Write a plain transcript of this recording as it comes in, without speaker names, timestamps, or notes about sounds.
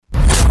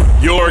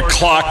You're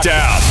clocked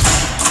out.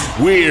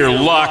 We're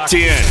locked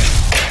in.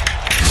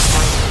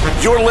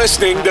 You're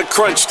listening to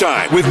Crunch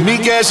Time with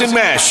Miguez and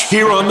Mesh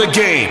here on The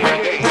Game.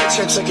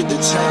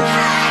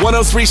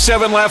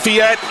 103.7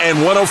 Lafayette and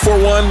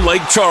 104.1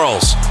 Lake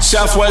Charles,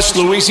 Southwest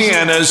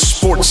Louisiana's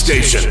sports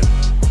station.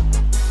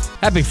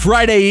 Happy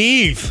Friday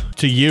Eve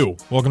to you.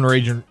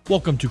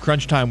 Welcome to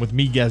Crunch Time with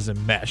Miguez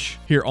and Mesh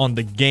here on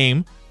The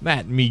Game.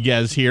 Matt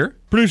Miguez here,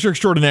 producer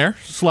extraordinaire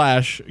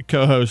 /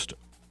 co-host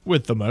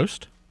with the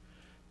most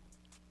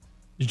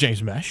is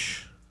James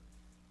Mesh,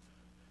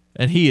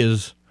 and he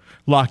is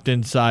locked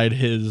inside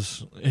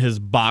his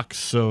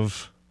box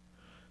of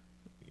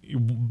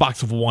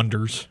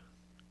wonders.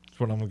 That's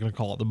what I'm going to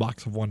call it, the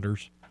box of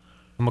wonders.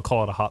 I'm going to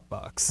call it a hot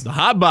box. The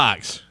hot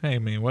box. Hey,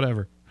 man,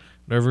 whatever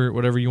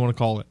you want to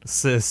call it.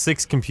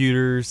 6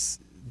 computers,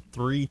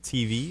 3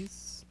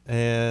 TVs,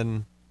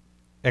 and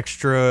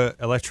extra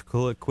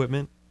electrical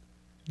equipment.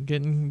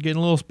 Getting a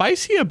little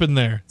spicy up in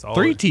there.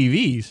 3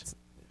 TVs.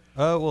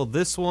 Well,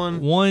 this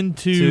one. 1,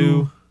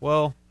 2.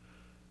 Well,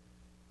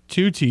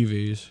 2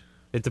 TVs.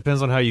 It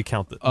depends on how you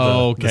count the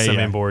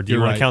yeah. board. Do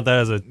you want to count that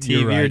as a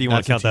TV or do you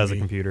want to count that as a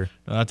computer?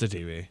 No, that's a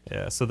TV.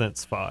 Yeah, so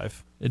that's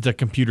 5. It's a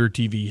computer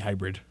TV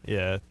hybrid.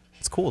 Yeah,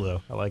 it's cool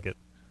though. I like it.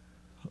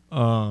 We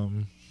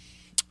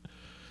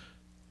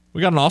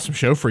got an awesome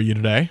show for you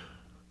today.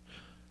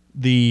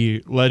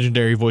 The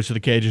legendary voice of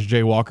the Cajuns,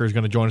 Jay Walker, is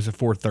going to join us at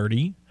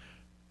 4:30.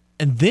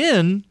 And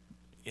then,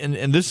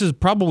 and this is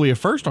probably a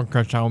first on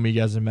Crunch Time with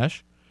Miguez and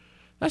Mesh,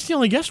 that's the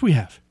only guest we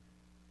have.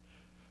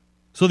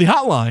 So the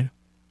hotline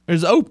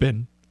is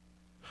open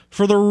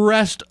for the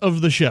rest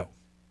of the show.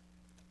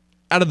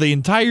 Out of the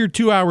entire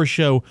 2-hour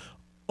show,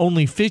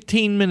 only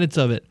 15 minutes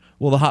of it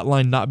will the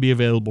hotline not be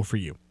available for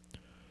you.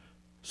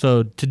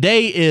 So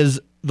today is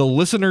the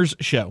listener's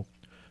show.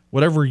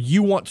 Whatever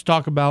you want to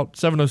talk about,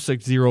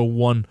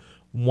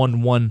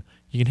 706-0111,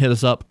 you can hit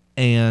us up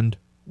and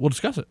we'll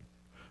discuss it.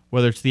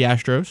 Whether it's the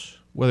Astros,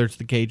 whether it's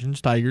the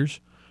Cajuns, Tigers,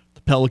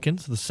 the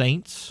Pelicans, the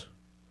Saints,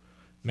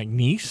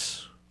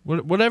 McNeese,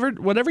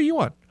 whatever you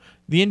want.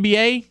 The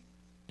NBA,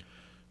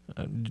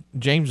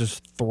 James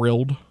is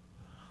thrilled.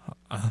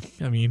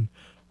 I mean,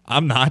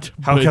 I'm not.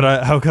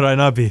 How could I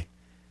not be?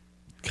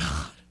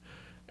 God.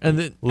 And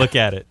then, look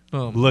at it.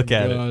 Look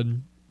at it.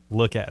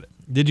 Look at it.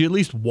 Did you at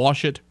least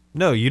wash it?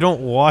 No, you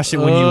don't wash it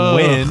when you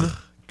win.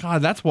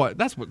 God, that's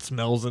what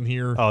smells in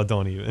here. Oh,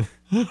 don't even.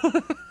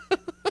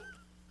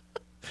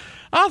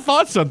 I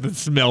thought something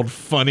smelled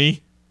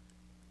funny.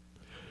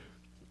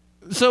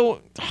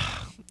 So,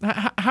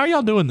 how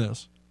y'all doing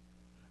this?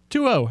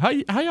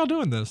 2-0. How y'all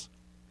doing this?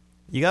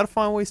 You got to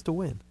find ways to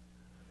win.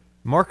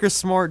 Marcus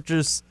Smart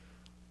just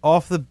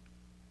off the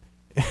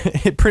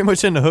pretty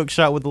much in the hook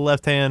shot with the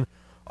left hand,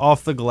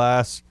 off the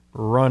glass,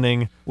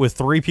 running with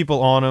 3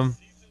 people on him.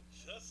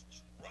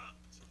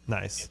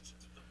 Nice.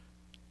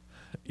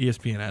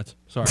 ESPN ads.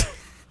 Sorry.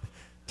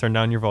 Turn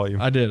down your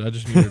volume. I did. I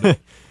just muted it.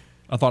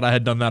 I thought I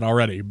had done that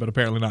already, but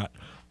apparently not.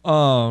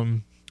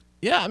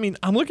 Yeah, I mean,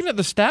 I'm looking at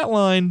the stat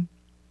line.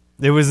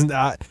 It was, and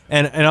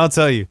I'll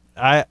tell you,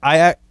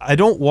 I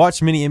don't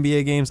watch many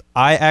NBA games.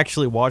 I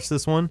actually watched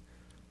this one.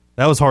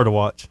 That was hard to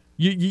watch.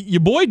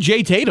 Your boy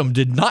Jay Tatum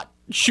did not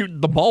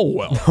shoot the ball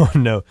well. Oh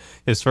no,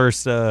 his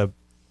first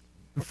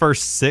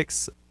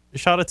 6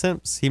 shot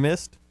attempts he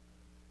missed.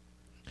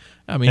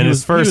 I mean, and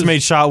his first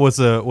made shot was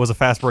a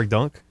fast break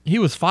dunk. He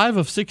was 5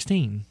 of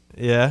 16.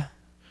 Yeah,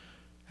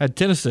 had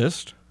 10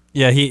 assists.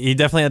 Yeah, he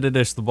definitely had to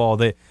dish the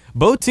ball.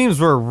 Both teams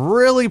were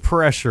really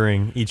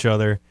pressuring each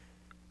other,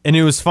 and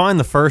it was fine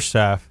the first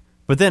half.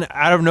 But then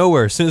out of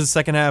nowhere, as soon as the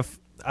second half,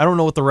 I don't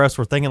know what the refs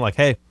were thinking. Like,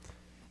 hey,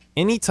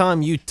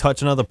 anytime you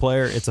touch another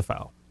player, it's a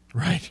foul.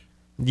 Right.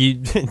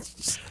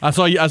 I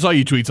saw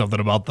you tweet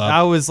something about that.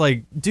 I was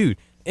like, dude,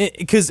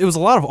 because it was a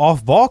lot of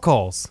off-ball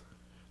calls.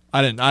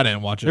 I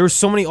didn't watch it. There were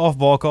so many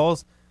off-ball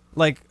calls.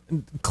 Like,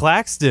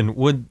 Claxton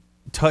would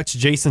touch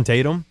Jason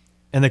Tatum,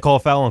 and they call a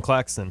foul on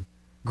Claxton.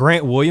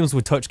 Grant Williams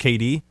would touch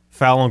KD,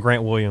 foul on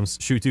Grant Williams,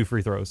 shoot 2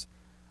 free throws.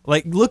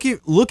 Like, look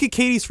at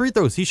KD's free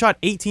throws. He shot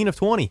 18 of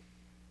 20.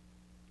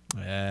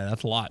 Yeah,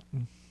 that's a lot.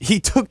 He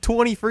took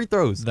 20 free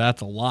throws.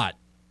 That's a lot.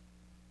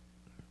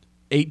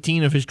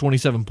 18 of his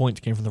 27 points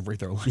came from the free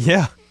throw line.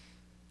 Yeah.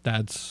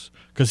 That's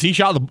because he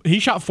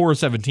shot 4 of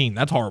 17.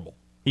 That's horrible.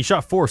 He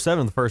shot 4 of 7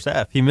 in the first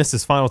half. He missed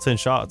his final 10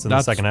 shots in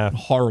the second half.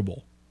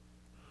 Horrible.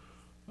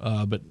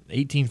 But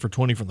 18 for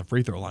 20 from the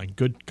free throw line.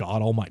 Good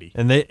God Almighty!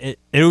 And it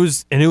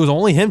was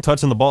only him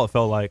touching the ball. It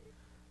felt like.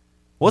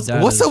 What's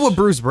up with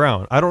Bruce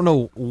Brown? I don't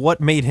know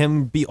what made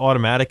him be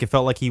automatic. It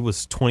felt like he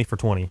was 20 for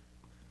 20.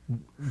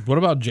 What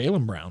about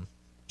Jaylen Brown?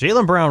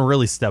 Jaylen Brown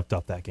really stepped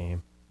up that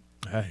game.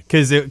 Hey.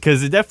 Because it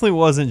definitely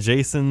wasn't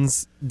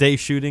Jason's day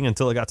shooting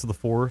until it got to the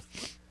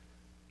fourth.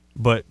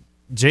 But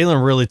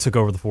Jaylen really took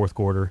over the fourth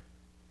quarter.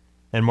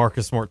 And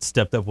Marcus Smart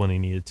stepped up when he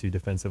needed to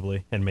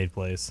defensively and made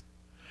plays.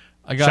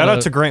 Shout out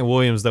to Grant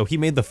Williams, though. He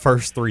made the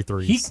first 3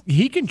 threes.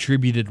 He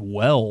contributed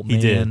well, man. He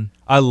did.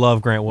 I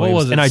love Grant Williams. What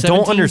was it, and I 17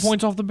 don't understand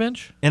points off the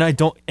bench? And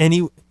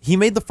he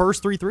made the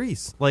first 3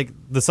 threes. Like,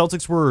 the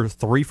Celtics were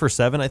 3 for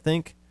 7, I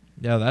think.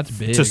 Yeah, that's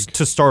big.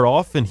 to start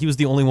off, and he was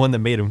the only one that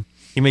made him.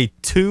 He made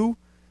 2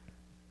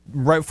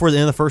 right before the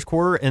end of the first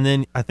quarter, and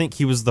then I think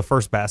he was the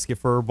first basket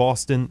for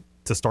Boston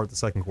to start the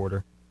second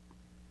quarter.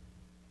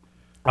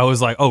 I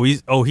was like,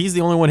 he's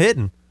the only one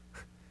hitting.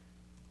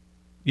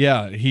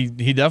 Yeah, he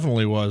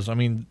definitely was. I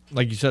mean,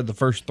 like you said, the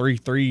first 3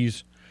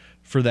 threes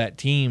for that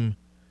team.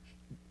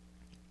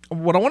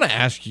 What I want to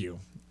ask you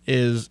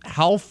is,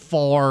 how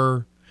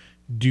far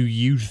do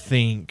you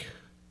think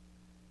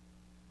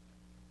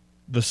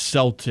the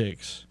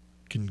Celtics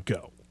can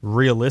go?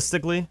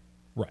 Realistically,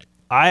 Right.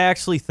 I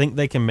actually think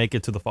they can make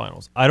it to the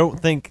finals. I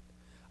don't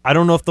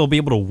know if they'll be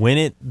able to win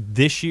it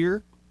this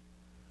year,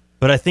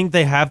 but I think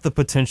they have the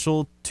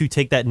potential to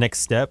take that next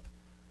step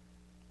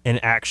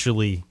and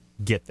actually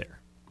get there.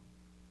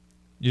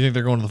 You think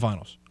they're going to the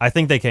finals? I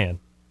think they can.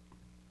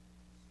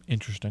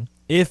 Interesting.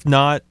 If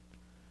not,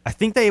 I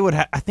think they would.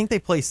 I think they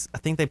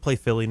play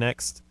Philly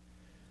next.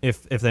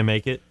 If they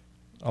make it,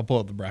 I'll pull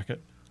up the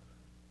bracket.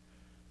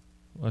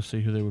 Let's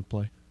see who they would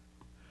play.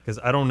 because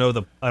I don't know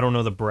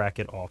the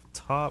bracket off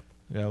top.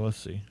 Yeah, let's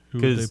see. Who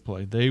would they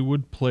play? They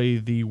would play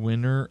the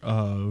winner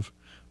of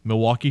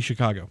Milwaukee,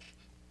 Chicago.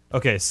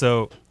 Okay,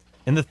 so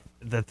and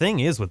the thing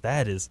is with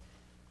that is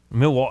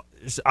Milwaukee.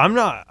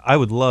 I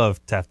would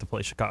love to have to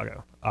play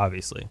Chicago,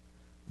 obviously,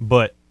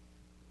 but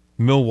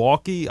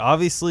Milwaukee,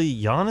 obviously,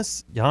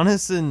 Giannis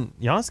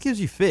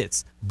gives you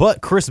fits,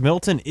 but Chris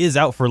Middleton is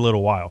out for a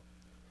little while,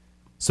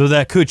 so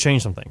that could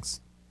change some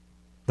things.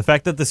 The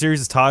fact that the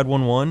series is tied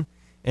 1-1,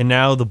 and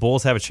now the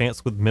Bulls have a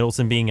chance with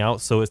Middleton being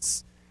out, so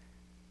it's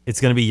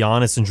going to be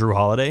Giannis and Drew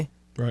Holiday.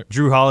 Right.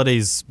 Drew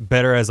Holiday's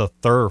better as a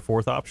third or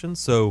fourth option,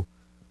 so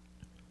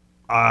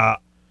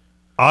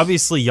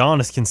obviously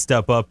Giannis can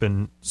step up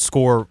and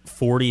score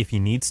 40 if he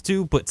needs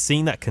to, but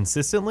seeing that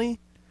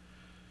consistently,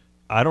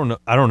 I don't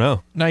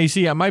know. Now, you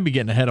see, I might be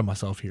getting ahead of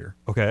myself here,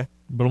 Okay.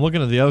 but I'm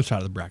looking at the other side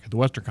of the bracket, the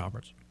Western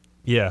Conference.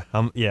 Yeah,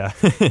 I'm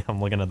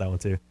looking at that one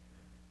too.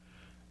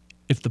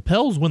 If the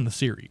Pels win the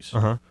series,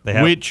 They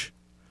have which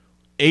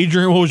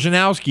Adrian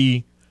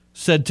Wojnarowski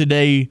said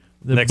today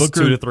that Next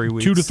Booker 2 to 3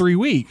 weeks. 2 to 3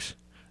 weeks,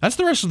 that's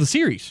the rest of the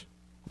series.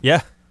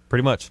 Yeah,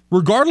 pretty much.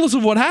 Regardless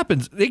of what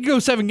happens, they can go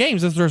 7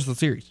 games. That's the rest of the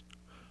series.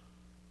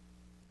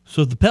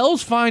 So if the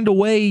Pels find a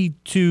way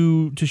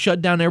to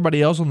shut down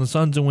everybody else on the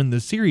Suns and win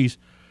this series,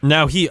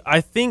 Now I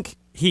think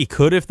he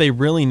could if they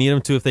really need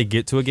him to. If they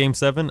get to a game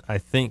 7, I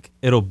think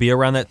it'll be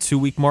around that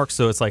 2-week mark.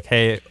 So it's like,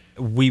 hey,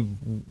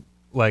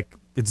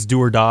 it's do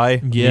or die.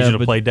 We need you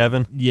to play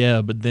Devin.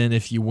 Yeah, but then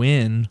if you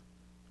win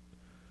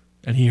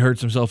and he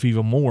hurts himself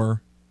even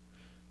more,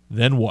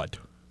 then what?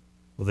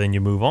 Well, then you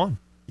move on.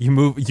 You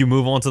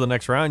move on to the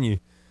next round. You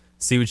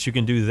see what you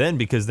can do then,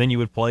 because then you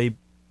would play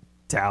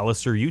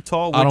Dallas or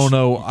Utah. Which,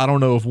 I don't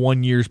know if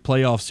 1 year's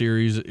playoff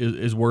series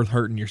is worth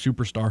hurting your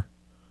superstar.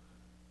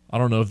 I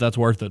don't know if that's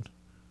worth it.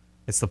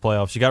 It's the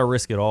playoffs. You got to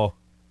risk it all.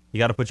 You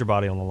got to put your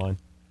body on the line.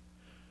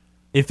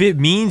 If it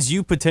means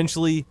you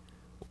potentially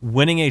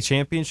winning a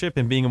championship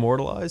and being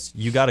immortalized,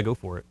 you got to go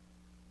for it.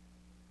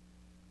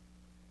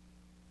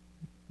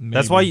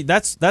 Maybe.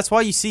 That's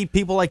why you see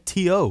people like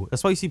T.O.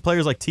 That's why you see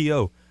players like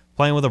T.O.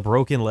 playing with a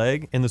broken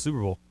leg in the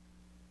Super Bowl.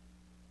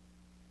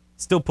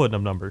 Still putting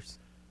up numbers.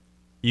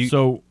 You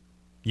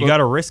got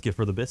to risk it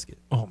for the biscuit.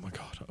 Oh my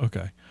God.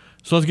 Okay.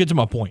 So let's get to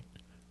my point.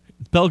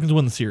 The Pelicans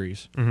win the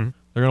series. Mm-hmm.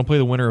 They're going to play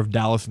the winner of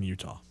Dallas and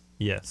Utah.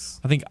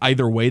 Yes. I think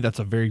either way, that's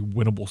a very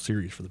winnable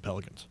series for the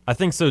Pelicans. I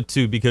think so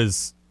too,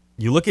 because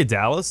you look at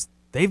Dallas,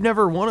 Luka's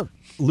never won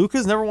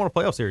a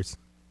playoff series.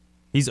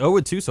 He's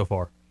 0-2 so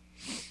far.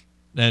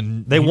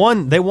 And They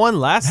won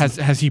last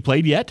season. Has he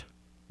played yet?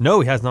 No,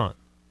 he has not.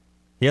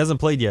 He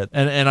hasn't played yet.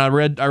 And I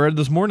read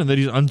this morning that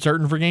he's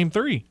uncertain for Game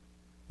 3.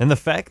 And the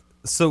fact,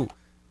 so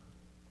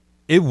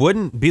it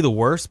wouldn't be the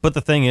worst, but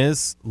the thing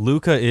is,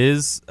 Luka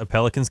is a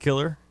Pelicans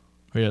killer.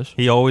 Yes.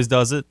 He always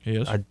does it. He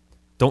is. I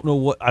don't know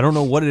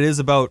what it is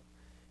about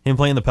him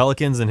playing the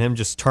Pelicans and him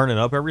just turning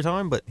up every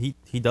time, but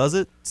he does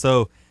it.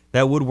 So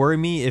that would worry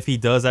me if he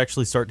does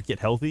actually start to get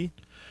healthy.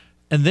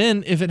 And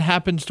then if it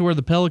happens to where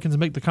the Pelicans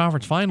make the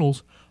conference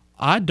finals,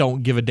 I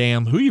don't give a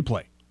damn who you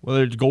play,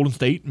 whether it's Golden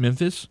State,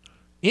 Memphis,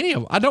 any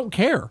of them. I don't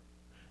care.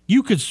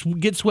 You could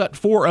get swept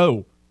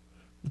 4-0.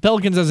 The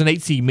Pelicans as an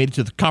 8 seed made it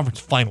to the conference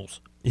finals.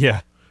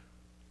 Yeah.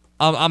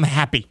 I'm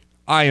happy.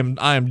 I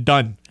am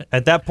done.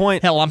 At that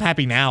point, Hell, I'm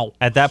happy now.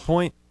 At that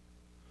point,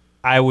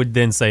 I would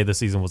then say the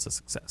season was a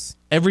success.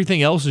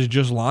 Everything else is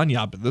just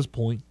lanyard at this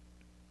point.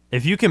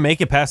 If you can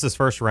make it past this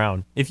first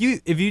round, if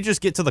you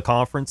just get to the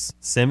conference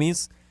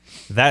semis,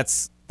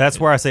 that's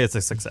where I say it's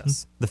a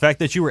success. The fact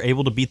that you were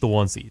able to beat the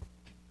 1 seed.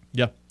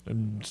 Yeah, I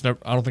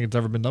don't think it's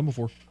ever been done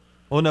before.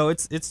 Well, no,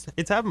 it's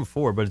happened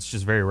before, but it's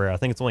just very rare. I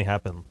think it's only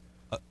happened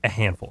a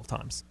handful of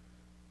times.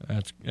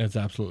 That's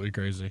absolutely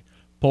crazy.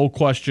 Poll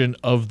question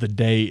of the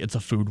day. It's a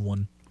food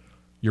one.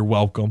 You're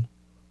welcome.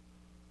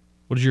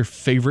 What is your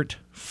favorite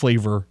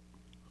flavor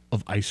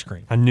of ice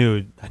cream? I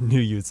knew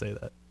you would say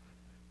that.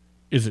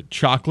 Is it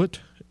chocolate?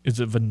 Is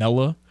it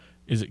vanilla?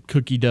 Is it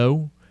cookie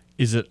dough?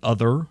 Is it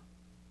other?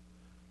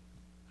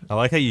 I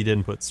like how you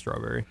didn't put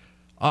strawberry.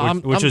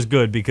 which is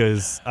good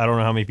because I don't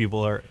know how many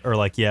people are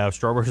like, yeah,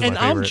 strawberries is and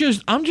my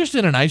favorite. I'm just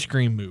in an ice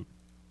cream mood.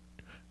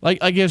 Like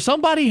if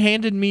somebody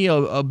handed me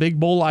a big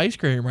bowl of ice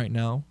cream right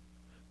now,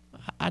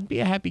 I'd be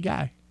a happy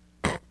guy.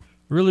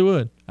 Really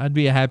would. I'd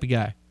be a happy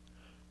guy.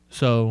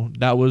 So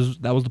that was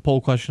the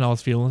poll question I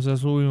was feeling. So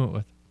that's what we went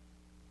with.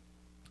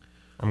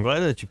 I'm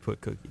glad that you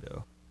put cookie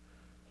dough.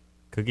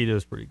 Cookie dough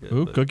is pretty good.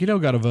 Ooh, cookie dough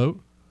got a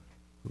vote.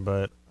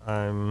 But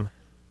I'm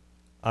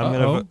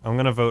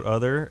gonna vote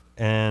other,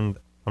 and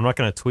I'm not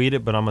gonna tweet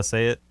it, but I'm gonna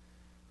say it.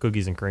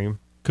 Cookies and cream.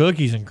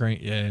 Cookies and cream.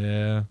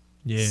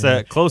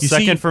 Yeah. Close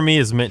second for me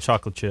is mint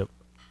chocolate chip.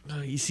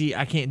 You see,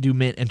 I can't do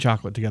mint and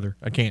chocolate together.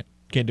 I can't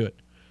do it.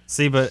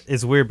 See, but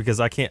it's weird because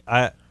I can't.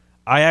 I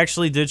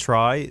actually did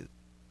try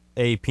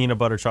a peanut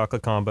butter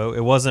chocolate combo.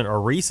 It wasn't a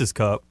Reese's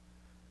cup,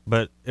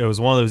 but it was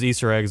one of those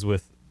Easter eggs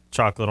with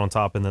chocolate on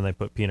top, and then they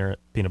put peanut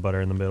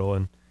butter in the middle,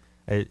 and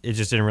it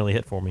just didn't really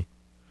hit for me.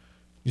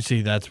 You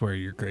see, that's where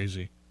you're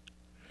crazy.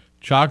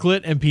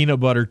 Chocolate and peanut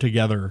butter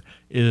together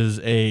is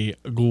a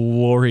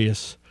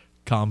glorious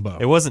combo.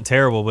 It wasn't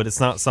terrible, but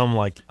it's not some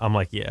like I'm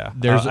like, yeah.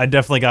 I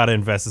definitely got to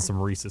invest in some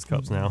Reese's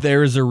cups now.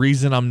 There's a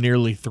reason I'm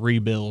nearly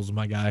 $3,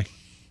 my guy.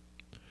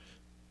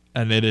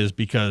 And it is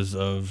because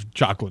of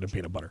chocolate and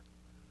peanut butter.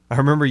 I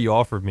remember you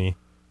offered me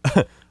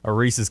a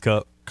Reese's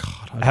cup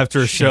after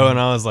a show, and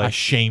I was like, I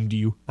shamed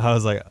you. I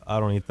was like, I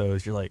don't eat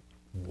those. You're like,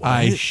 what?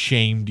 I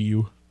shamed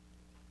you.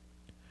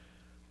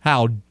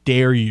 How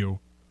dare you?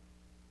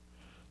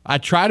 I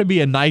try to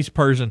be a nice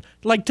person.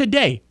 Like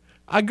today,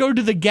 I go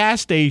to the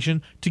gas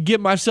station to get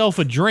myself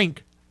a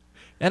drink,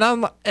 and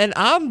I'm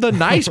the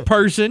nice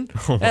person,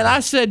 and I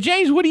said,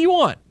 James, what do you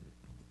want?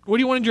 What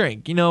do you want to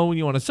drink? You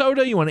want a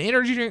soda? You want an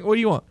energy drink? What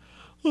do you want?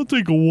 I'll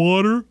take a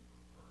water.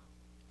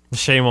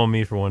 Shame on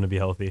me for wanting to be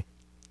healthy.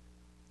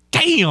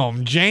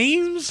 Damn,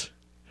 James.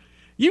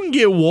 You can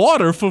get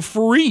water for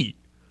free.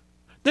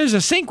 There's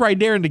a sink right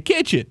there in the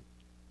kitchen.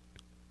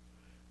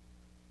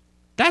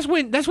 That's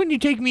when you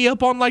take me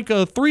up on like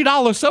a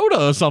 $3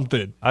 soda or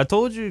something. I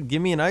told you,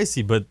 give me an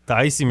icy, but the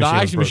icy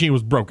machine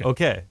was broken.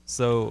 Okay,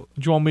 so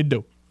what you want me to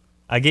do?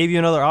 I gave you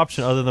another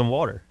option other than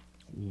water.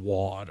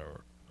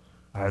 Water.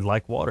 I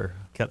like water.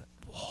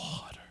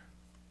 Water.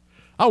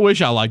 I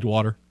wish I liked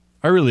water.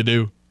 I really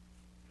do.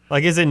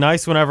 Like, is it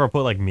nice whenever I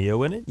put like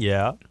Mio in it?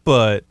 Yeah,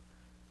 but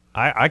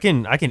I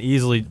can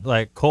easily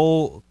like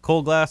cold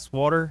glass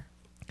water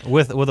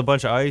with a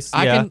bunch of ice.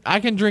 I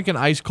can drink an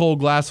ice cold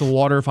glass of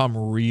water if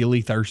I'm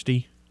really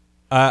thirsty.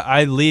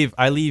 I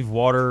leave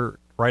water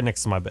right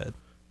next to my bed.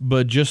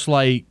 But just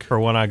like for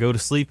when I go to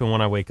sleep and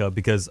when I wake up,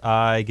 because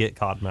I get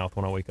cotton mouth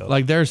when I wake up.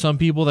 Like there are some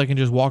people that can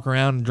just walk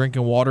around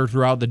drinking water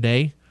throughout the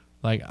day.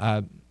 Like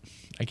I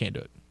can't do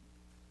it.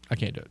 I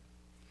can't do it.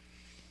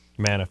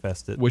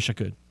 Manifest it. Wish I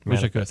could.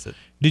 Manifest it.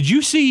 Did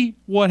you see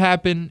what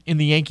happened in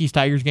the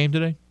Yankees-Tigers game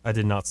today? I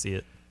did not see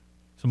it.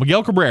 So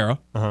Miguel Cabrera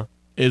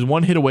is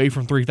one hit away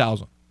from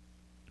 3,000.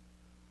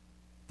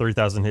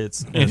 3,000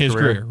 hits in his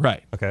career.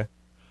 Right. Okay.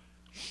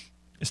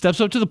 Steps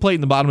up to the plate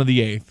in the bottom of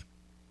the eighth.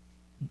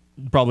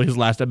 Probably his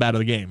last at bat of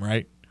the game,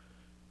 right?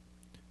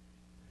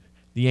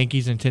 The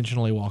Yankees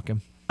intentionally walk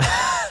him.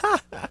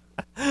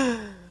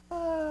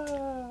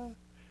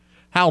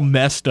 How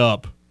messed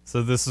up.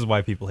 So this is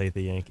why people hate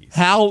the Yankees.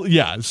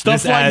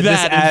 Stuff like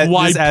that is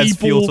why this adds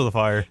people fuel to the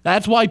fire.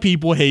 That's why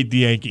people hate the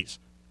Yankees.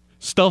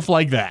 Stuff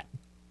like that.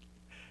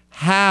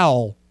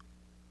 How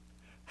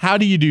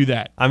do you do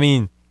that? I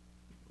mean,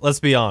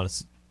 let's be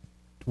honest.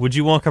 Would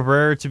you want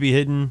Cabrera to be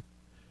hitting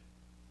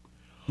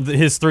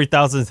his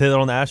 3,000th hit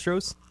on the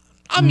Astros?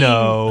 I mean,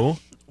 no.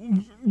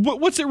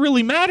 What's it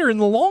really matter in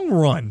the long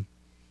run?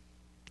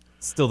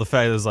 Still, the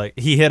fact is, like,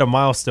 he hit a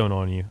milestone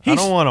on you. I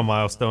don't want a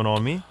milestone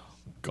on me.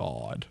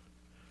 God.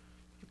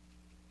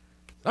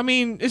 I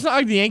mean, it's not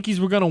like the Yankees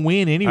were going to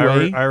win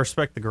anyway. I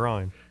respect the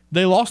grind.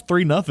 They lost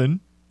 3-0.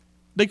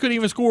 They couldn't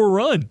even score a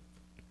run.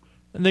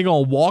 And they're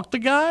going to walk the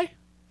guy?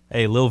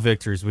 Hey, little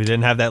victories. We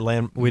didn't have that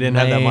have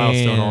that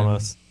milestone on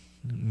us.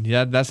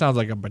 Yeah, that sounds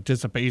like a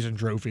participation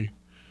trophy.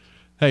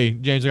 Hey,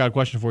 James, I got a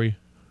question for you.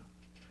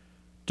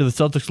 Did the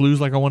Celtics lose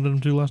like I wanted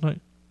them to last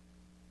night?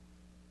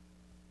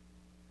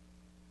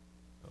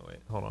 Oh, wait.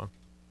 Hold on.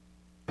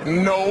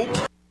 Nope.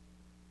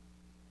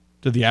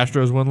 Did the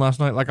Astros win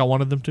last night like I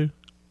wanted them to?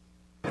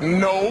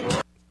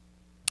 Nope.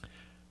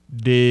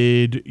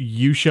 Did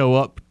you show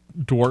up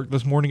to work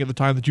this morning at the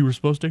time that you were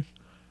supposed to?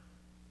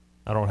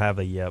 I don't have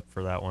a yep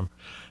for that one.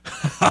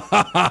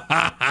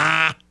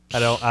 I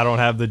don't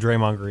have the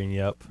Draymond Green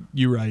yep.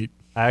 You right.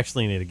 I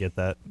actually need to get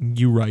that.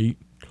 You right.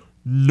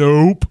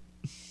 Nope.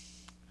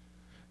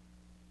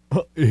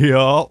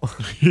 Yup.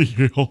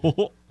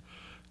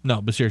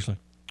 No, but seriously.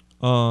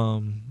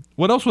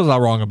 What else was I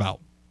wrong about?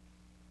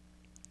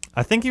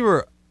 I think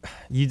you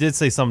did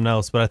say something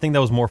else, but I think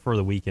that was more for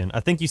the weekend.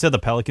 I think you said the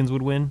Pelicans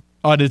would win.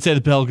 Oh, I did say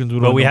the Pelicans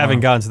would win. But we haven't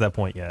gotten to that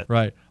point yet.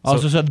 Right. I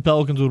also said the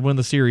Pelicans would win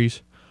the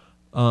series.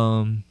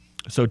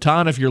 So,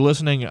 Ton, if you're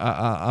listening,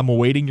 I'm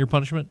awaiting your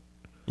punishment.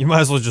 You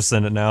might as well just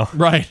send it now.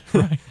 Right.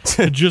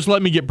 Just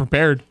let me get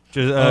prepared.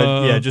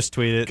 Just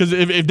tweet it. Because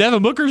if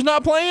Devin Booker's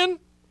not playing,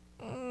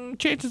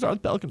 chances are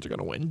the Pelicans are going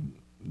to win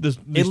these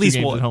At two least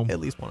games one. at home. At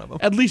least one of them.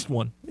 At least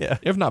one. Yeah.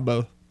 If not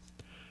both.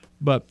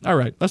 But, all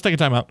right, let's take a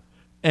timeout.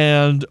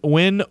 And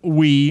when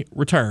we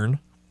return,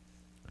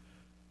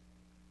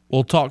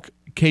 we'll talk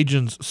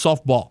Cajuns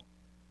softball,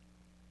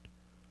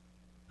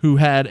 who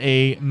had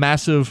a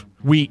massive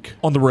week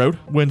on the road,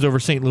 wins over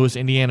St. Louis,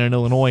 Indiana, and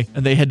Illinois,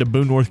 and they head to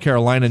Boone, North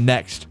Carolina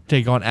next,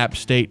 take on App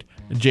State.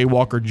 And Jay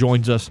Walker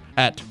joins us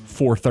at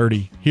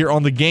 4:30 here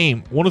on The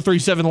Game.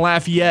 103.7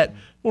 Lafayette,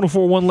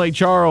 104.1 Lake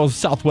Charles,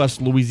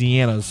 Southwest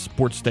Louisiana's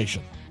sports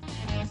station.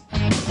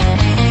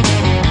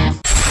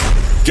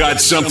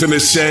 Got something to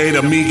say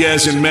to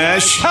Miguez and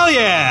Mesh? Hell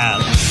yeah!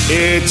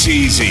 It's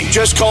easy.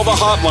 Just call the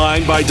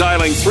hotline by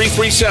dialing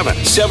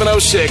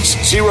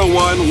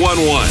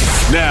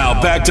 337-706-0111. Now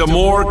back to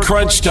more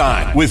Crunch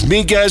Time with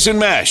Miguez and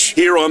Mesh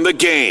here on The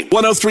Game.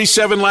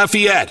 103.7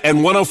 Lafayette and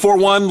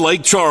 104.1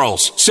 Lake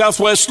Charles,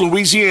 Southwest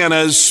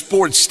Louisiana's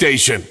sports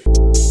station.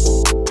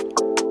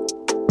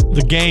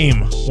 The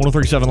Game,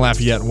 103.7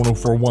 Lafayette,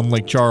 104.1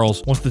 Lake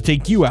Charles, wants to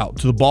take you out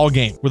to the ball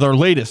game with our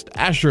latest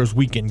Astros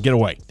weekend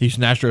getaway. The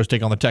Houston Astros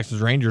take on the Texas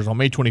Rangers on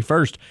May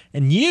 21st,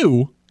 and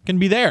you can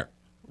be there.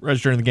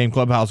 Register in the Game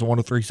Clubhouse at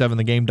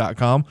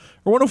 1037thegame.com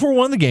or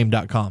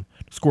 1041thegame.com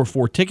to score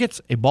 4 tickets,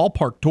 a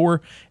ballpark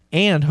tour,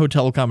 and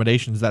hotel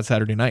accommodations that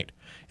Saturday night.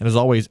 And as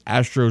always,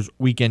 Astros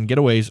weekend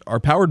getaways are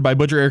powered by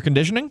Butcher Air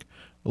Conditioning,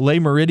 Le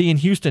Meridian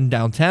Houston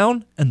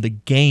downtown, and The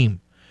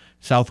Game,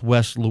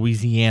 Southwest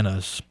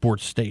Louisiana's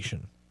sports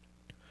station.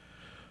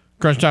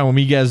 Crunch Time with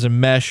Miguez and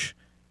Mesh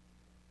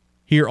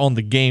here on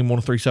The Game,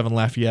 103.7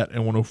 Lafayette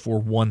and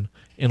 104.1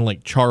 in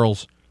Lake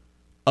Charles.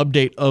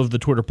 Update of the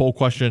Twitter poll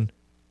question.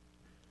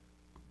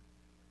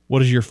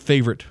 What is your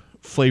favorite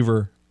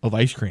flavor of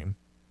ice cream?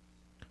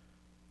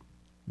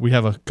 We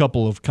have a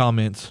couple of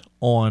comments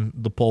on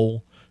the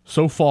poll.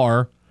 So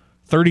far,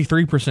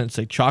 33%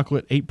 say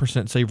chocolate,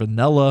 8% say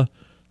vanilla,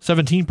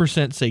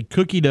 17% say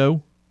cookie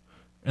dough,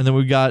 and then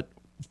we've got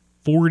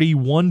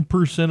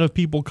 41% of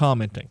people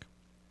commenting.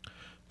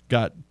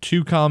 Got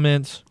 2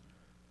 comments.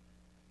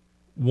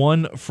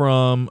 One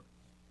from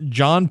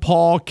John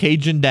Paul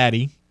Cajun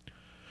Daddy,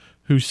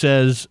 who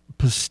says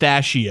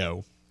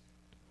pistachio.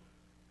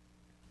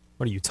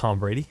 What are you, Tom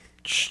Brady?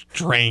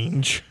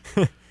 Strange.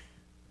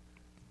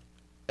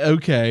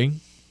 Okay.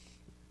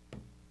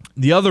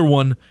 The other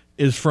one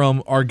is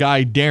from our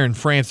guy Darren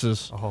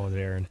Francis, Oh,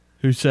 Darren.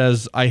 who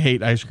says, I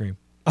hate ice cream.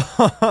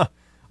 Oh,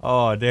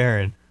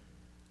 Darren.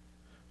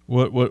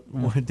 What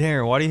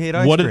Darren, why do you hate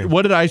ice what cream? did,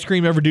 what did ice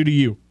cream ever do to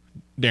you,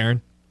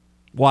 Darren?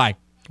 Why?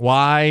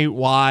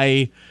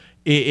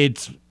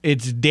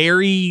 It's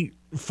dairy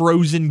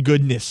frozen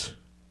goodness.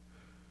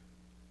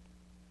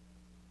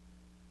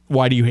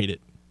 Why do you hate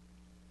it?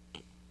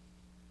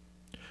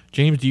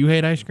 James, do you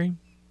hate ice cream?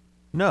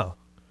 No.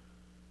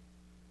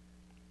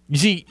 You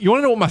see, you want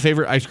to know what my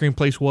favorite ice cream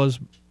place was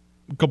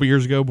a couple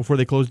years ago before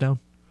they closed down?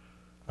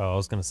 Oh, I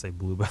was going to say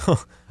Bluebell.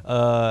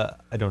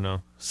 I don't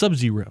know.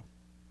 Sub-Zero.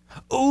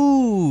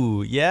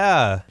 Ooh,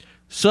 yeah.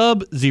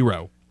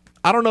 Sub-Zero.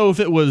 I don't know if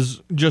it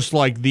was just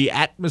like the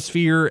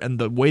atmosphere and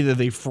the way that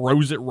they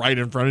froze it right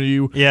in front of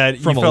you. Yeah, you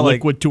from a felt like-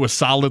 liquid to a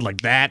solid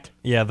like that.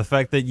 Yeah, the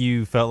fact that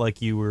you felt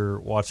like you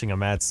were watching a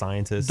mad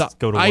scientist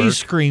go to work.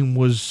 Ice cream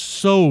was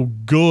so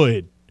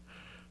good.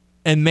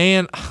 And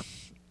man,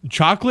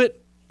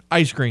 chocolate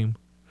ice cream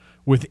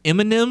with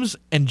M&Ms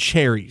and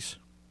cherries.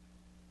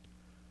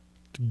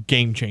 It's a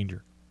game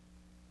changer.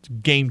 It's a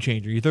game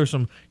changer. You throw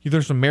some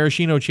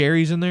maraschino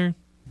cherries in there.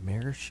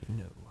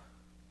 Maraschino.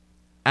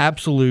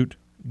 Absolute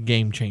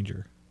game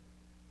changer.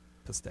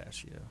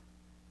 Pistachio.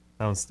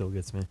 That one still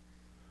gets me.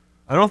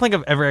 I don't think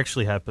I've ever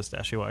actually had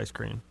pistachio ice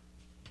cream.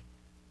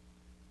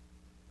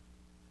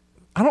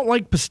 I don't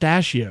like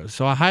pistachios,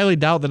 so I highly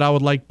doubt that I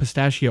would like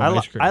pistachio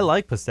ice cream. I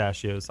like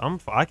pistachios.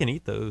 I can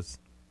eat those.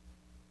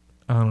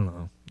 I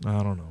don't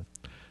know.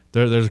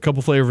 There's a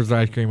couple flavors of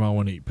ice cream I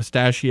want to eat.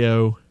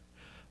 Pistachio.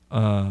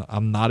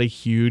 I'm not a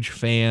huge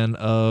fan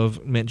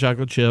of mint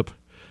chocolate chip.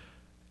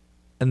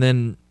 And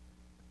then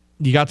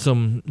you got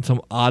some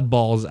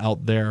oddballs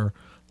out there,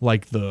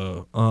 like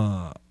the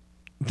I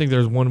think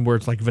there's one where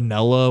it's like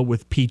vanilla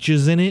with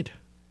peaches in it.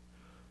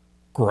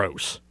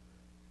 Gross.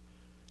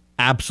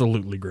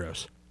 Absolutely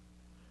gross.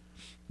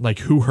 Like,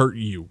 who hurt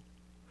you?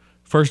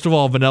 First of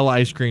all, vanilla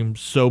ice cream,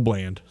 so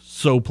bland,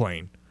 so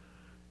plain.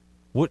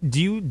 What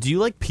do you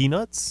like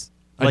peanuts?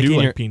 I do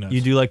in like peanuts.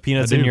 You do like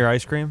peanuts I in do. your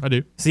ice cream? I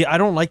do. See, I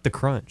don't like the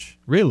crunch.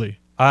 Really?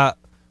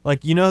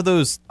 Like, you know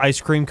those ice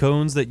cream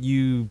cones that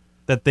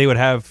they would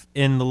have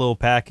in the little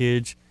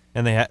package,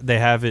 and they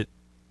have it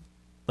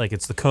like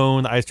it's the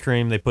cone, the ice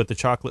cream. They put the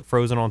chocolate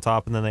frozen on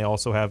top, and then they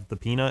also have the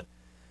peanut.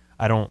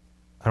 I don't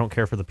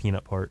care for the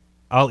peanut part.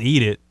 I'll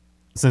eat it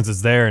since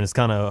it's there and it's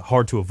kind of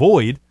hard to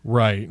avoid.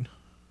 Right.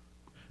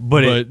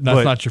 But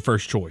That's not your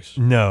first choice.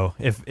 No,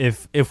 if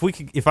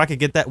I could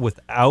get that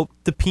without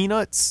the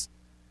peanuts,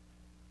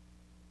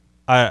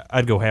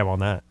 I'd go ham on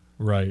that.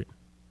 Right.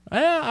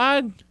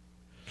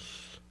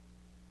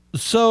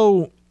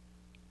 So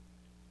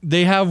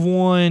they have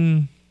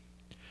one,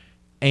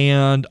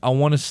 and I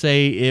want to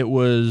say it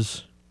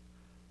was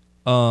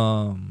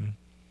There's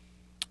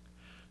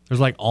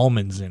like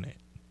almonds in it.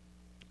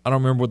 I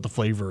don't remember what the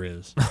flavor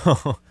is,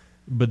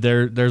 but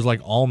there's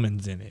like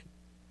almonds in it,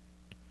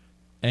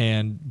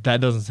 and that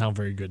doesn't sound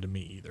very good to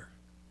me either.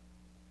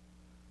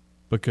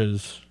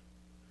 Because,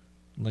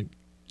 like,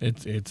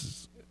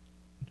 it's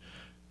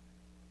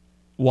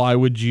why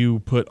would you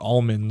put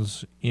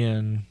almonds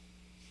in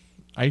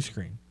ice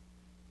cream?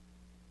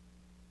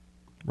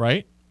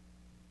 Right?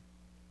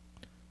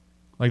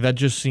 Like that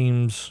just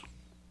seems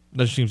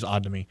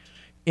odd to me.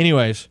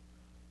 Anyways,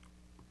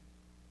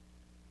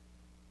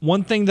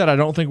 one thing that I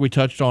don't think we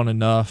touched on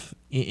enough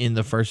in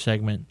the first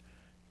segment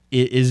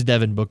is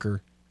Devin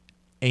Booker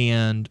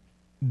and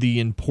the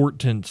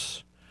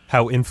importance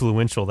How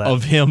influential that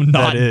of him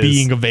not that is.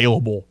 being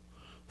available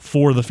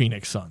for the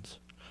Phoenix Suns.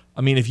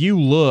 I mean, if you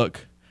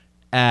look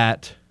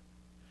at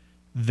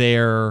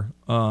their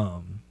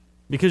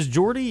Because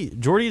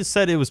Jordy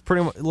said it was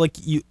pretty much like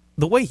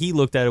the way he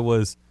looked at it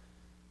was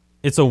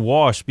it's a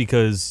wash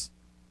because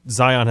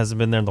Zion hasn't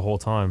been there the whole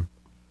time.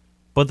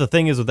 But the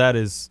thing is with that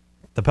is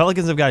the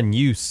Pelicans have gotten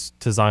used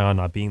to Zion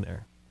not being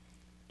there.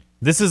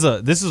 This is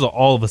a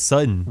all of a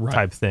sudden Right.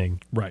 type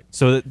thing. right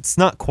So it's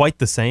not quite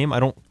the same. I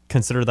don't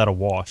consider that a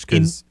wash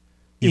because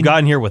In- you've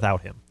gotten here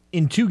without him.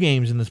 in 2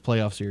 games in this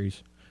playoff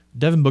series,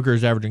 Devin Booker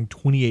is averaging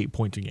 28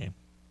 points a game.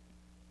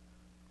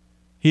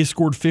 He has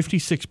scored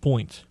 56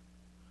 points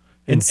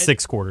In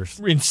 6 quarters.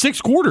 in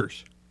 6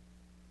 quarters.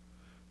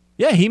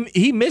 Yeah,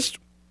 he missed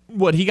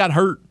what he got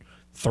hurt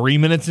 3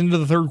 minutes into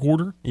the third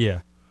quarter.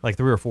 Yeah. Like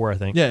 3 or 4, I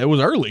think. Yeah, it was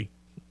early.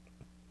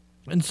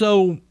 And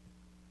so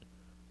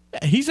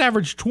he's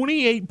averaged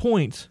 28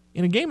 points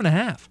in a game and a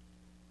half.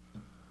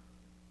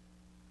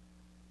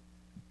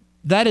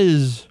 That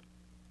is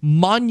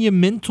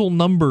monumental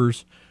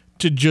numbers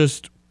to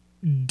just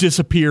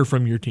disappear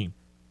from your team.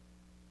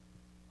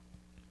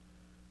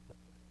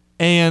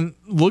 And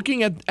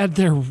looking at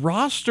their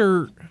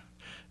roster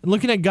and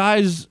looking at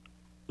guys,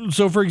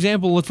 so for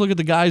example, let's look at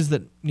the guys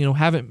that,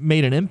 haven't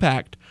made an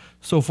impact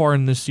so far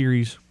in this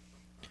series.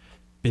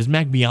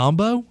 Bismack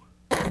Biyombo,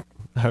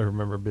 I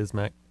remember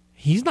Bismack.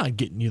 he's not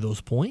getting you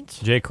those points.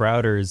 Jay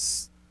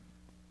Crowder's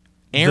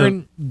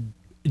Aaron,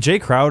 Jay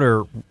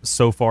Crowder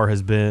so far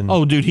has been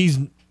oh dude, he's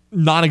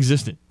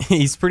non-existent.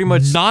 he's pretty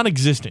much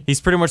Non-existent. he's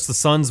pretty much the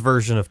Suns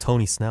version of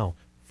Tony Snell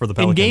for the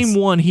In Pelicans.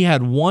 game 1, he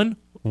had 1,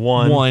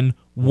 One,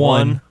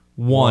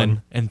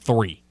 1, and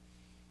 3.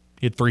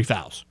 He had 3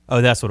 fouls, Oh,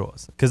 that's what it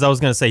was. Because I was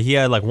gonna say he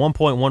had like 1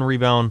 point, 1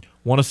 rebound,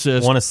 1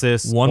 assist, 1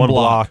 assist, 1 1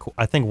 block, block.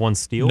 I think 1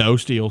 steal. no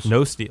steals,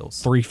 No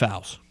steals 3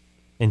 fouls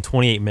in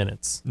 28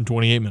 minutes. in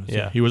 28 minutes.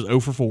 Yeah. He was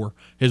 0 for 4.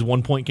 His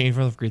 1 point came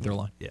from the free throw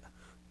line. Yeah,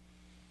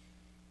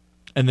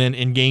 And then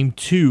in game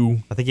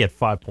 2, I think he had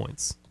 5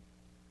 points.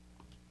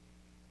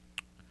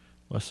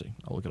 let's see,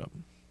 I'll look it up.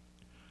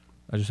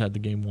 I just had the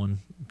game 1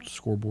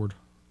 scoreboard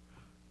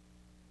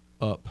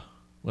up.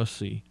 Let's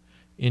see.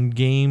 In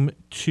game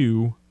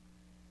 2,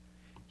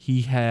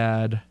 he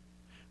had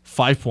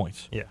 5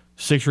 points. Yeah,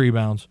 6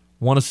 rebounds,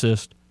 1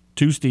 assist,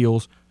 2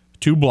 steals,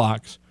 2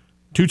 blocks,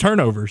 2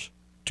 turnovers,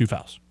 2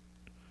 fouls.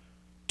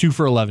 2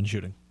 for 11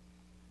 shooting.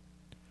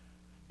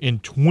 In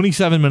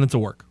 27 minutes of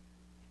work.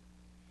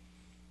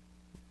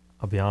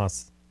 I'll be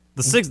honest.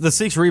 The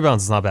six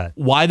rebounds is not bad.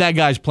 Why that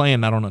guy's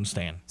playing, I don't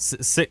understand.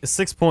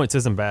 6 points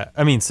isn't bad.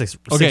 I mean, six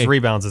Okay.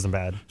 rebounds isn't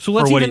bad. So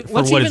let's for what, even for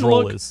let's what even his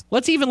role look. is.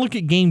 Let's even look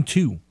at game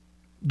 2.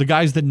 The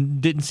guys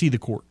that didn't see the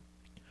court.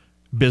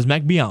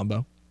 Bismack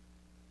Biyombo.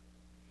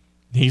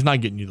 He's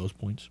not getting you those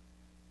points.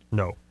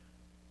 No,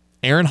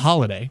 Aaron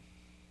Holiday.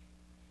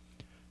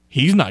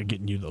 He's not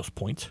getting you those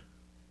points.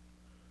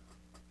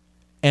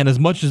 And as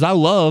much as I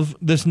love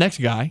this next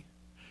guy,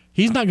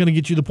 he's not going to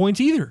get you the points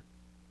either.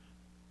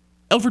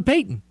 Elfrid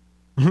Payton.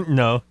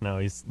 no,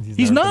 he's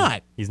He's never not.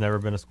 Been, he's never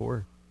been a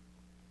scorer.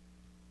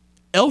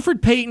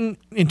 Elfrid Payton,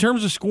 in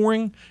terms of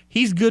scoring,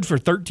 he's good for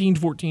 13,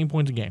 14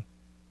 points a game.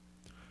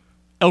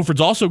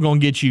 Elfrid's also going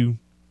to get you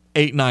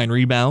 8, 9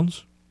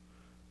 rebounds,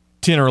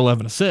 10 or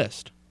 11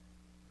 assists.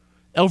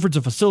 Elfrid's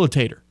a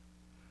facilitator.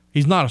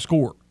 He's not a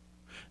scorer.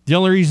 The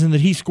only reason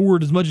that he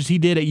scored as much as he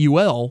did at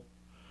UL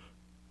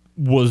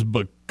was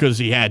because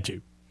he had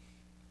to.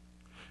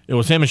 It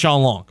was him and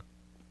Sean Long.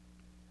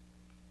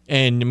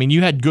 And, I mean,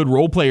 you had good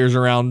role players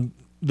around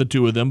the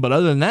two of them, but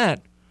other than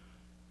that,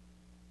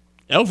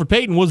 Elfrid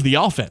Payton was the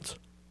offense.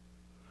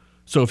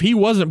 So if he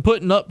wasn't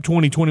putting up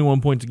 20,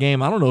 21 points a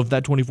game, I don't know if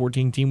that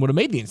 2014 team would have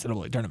made the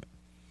NCAA tournament.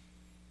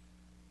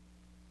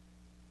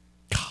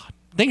 God,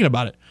 thinking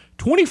about it,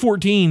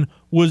 2014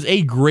 was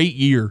a great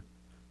year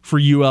for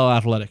UL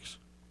athletics.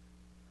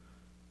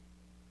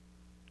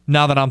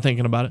 Now that I'm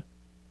thinking about it.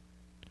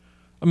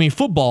 I mean,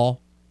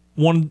 football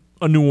won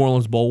a New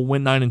Orleans Bowl,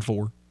 went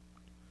 9-4.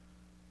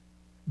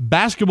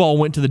 Basketball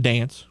went to the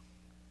dance.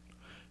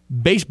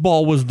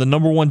 Baseball was the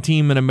number 1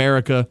 team in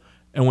America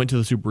and went to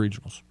the Super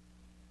Regionals.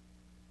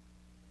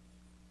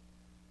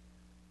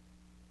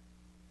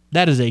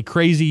 That is a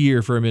crazy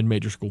year for a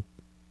mid-major school.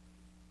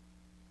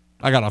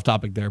 I got off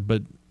topic there,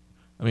 but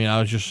I mean,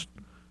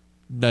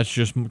 that's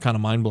just kind of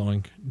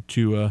mind-blowing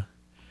to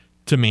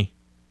me.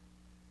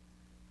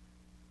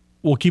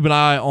 We'll keep an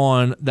eye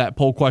on that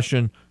poll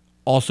question.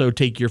 Also,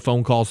 take your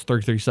phone calls,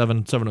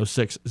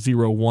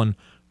 337-706-0111.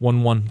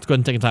 Let's go ahead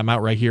and take a time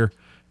out right here.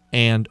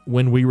 And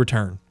when we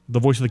return, the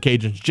voice of the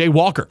Cajuns, Jay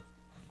Walker,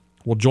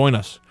 will join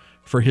us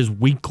for his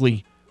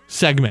weekly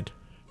segment,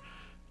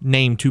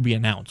 name to be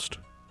announced,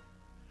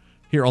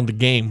 here on The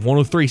Game.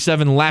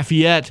 103.7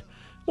 Lafayette,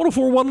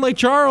 104.1 Lake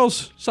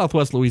Charles,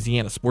 Southwest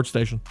Louisiana Sports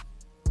Station.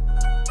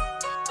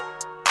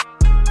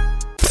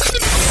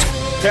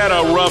 Had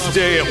a rough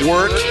day at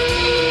work?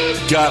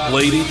 Got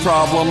lady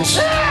problems?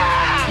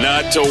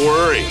 Not to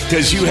worry,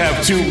 because you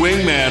have two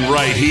wingmen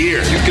right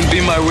here. You can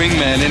be my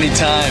wingman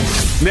anytime.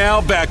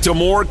 Now back to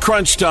more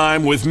Crunch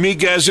Time with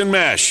Miguez and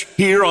Mesh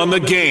here on The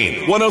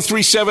Game.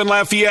 103.7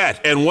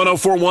 Lafayette and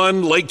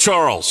 104.1 Lake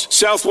Charles,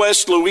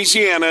 Southwest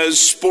Louisiana's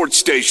sports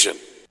station.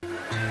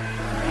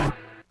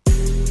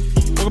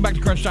 Welcome back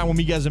to Crunch Time with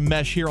Miguez and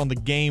Mesh here on The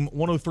Game.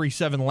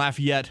 103.7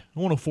 Lafayette,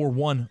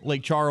 104.1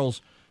 Lake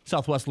Charles,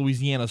 Southwest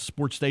Louisiana's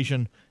sports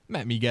station.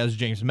 Matt Miguez,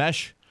 James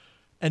Mesh.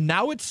 And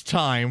now it's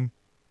time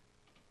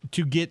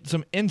to get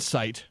some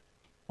insight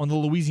on the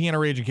Louisiana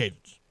Raging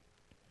Cajuns,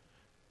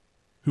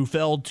 who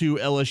fell to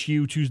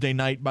LSU Tuesday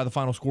night by the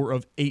final score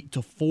of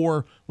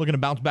 8-4. Looking to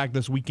bounce back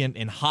this weekend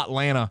in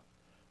Hotlanta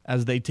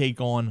as they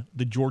take on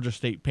the Georgia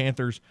State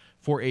Panthers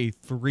for a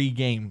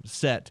 3-game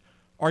set.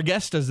 Our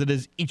guest, as it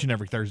is each and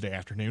every Thursday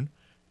afternoon,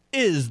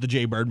 is the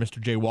Jay Bird, Mr.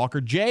 Jay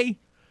Walker. Jay,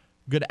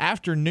 good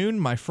afternoon,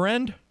 my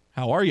friend.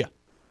 How are you?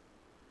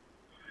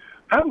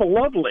 I'm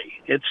lovely.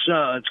 It's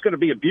going to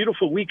be a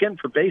beautiful weekend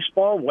for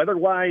baseball,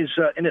 weather-wise,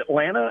 in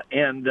Atlanta,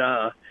 and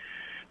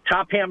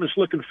Topham is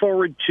looking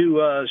forward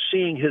to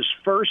seeing his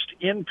first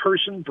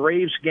in-person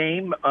Braves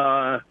game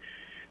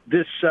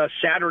this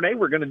Saturday.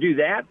 We're going to do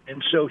that,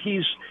 and so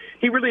he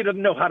really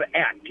doesn't know how to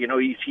act. You know,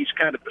 he's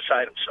kind of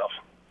beside himself.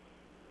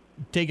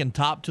 Taking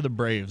top to the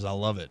Braves, I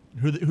love it.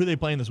 Who they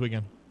playing this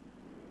weekend?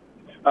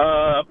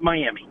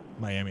 Miami.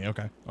 Miami.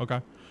 Okay.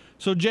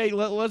 So, Jay,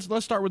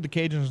 let's start with the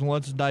Cajuns and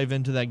let's dive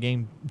into that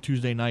game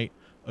Tuesday night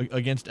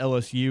against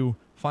LSU.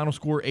 Final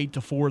score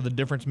 8-4. The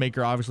difference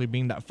maker, obviously,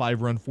 being that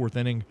 5-run fourth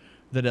inning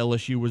that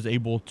LSU was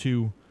able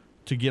to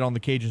get on the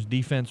Cajuns'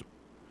 defense.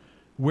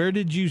 Where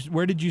did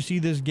you see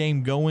this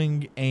game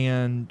going?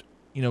 And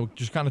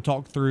just kind of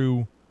talk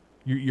through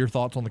your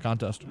thoughts on the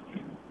contest.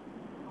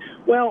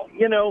 Well,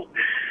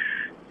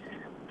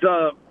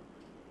 the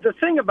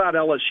thing about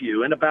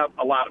LSU and about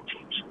a lot of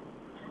teams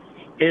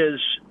is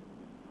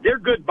they're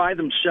good by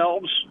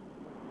themselves,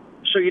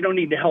 so you don't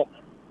need to help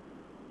them.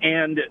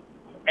 And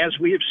as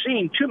we have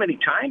seen too many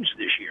times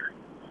this year,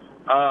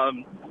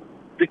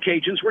 the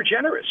Cajuns were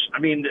generous. I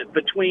mean,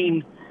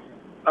 between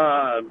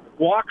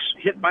walks,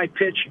 hit by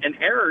pitch, and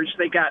errors,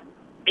 they got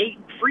 8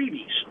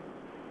 freebies.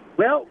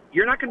 Well,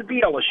 you're not going to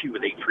beat LSU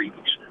with 8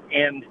 freebies.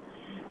 And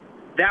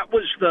that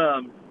was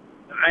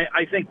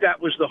I think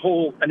that was the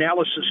whole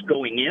analysis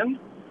going in,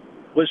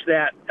 was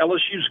that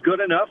LSU's good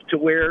enough to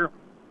where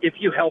if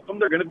you help them,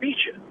 they're going to beat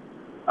you.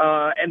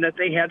 And that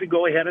they had to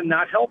go ahead and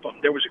not help them.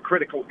 There was a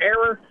critical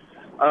error.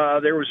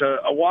 There was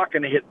a walk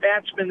and a hit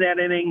batsman that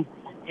inning.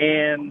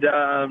 And,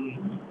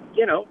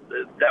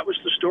 that was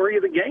the story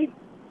of the game.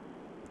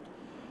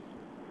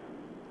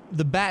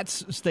 The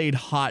bats stayed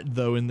hot,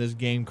 though, in this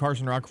game.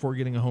 Carson Rockefeller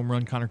getting a home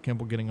run, Connor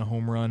Kemple getting a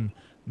home run,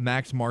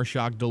 Max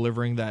Marshak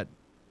delivering that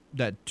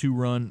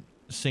 2-run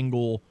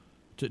single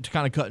to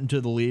kind of cut into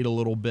the lead a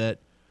little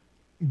bit.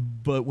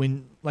 But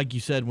when, like you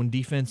said, when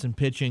defense and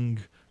pitching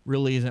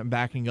really isn't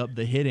backing up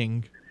the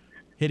hitting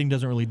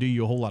doesn't really do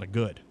you a whole lot of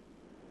good.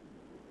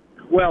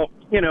 Well,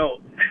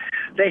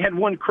 they had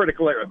one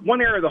critical error. One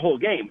error the whole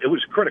game. It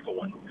was a critical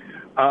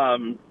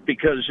one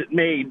because it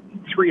made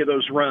 3 of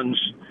those runs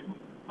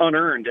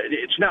unearned.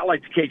 It's not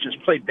like the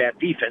Cajuns played bad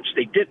defense.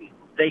 They didn't.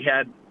 They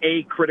had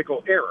a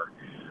critical error.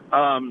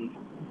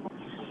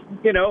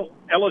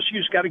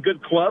 LSU's got a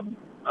good club.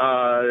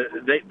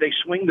 They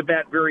swing the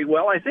bat very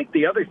well. I think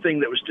the other thing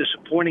that was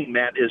disappointing,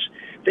 Matt, is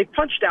they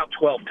punched out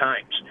 12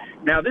 times.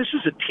 Now, this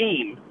is a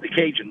team, the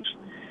Cajuns,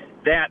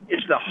 that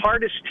is the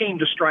hardest team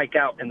to strike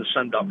out in the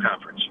Sun Belt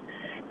Conference.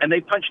 And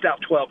they punched out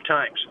 12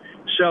 times.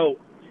 So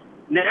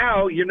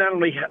now you're not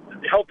only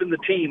helping the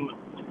team,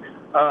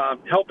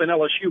 helping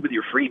LSU with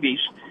your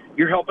freebies,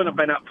 you're helping them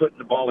by not putting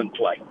the ball in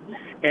play.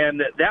 And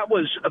that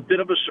was a bit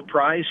of a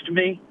surprise to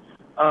me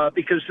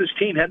because this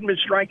team hadn't been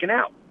striking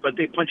out, but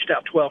they punched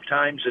out 12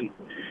 times, and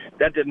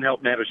that didn't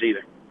help matters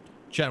either.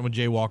 Chatting with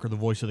Jay Walker, the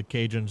voice of the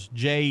Cajuns.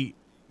 Jay,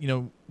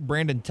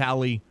 Brandon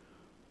Talley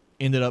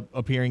ended up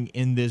appearing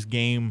in this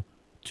game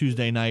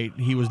Tuesday night.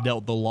 He was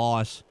dealt the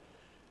loss.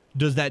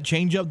 Does that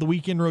change up the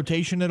weekend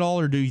rotation at all,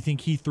 or do you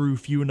think he threw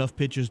few enough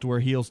pitches to where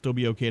he'll still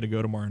be okay to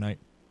go tomorrow night?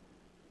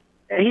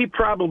 He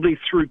probably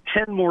threw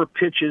 10 more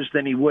pitches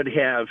than he would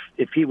have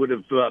if he would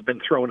have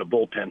been throwing a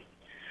bullpen.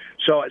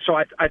 So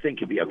I think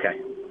he'd be okay.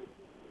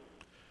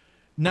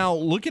 Now,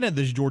 looking at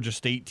this Georgia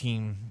State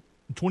team,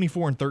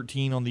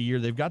 24-13 on the year,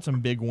 they've got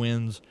some big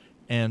wins,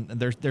 and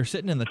they're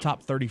sitting in the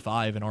top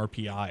 35 in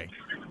RPI.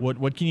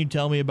 What can you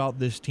tell me about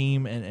this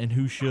team, and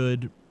who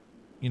should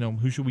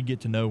we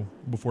get to know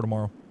before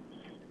tomorrow?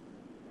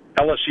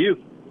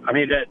 LSU. I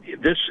mean,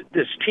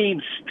 this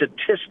team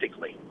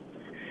statistically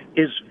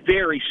is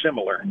very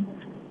similar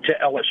to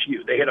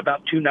LSU. They hit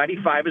about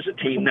 295 as a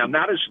team. Now,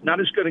 not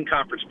as good in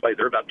conference play.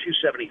 They're about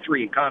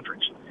 273 in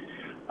conference.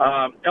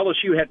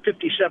 LSU had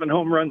 57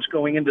 home runs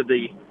going into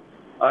the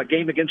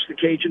game against the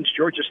Cajuns.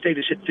 Georgia State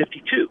has hit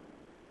 52.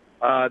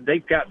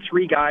 They've got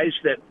three guys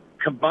that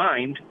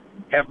combined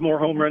have more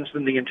home runs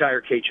than the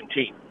entire Cajun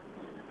team.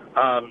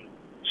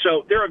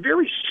 So they're a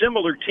very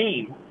similar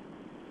team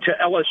to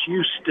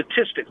LSU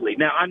statistically.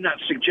 Now, I'm not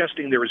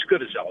suggesting they're as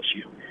good as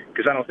LSU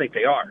because I don't think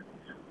they are.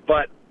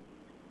 But,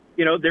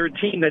 you know, they're a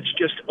team that's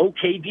just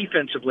okay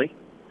defensively.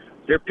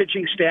 Their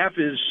pitching staff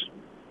is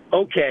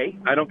okay.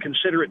 I don't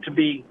consider it to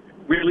be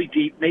really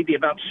deep, maybe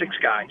about 6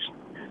 guys.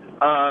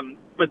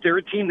 But they're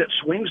a team that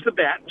swings the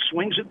bat,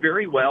 swings it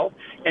very well,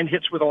 and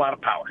hits with a lot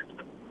of power.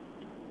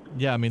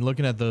 Yeah, I mean,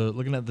 looking at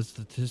the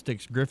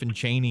statistics, Griffin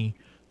Chaney,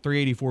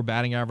 384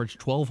 batting average,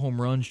 12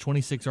 home runs,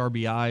 26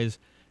 RBIs.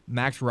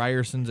 Max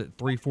Ryerson's at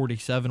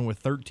 347 with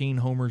 13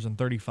 homers and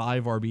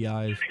 35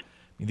 RBIs. I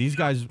mean, these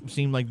guys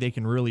seem like they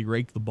can really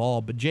rake the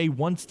ball. But Jay,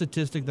 one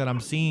statistic that I'm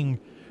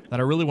seeing that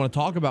I really want to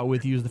talk about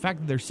with you is the fact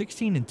that they're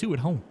 16-2 at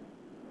home.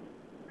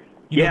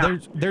 You know,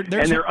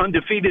 they're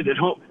undefeated at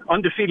home.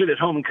 Undefeated at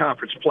home in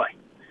conference play.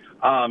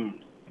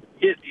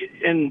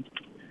 And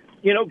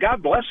you know,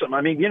 God bless them.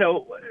 I mean, you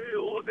know,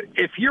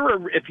 if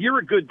you're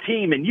a good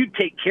team and you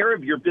take care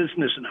of your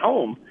business at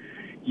home,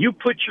 you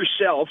put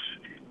yourself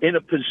in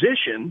a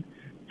position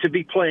to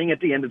be playing at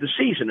the end of the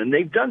season, and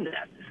they've done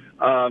that.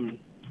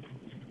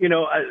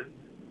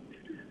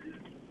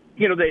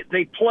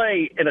 They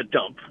play in a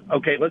dump.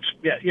 Okay,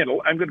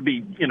 I'm going to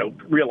be,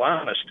 real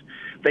honest.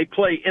 They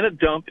play in a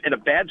dump in a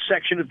bad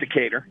section of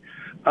Decatur,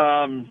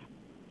 and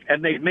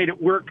they've made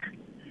it work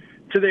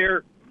to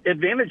their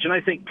advantage. And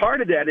I think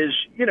part of that is,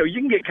 you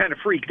can get kind of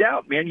freaked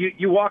out, man.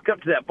 You walk up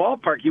to that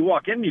ballpark, you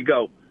walk in, and you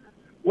go,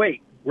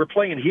 wait, we're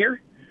playing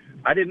here?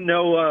 I didn't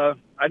know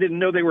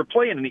they were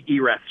playing in the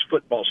Eraths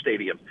football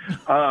stadium.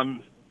 I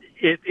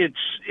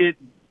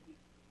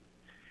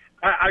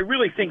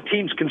really think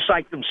teams can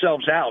psych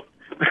themselves out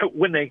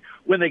when they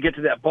get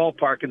to that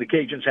ballpark, and the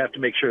Cajuns have to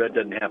make sure that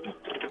doesn't happen.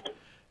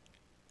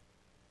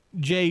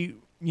 Jay,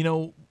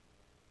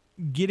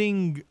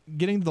 getting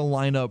the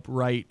lineup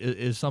right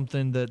is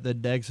something that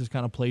Deggs has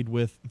kind of played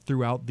with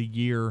throughout the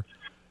year.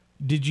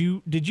 Did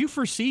you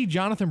foresee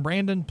Jonathan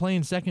Brandon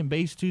playing second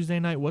base Tuesday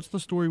night? What's the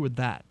story with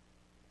that?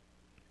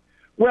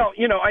 Well,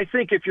 I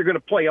think if you're going to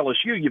play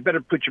LSU, you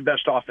better put your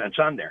best offense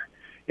on there.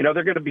 There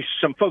are going to be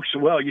some folks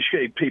who, you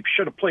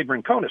should have played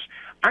Rincones.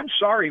 I'm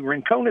sorry,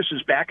 Rincones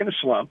is back in a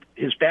slump.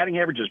 His batting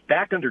average is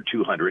back under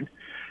 200.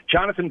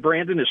 Jonathan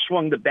Brandon has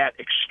swung the bat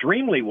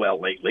extremely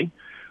well lately.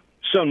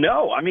 So,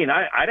 no, I'd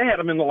have had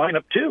him in the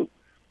lineup too,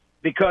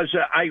 because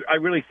I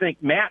really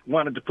think Matt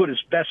wanted to put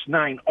his best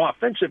 9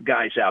 offensive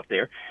guys out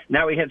there.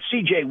 Now he had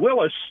C.J.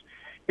 Willis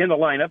in the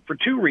lineup for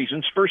 2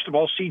 reasons. First of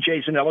all,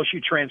 CJ's an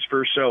LSU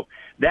transfer, so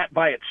that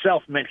by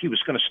itself meant he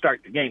was going to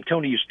start the game.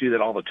 Tony used to do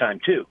that all the time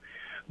too.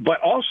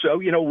 But also,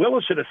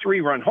 Willis hit a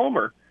 3-run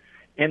homer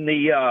in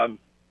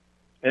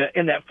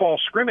in that fall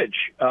scrimmage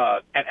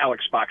at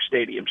Alex Box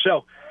Stadium.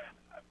 So,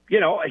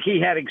 he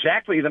had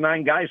exactly the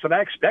 9 guys that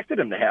I expected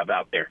him to have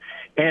out there.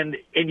 And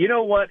you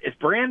know what? If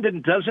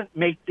Brandon doesn't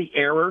make the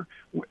error,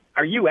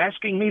 are you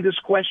asking me this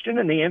question?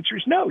 And the answer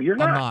is no, you're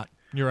not. I'm not.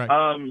 You're right.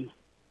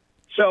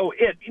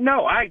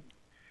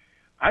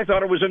 I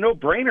thought it was a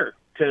no-brainer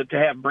to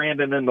have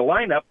Brandon in the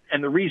lineup,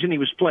 and the reason he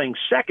was playing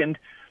second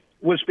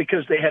was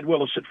because they had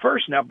Willis at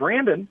first. Now,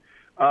 Brandon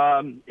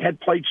had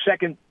played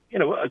second,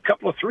 a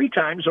couple of 3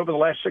 times over the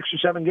last 6 or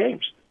 7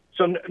 games.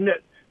 So,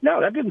 no,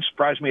 that didn't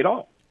surprise me at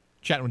all.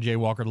 Chatting with Jay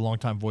Walker, the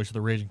longtime voice of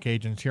the Raging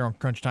Cajuns, here on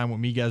Crunch Time with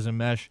Miguez and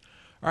Mesh.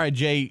 All right,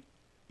 Jay,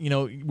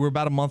 we're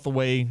about a month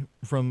away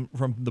from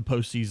the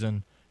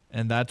postseason,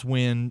 and that's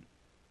when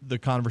the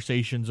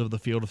conversations of the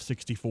field of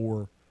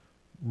 64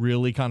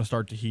 really kind of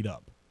start to heat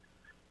up.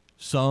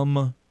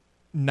 Some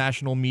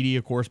national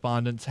media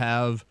correspondents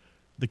have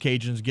the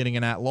Cajuns getting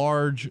an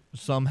at-large.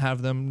 Some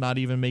have them not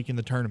even making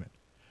the tournament.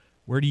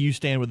 Where do you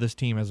stand with this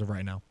team as of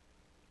right now?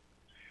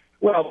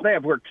 Well, they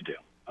have work to do.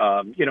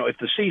 If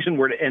the season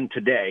were to end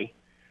today,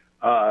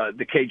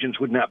 the Cajuns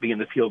would not be in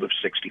the field of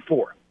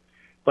 64.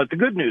 But the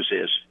good news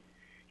is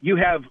you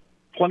have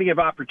plenty of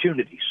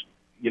opportunities.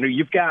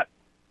 You've got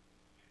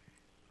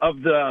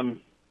of the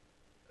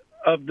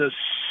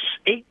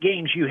 8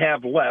 games you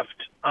have left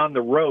on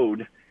the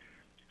road,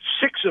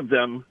 6 of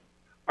them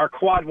are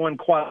quad 1,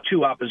 quad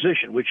 2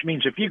 opposition, which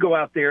means if you go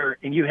out there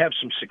and you have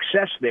some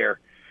success there,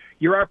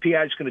 your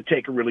RPI is going to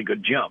take a really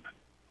good jump.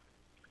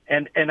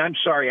 And I'm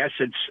sorry, I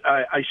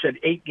said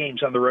 8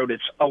 games on the road.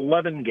 It's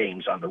 11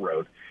 games on the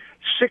road.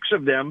 6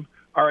 of them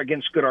are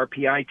against good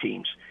RPI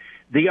teams.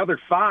 The other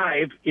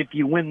 5, if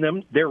you win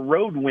them, they're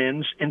road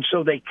wins, and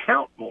so they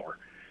count more.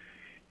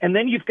 And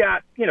then you've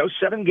got,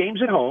 7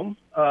 games at home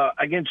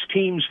against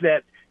teams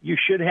that you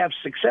should have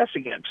success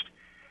against.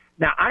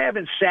 Now, I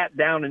haven't sat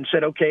down and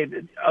said, okay,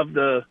 of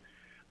the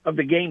of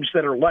the games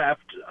that are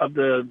left, of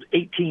the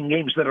 18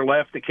 games that are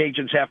left, the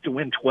Cajuns have to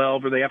win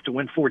 12 or they have to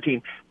win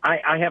 14.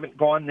 I haven't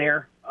gone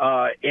there.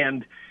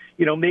 And,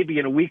 maybe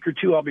in a week or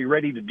two I'll be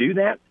ready to do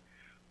that.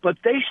 But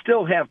they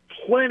still have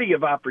plenty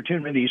of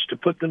opportunities to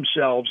put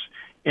themselves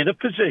in a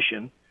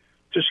position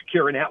to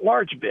secure an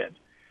at-large bid.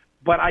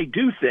 But I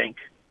do think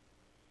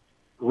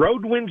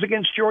road wins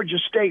against Georgia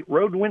State,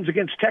 road wins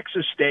against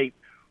Texas State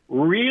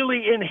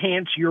really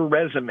enhance your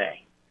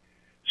resume.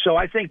 So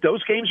I think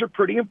those games are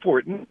pretty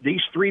important.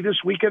 These 3 this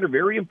weekend are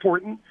very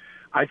important.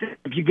 I think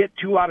if you get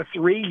 2 out of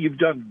 3, you've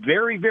done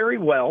very, very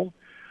well.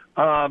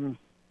 And,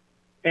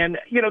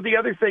 the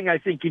other thing I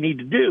think you need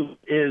to do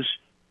is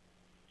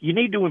you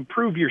need to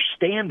improve your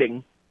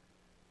standing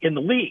in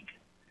the league.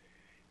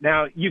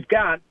 Now, you've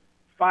got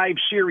 5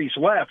 series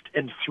left,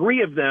 and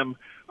 3 of them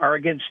are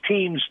against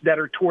teams that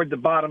are toward the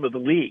bottom of the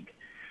league.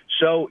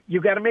 So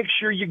you've got to make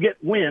sure you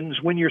get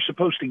wins when you're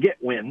supposed to get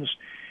wins,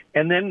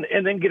 and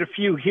then get a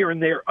few here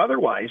and there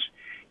otherwise,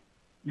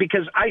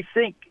 because I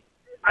think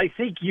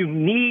you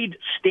need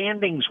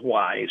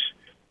standings-wise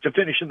to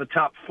finish in the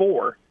top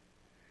 4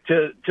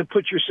 to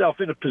put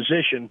yourself in a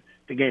position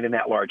to gain an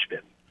at-large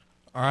bid.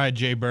 All right,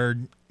 Jay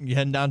Bird, you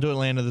heading down to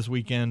Atlanta this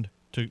weekend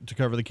to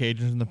cover the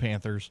Cajuns and the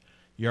Panthers.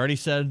 You already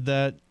said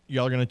that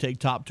y'all are going to take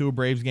top to a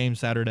Braves game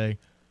Saturday,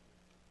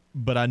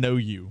 but I know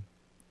you.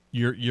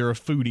 You're a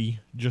foodie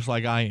just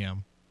like I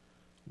am.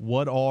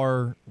 What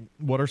are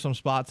some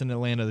spots in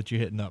Atlanta that you're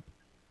hitting up?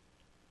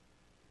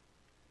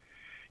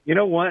 You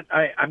know what?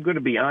 I'm going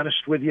to be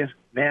honest with you,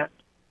 Matt.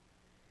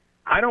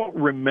 I don't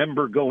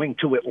remember going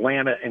to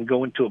Atlanta and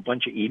going to a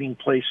bunch of eating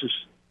places.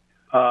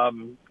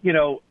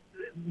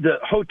 The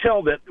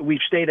hotel that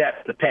we've stayed at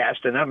in the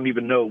past, and I don't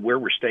even know where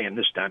we're staying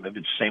this time, if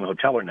it's the same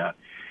hotel or not,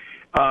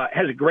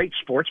 has a great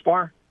sports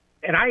bar,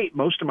 and I ate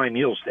most of my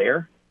meals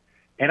there.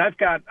 And I've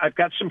got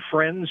some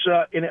friends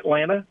in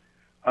Atlanta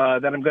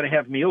that I'm going to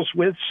have meals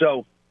with.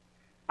 So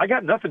I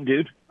got nothing,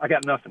 dude. I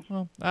got nothing.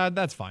 Well,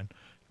 that's fine.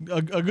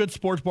 A good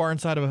sports bar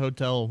inside of a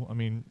hotel. I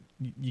mean,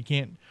 you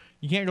can't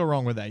go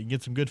wrong with that. You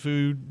get some good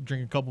food,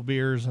 drink a couple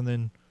beers, and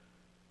then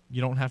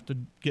you don't have to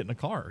get in a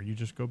car. You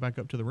just go back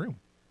up to the room.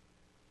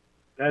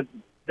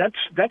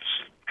 That's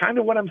kind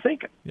of what I'm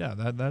thinking. Yeah,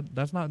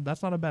 that's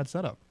not a bad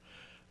setup.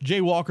 Jay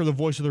Walker, the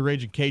voice of the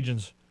Raging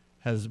Cajuns,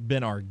 has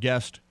been our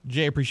guest.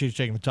 Jay, appreciate you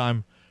taking the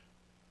time.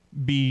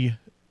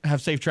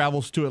 Have safe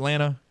travels to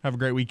Atlanta. Have a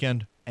great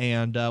weekend,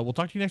 and we'll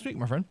talk to you next week,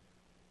 my friend.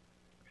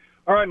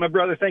 All right, my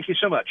brother. Thank you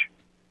so much.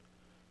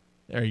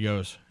 There he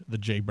goes, the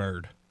Jay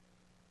Bird.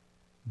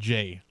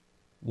 Jay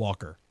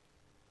Walker.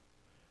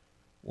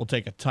 We'll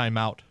take a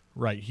timeout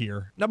right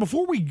here. Now,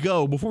 before we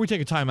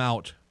take a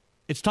timeout,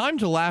 it's time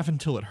to laugh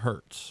until it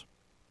hurts.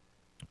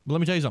 But let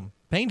me tell you something.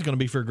 Pain's going to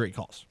be for a great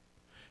cause.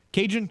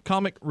 Cajun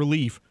Comic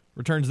Relief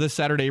returns this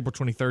Saturday, April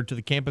 23rd, to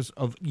the campus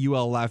of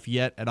UL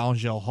Lafayette at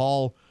Angel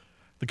Hall.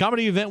 The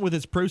comedy event, with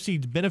its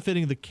proceeds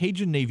benefiting the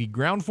Cajun Navy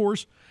Ground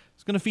Force,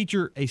 is going to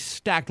feature a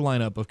stacked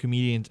lineup of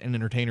comedians and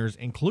entertainers,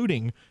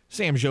 including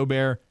Sam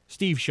Jobert,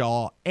 Steve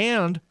Shaw,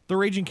 and the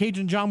Raging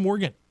Cajun John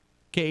Morgan,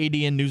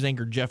 KADN news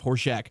anchor Jeff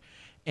Horshak,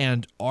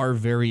 and our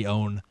very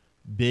own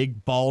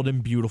big, bald,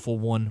 and beautiful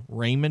one,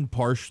 Raymond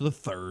Parsh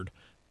III,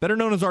 better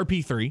known as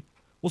RP3,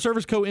 will serve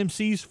as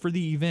co-MCs for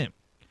the event.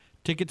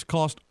 Tickets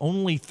cost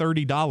only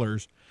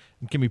 $30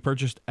 and can be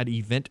purchased at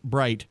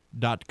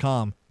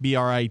eventbrite.com,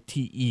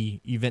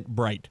 B-R-I-T-E,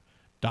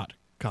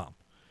 eventbrite.com.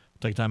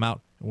 Take time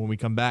out, and when we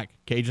come back,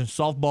 Cajun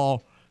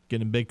softball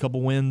getting a big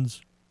couple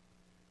wins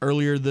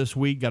earlier this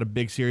week. Got a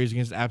big series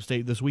against App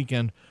State this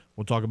weekend.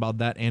 We'll talk about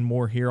that and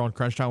more here on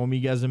Crunch Time with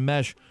Miguez and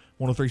Mesh,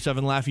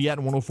 103.7 Lafayette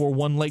and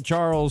 104.1 Lake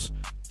Charles,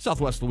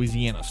 Southwest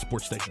Louisiana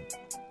Sports Station.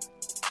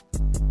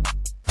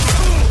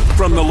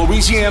 From the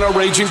Louisiana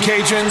Raging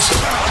Cajuns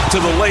to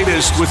the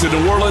latest with the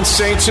New Orleans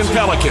Saints and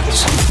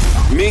Pelicans,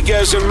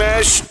 Miguez and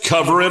Mesh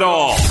cover it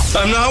all.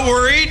 I'm not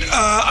worried.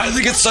 I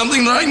think it's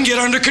something that I can get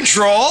under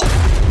control.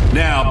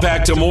 Now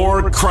back to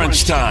more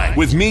Crunch Time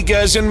with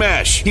Miguez and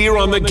Mesh here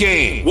on The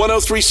Game,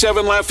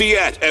 103.7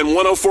 Lafayette and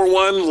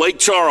 104.1 Lake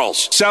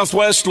Charles,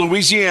 Southwest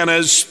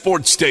Louisiana's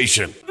sports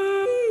station.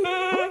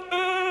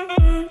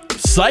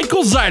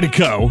 Cycle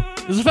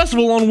Zydeco is a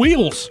festival on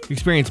wheels.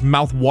 Experience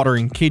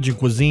mouth-watering Cajun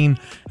cuisine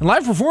and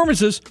live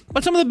performances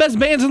by some of the best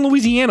bands in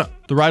Louisiana.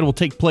 The ride will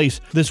take place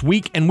this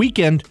week and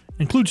weekend,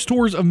 includes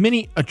tours of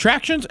many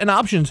attractions and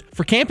options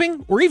for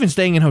camping or even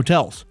staying in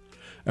hotels.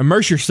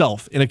 Immerse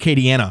yourself in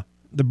Acadiana,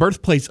 the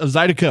birthplace of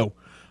Zydeco,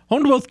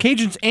 home to both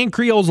Cajuns and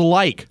Creoles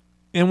alike,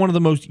 and one of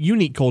the most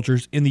unique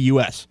cultures in the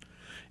U.S.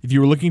 If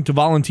you are looking to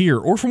volunteer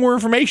or for more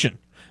information,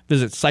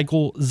 visit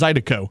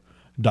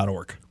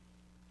cyclezydeco.org.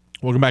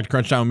 Welcome back to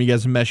Crunch Time with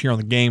Miguez and Mesh here on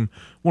The Game,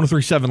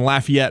 103.7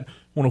 Lafayette,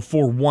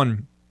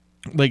 104.1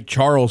 Lake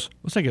Charles.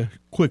 Let's take a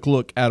quick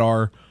look at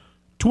our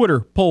Twitter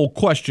poll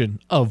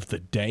question of the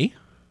day.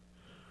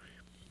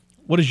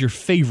 What is your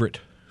favorite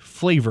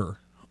flavor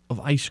of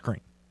ice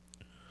cream?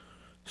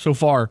 So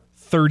far,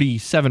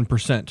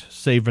 37%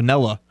 say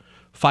vanilla,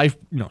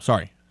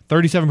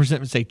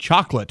 37% say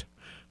chocolate,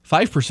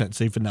 5%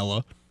 say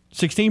vanilla,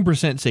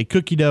 16% say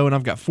cookie dough, and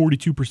I've got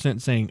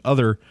 42% saying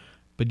other,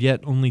 but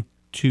yet only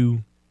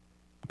 2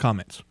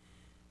 comments.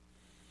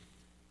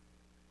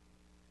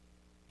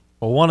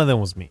 Well, one of them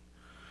was me.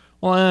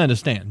 Well, I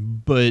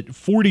understand, but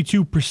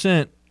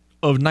 42%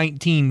 of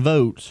 19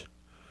 votes,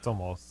 It's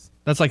almost.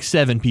 that's like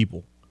 7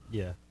 people.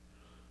 Yeah.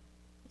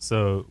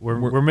 So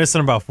we're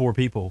missing about 4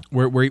 people.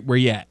 Where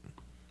you at?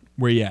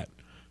 Where you at?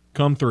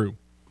 Come through.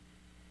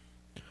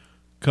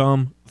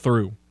 Come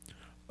through.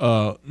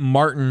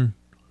 Martin,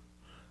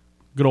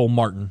 good old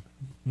Martin,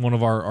 one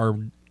of our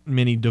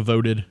many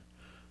devoted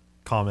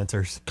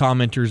Commenters.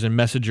 commenters and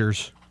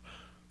messengers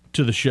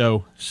to the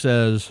show,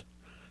 says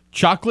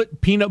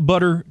chocolate peanut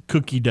butter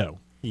cookie dough.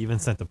 He even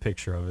sent a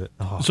picture of it.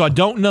 Oh. So I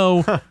don't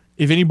know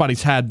if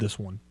anybody's had this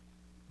one,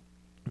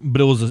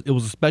 but it was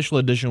a special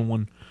edition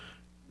one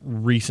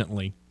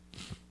recently,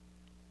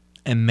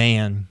 and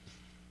man,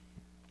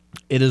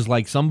 it is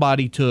like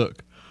somebody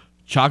took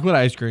chocolate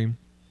ice cream,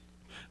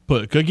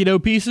 put cookie dough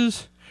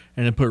pieces,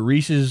 and then put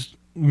Reese's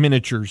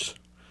miniatures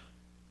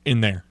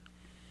in there.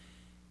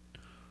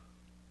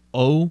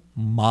 Oh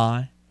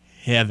my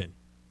heaven.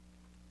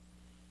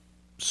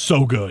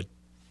 So good.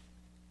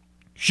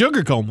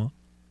 Sugar coma.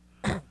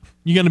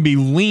 You're going to be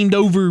leaned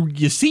over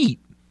your seat.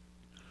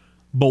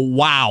 But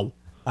wow.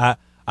 I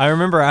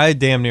remember I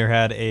damn near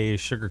had a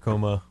sugar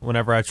coma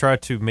whenever I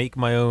tried to make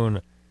my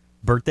own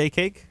birthday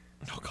cake.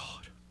 Oh,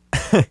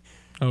 God.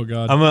 Oh,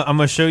 God. I'm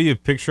gonna show you a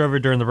picture of it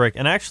during the break,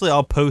 and actually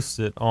I'll post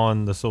it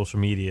on the social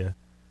media,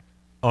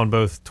 on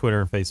both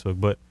Twitter and Facebook.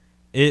 But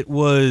it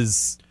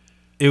was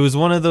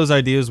one of those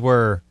ideas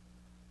where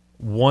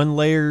one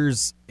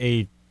layer's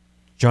a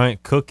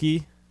giant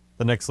cookie,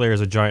 the next layer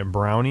is a giant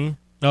brownie.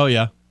 Oh,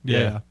 yeah. Yeah.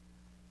 Yeah.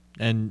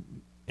 And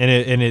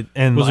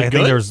Was it I think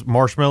good? there was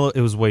marshmallow.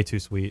 It was way too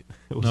sweet.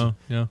 It was no,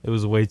 yeah. It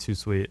was way too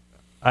sweet.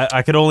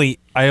 I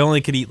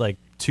only could eat like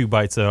 2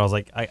 bites of it. I was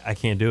like, I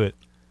can't do it.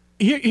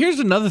 Here's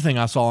another thing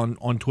I saw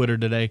on Twitter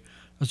today.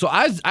 So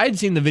I'd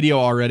seen the video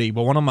already,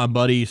 but one of my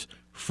buddies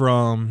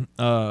from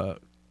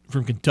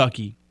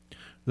Kentucky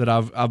that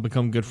I've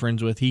become good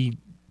friends with, he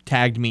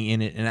tagged me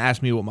in it and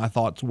asked me what my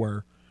thoughts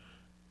were.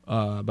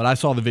 But I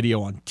saw the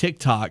video on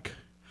TikTok,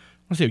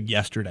 I want to say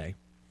yesterday.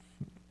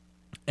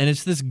 And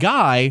it's this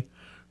guy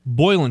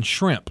boiling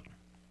shrimp.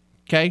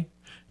 Okay?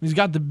 He's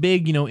got the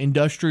big,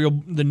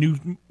 industrial, the new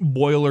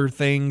boiler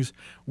things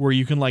where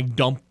you can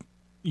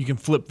you can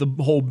flip the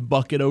whole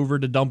bucket over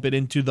to dump it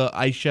into the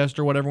ice chest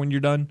or whatever when you're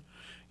done.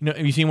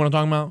 Have you seen what I'm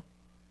talking about?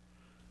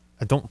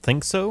 I don't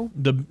think so.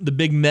 The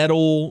big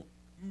metal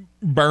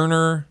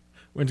burner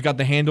when it's got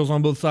the handles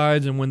on both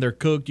sides, and when they're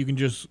cooked, you can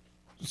just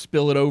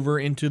spill it over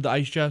into the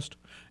ice chest.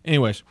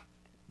 Anyways,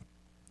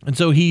 and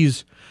so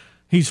he's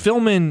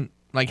filming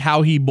like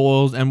how he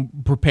boils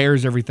and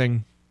prepares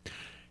everything.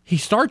 He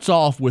starts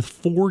off with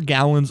 4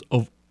 gallons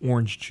of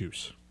orange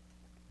juice.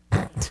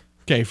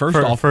 Okay, first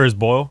off, for his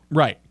boil.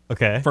 right.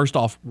 Okay. First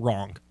off,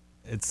 wrong.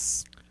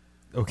 It's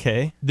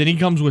okay. Then he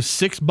comes with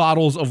 6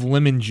 bottles of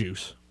lemon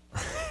juice.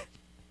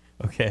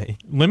 Okay.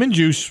 Lemon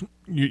juice,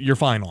 you're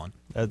fine on.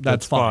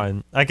 That's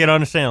fine. I can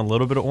understand a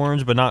little bit of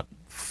orange, but not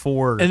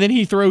 4. And then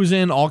he throws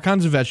in all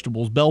kinds of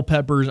vegetables, bell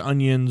peppers,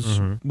 onions,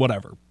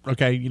 whatever.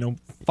 Okay,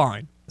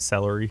 fine.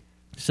 Celery.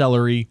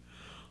 Celery,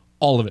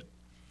 all of it.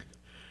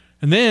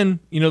 And then,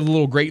 the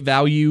little Great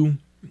Value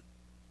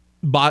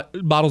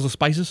bottles of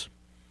spices.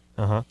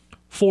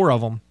 4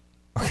 of them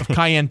of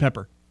cayenne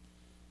pepper.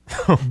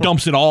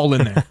 Dumps it all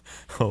in there.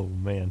 Oh,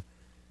 man.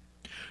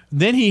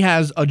 Then he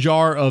has a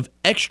jar of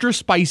extra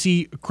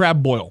spicy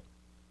crab boil.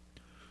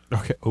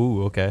 Okay.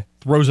 Ooh, okay.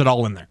 Throws it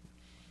all in there.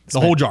 The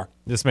whole jar.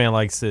 This man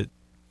likes it.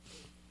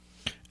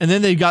 And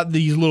then they've got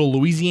these little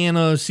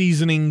Louisiana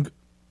seasoning,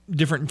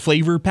 different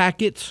flavor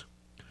packets.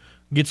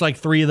 Gets like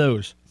 3 of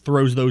those.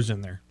 Throws those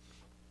in there.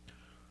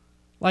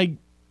 Like,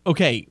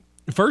 okay,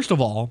 first of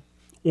all,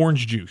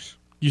 orange juice.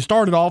 You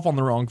started off on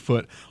the wrong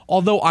foot,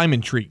 although I'm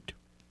intrigued.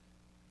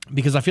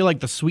 Because I feel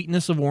like the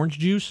sweetness of orange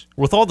juice,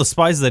 With all the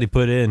spices that he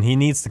put in, he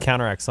needs to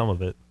counteract some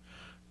of it.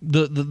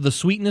 the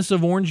sweetness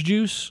of orange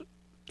juice,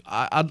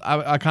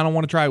 I kind of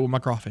want to try it with my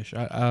crawfish.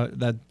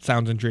 That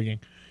sounds intriguing.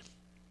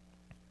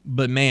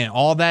 But man,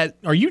 all that,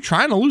 are you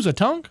trying to lose a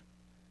tongue?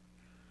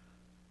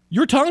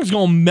 Your tongue's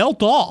going to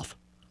melt off.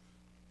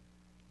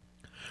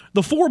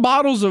 The 4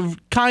 bottles of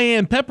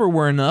cayenne pepper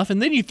were enough, and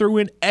then you threw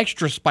in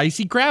extra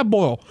spicy crab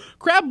boil.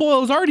 Crab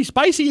boil is already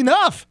spicy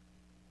enough.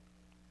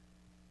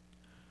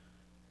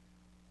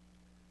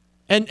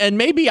 And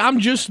maybe I'm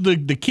just the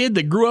kid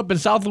that grew up in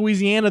South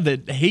Louisiana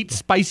that hates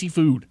spicy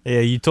food. Yeah,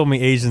 you told me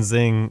Asian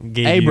Zing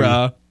gave Hey, you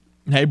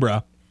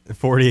bruh.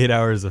 48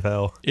 hours of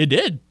hell. It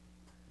did.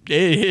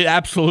 It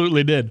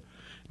absolutely did.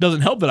 It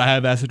doesn't help that I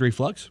have acid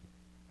reflux.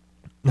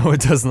 No,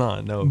 it does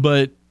not. No.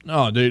 But,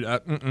 oh, dude,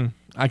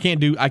 I can't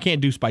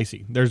do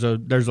spicy. There's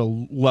a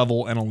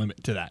level and a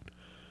limit to that.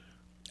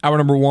 Hour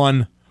number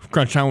 1,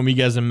 Crunch Time with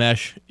Miguez and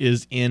Mesh,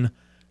 is in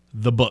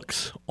the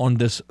books on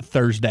this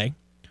Thursday.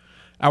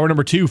 Hour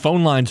number 2,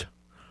 phone lines,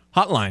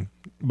 hotline,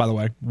 by the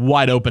way,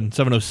 wide open,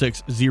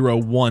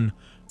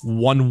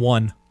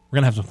 706-0111. We're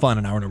going to have some fun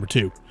in hour number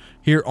 2.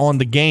 Here on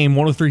The Game,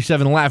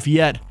 103.7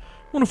 Lafayette,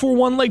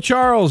 104.1 Lake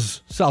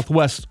Charles,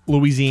 Southwest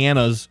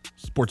Louisiana's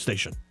sports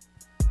station.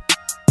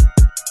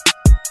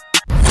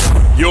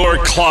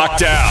 You're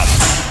clocked out.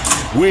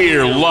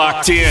 We're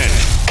locked in.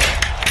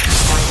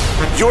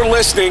 You're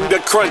listening to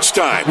Crunch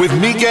Time with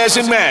Miguez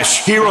and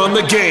Mash here on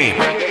The Game.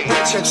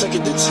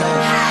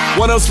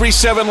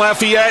 103.7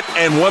 Lafayette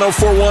and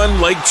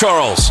 104.1 Lake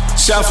Charles,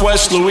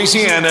 Southwest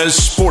Louisiana's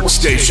sports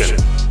station.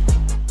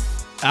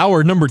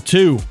 Hour number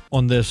 2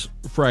 on this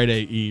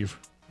Friday Eve.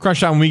 Crunch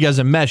Time with Miguez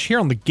and Mesh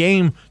here on The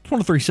Game.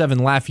 103.7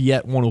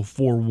 Lafayette,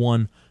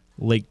 104.1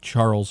 Lake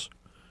Charles.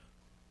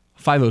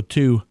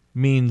 5:02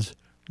 means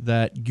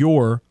that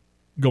you're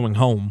going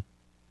home.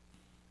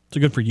 So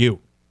good for you.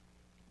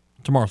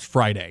 Tomorrow's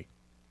Friday,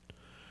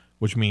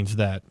 which means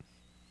that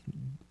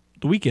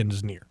the weekend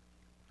is near,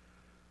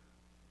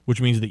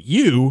 which means that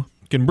you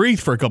can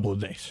breathe for a couple of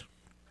days.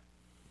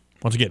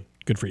 Once again,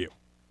 good for you.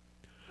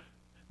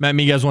 Matt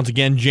Miguez once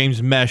again,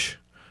 James Mesh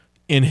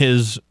in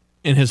his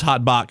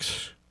hot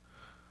box,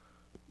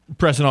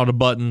 pressing all the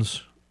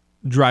buttons,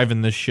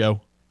 driving this show.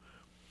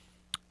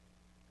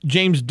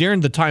 James,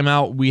 during the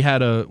timeout, we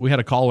had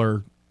a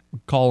caller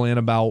call in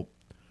about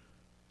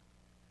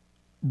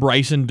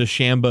Bryson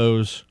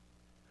DeChambeau's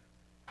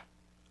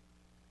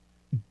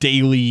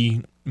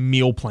daily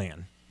meal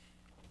plan.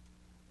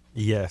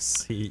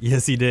 Yes, he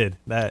did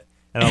that,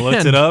 and I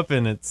looked it up,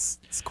 and it's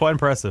quite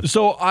impressive.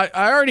 So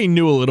I already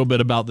knew a little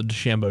bit about the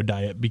DeChambeau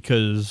diet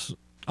because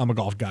I'm a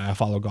golf guy. I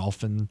follow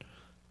golf, and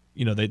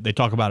they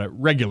talk about it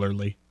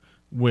regularly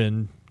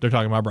when they're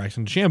talking about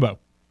Bryson DeChambeau.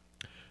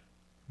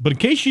 But in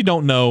case you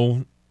don't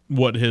know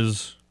what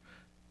his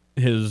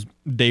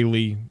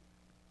daily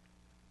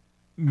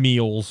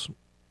meals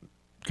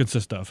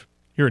consist of,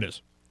 here it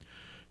is.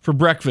 For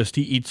breakfast,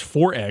 he eats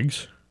 4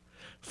 eggs,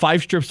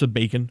 5 strips of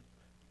bacon,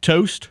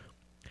 toast,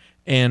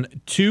 and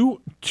 2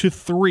 to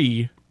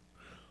 3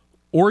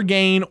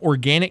 Orgain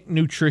Organic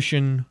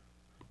Nutrition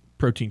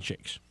protein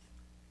shakes.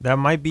 That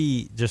might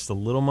be just a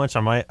little much.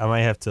 I might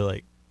have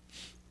to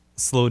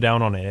slow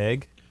down on an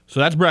egg. So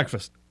that's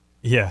breakfast.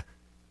 Yeah.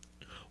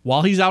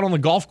 While he's out on the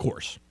golf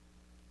course,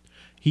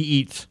 he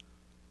eats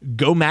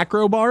Go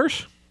Macro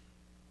bars,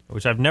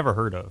 Which I've never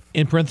heard of.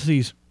 in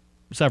parentheses,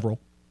 several.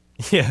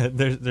 Yeah,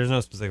 there's no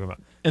specific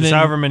amount. And Just then-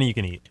 however many you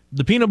can eat.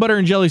 The peanut butter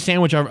and jelly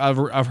sandwich,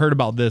 I've heard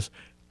about this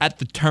at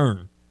the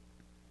turn.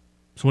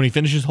 So when he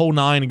finishes hole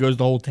 9 and goes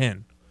to hole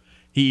 10,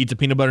 he eats a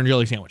peanut butter and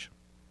jelly sandwich.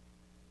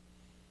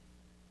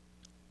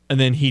 And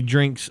then he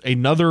drinks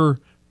another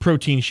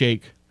protein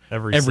shake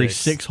every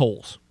 6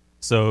 holes.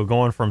 So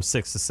going from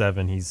 6 to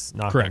 7, he's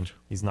knocking. Correct.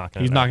 He's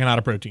knocking. He's knocking out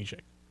a protein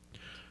shake.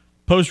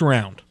 Post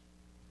round,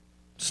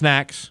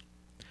 snacks,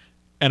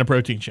 and a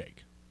protein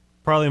shake.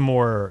 Probably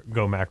more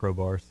Go Macro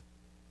bars.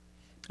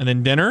 And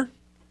then dinner,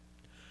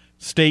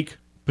 steak,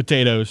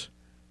 potatoes,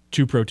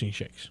 2 protein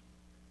shakes.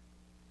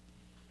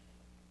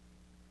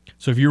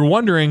 So if you're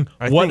wondering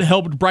what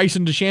helped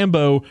Bryson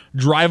DeChambeau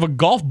drive a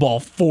golf ball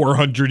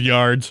 400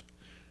 yards,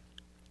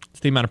 it's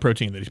the amount of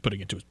protein that he's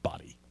putting into his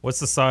body. What's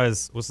the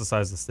size of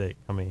the steak?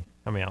 How many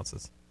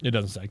ounces? It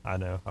doesn't say. I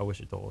know. I wish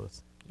it told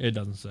us. It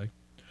doesn't say.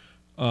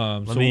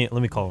 Let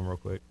me call him real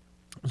quick.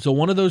 So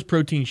one of those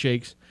protein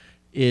shakes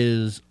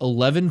is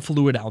 11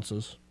 fluid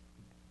ounces.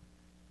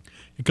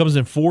 It comes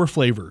in 4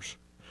 flavors: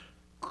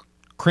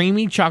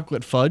 creamy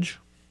chocolate fudge,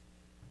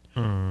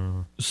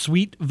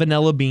 sweet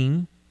vanilla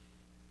bean,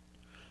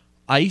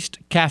 iced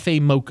cafe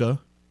mocha,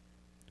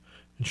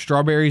 and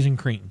strawberries and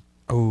cream.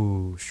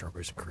 Oh,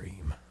 strawberries and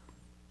cream.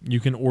 You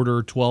can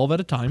order 12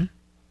 at a time,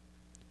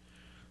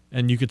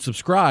 and you could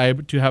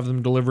subscribe to have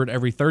them delivered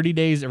every 30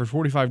 days, every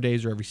 45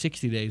 days, or every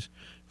 60 days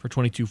for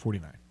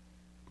 $22.49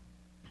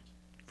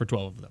 for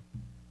 12 of them.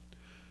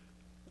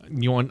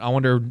 I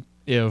wonder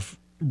if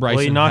Bryson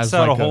Well, he knocks has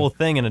out like a whole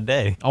thing in a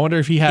day. I wonder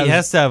if he has. He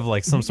has to have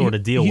some sort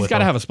of deal with He's got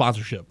to them. have a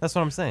sponsorship. That's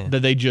what I'm saying.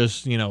 That they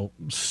just,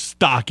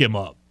 stock him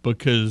up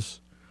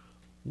because,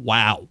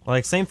 wow.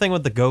 Same thing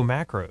with the Go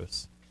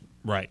Macros.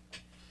 Right.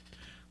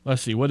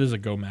 Let's see. What is a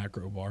Go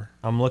Macro bar?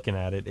 I'm looking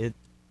at it.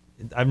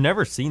 I've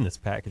never seen this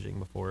packaging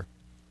before.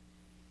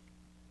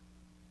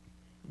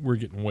 We're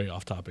getting way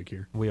off topic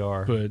here. We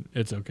are. But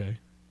it's okay.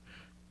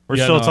 We're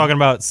still talking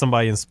about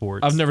somebody in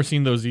sports. I've never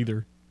seen those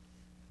either.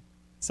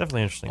 It's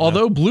definitely interesting.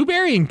 Although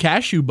blueberry and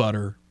cashew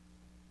butter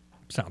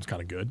sounds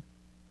kind of good.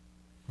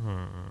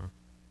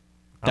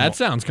 That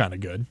sounds kind of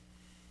good.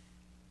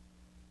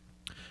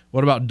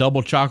 What about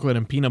double chocolate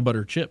and peanut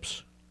butter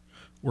chips?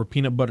 Or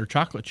peanut butter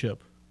chocolate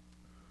chip?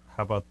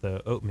 How about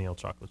the oatmeal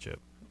chocolate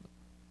chip?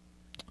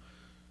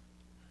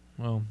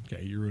 Well,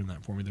 okay, you ruined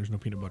that for me. There's no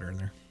peanut butter in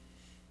there.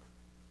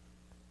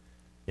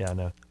 Yeah, I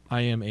know.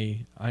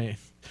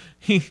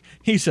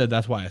 He said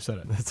that's why I said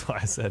it. That's why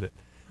I said it.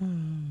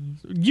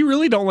 You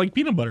really don't like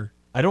peanut butter.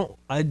 I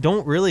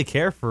don't really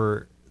care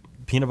for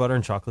peanut butter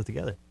and chocolate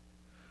together.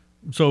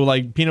 So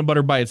peanut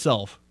butter by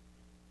itself.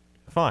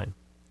 Fine.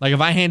 Like if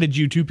I handed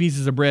you 2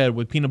 pieces of bread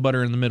with peanut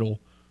butter in the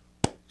middle,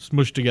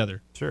 smushed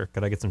together. Sure.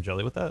 Could I get some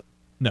jelly with that?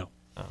 No.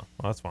 Oh, well,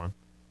 that's fine.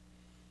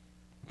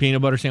 Peanut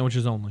butter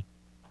sandwiches only.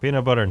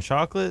 Peanut butter and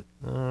chocolate?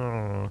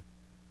 I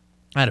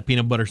had a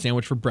peanut butter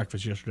sandwich for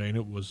breakfast yesterday, and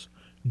it was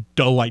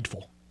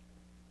delightful.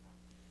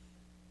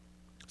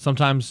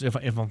 Sometimes if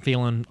I'm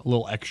feeling a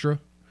little extra,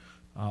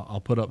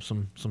 I'll put up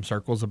some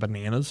circles of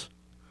bananas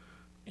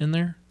in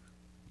there.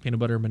 Peanut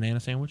butter and banana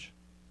sandwich.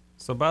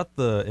 So about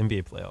the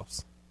NBA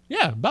playoffs.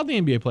 Yeah, about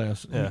the NBA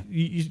playoffs. Yeah.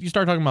 You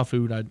start talking about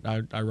food,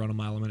 I run a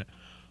mile a minute.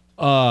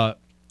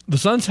 The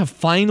Suns have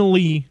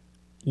finally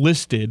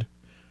listed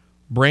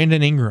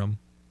Devin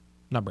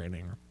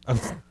Booker.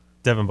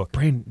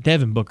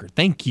 Devin Booker.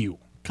 Thank you.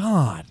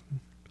 God.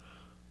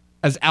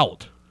 As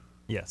out.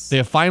 Yes. They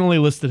have finally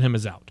listed him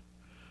as out.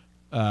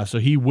 So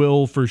he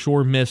will for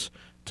sure miss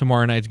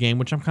tomorrow night's game,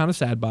 which I'm kind of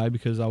sad by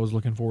because I was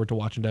looking forward to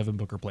watching Devin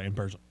Booker play in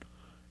person.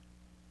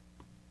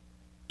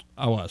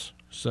 I was.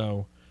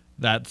 So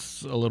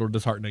that's a little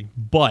disheartening.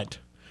 But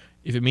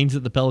if it means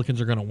that the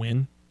Pelicans are going to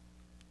win,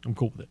 I'm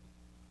cool with it.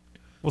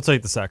 We'll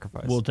take the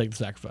sacrifice. We'll take the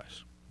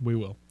sacrifice. We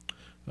will.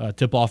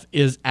 Tip-off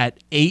is at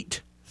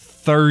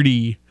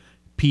 8:30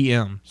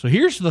 p.m. So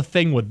here's the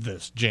thing with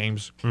this,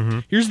 James.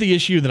 Mm-hmm. Here's the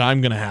issue that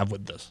I'm going to have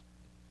with this.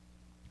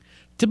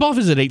 Tip-off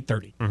is at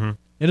 8:30. Mm-hmm.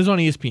 It is on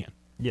ESPN.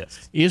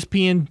 Yes.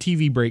 ESPN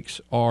TV breaks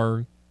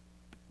are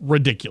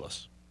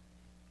ridiculous.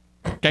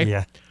 Okay?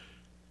 Yeah.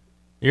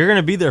 You're going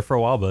to be there for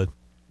a while, bud.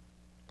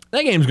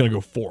 That game's going to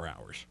go 4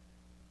 hours.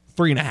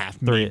 3.5.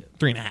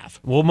 3.5.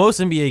 Well,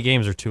 most NBA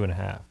games are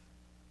 2.5.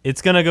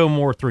 It's going to go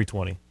more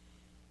 3:20.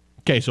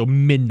 Okay, so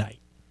midnight.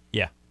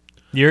 Yeah.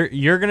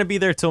 You're going to be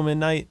there till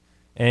midnight,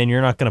 and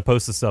you're not going to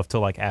post the stuff till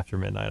like after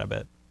midnight, I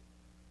bet.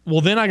 Well,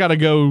 then I got to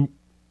go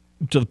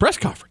to the press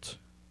conference.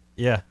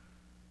 Yeah.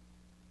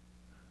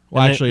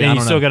 Well, and actually, then I you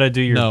don't still know. got to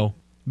do your... No,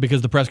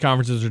 because the press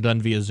conferences are done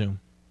via Zoom.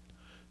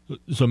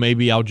 So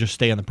maybe I'll just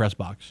stay in the press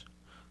box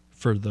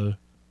for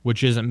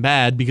which isn't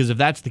bad, because if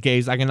that's the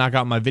case, I can knock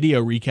out my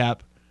video recap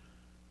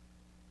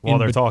while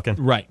they're talking.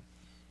 Right.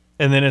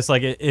 And then it's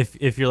like,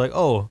 if you're like,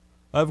 oh,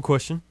 I have a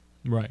question.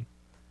 Right.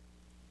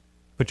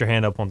 Put your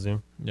hand up on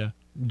Zoom. Yeah.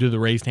 Do the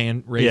raised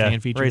hand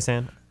feature. Raise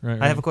hand. Right,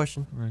 I have a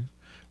question. Right.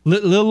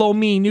 Little old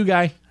me, new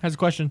guy, has a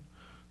question.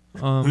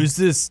 Who's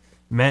this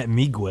Matt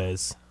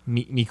Miguez?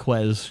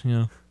 Miquez,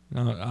 yeah.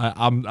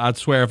 I'd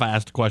swear if I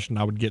asked a question,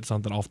 I would get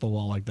something off the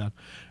wall like that.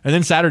 And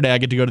then Saturday, I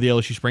get to go to the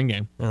LSU spring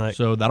game. Like,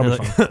 so that'll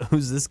be fun.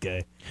 Who's this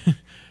guy?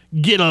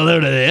 Get a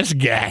load of this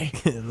guy.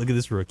 Look at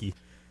this rookie.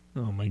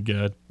 Oh, my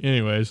God.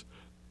 Anyways,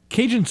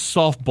 Cajun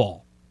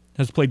softball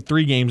has played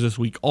 3 games this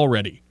week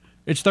already.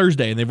 It's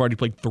Thursday, and they've already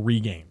played 3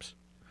 games.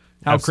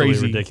 How Absolutely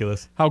crazy.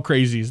 ridiculous. How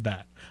crazy is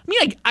that? I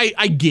mean,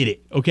 I get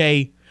it,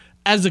 okay?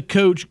 As a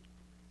coach,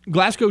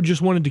 Glasgow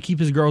just wanted to keep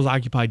his girls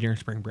occupied during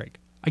spring break.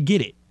 I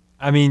get it.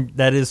 I mean,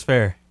 that is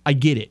fair. I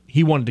get it.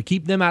 He wanted to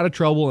keep them out of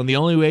trouble, and the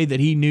only way that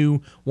he knew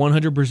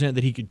 100%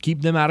 that he could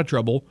keep them out of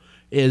trouble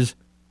is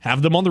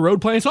have them on the road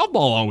playing softball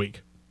all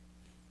week.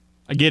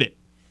 I get it.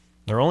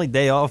 Their only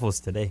day off was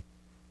today.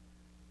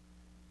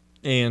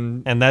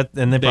 And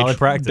they probably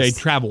practiced. They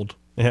traveled.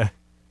 Yeah.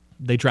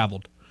 They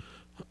traveled.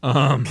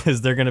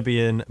 Because they're going to be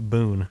in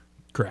Boone.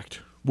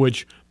 Correct.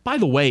 Which, by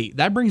the way,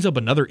 that brings up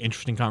another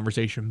interesting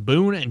conversation.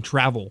 Boone and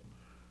travel.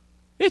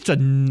 It's a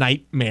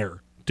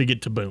nightmare to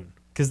get to Boone.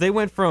 Because they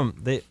went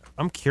from...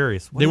 I'm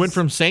curious. They went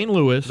from St.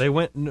 Louis. They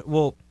went...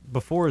 Well,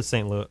 before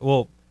St. Louis...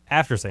 Well,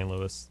 after St.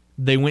 Louis.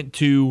 They went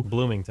to...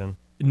 Bloomington.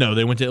 No,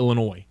 they went to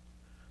Illinois.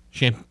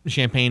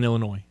 Champaign,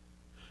 Illinois.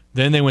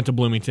 Then they went to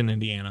Bloomington,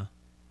 Indiana.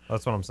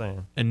 That's what I'm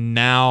saying. And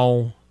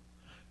now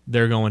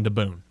they're going to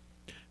Boone.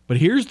 But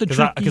here's the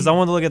tricky... Because I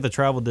want to look at the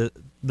travel...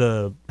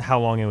 the how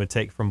long it would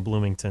take from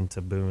Bloomington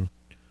to Boone.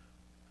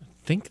 I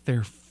think they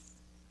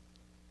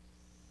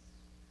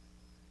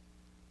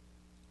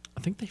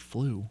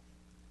flew.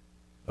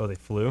 Oh, they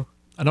flew?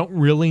 I don't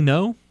really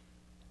know,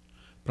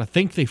 but I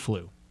think they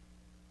flew.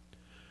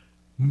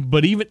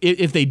 But even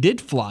if they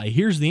did fly,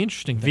 here's the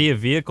interesting thing. Via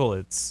vehicle,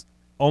 it's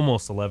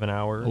almost 11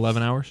 hours.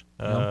 11 hours?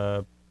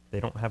 No. They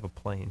don't have a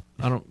plane.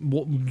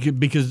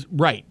 Because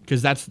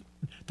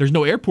there's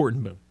no airport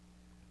in Boone.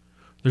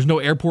 There's no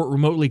airport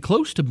remotely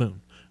close to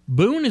Boone.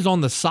 Boone is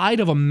on the side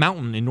of a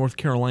mountain in North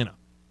Carolina.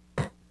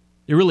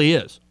 It really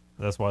is.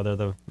 That's why they're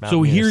the So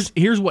Mountaineers.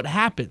 here's what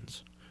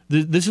happens.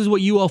 This is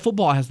what UL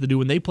football has to do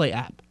when they play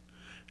App.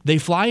 They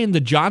fly into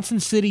Johnson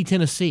City,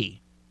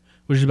 Tennessee,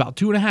 which is about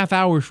 2.5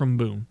 hours from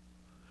Boone,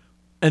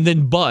 and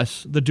then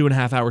bus the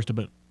 2.5 hours to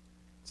Boone.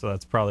 So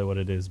that's probably what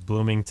it is.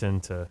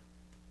 Bloomington to...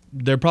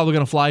 They're probably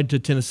going to fly to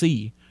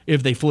Tennessee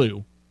if they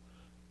flew,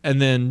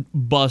 and then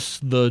bus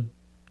the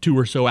 2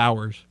 or so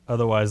hours.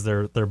 Otherwise,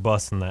 they're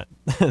busing that,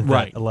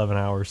 Right. 11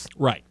 hours.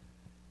 Right.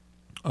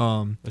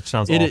 Which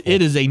sounds awful.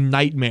 It is a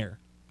nightmare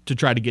to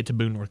try to get to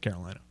Boone, North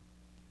Carolina.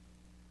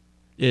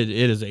 It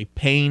is a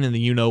pain in the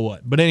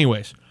you-know-what. But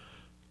anyways,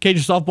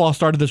 Cajun softball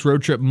started this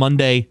road trip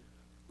Monday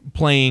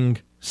playing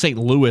St.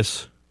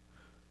 Louis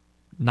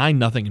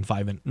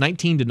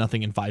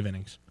 19-0 in 5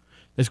 innings.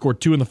 They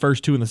scored 2 in the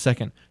first, 2 in the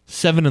second,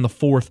 7 in the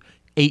fourth,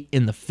 8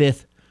 in the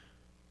fifth.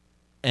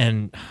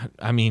 And,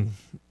 I mean,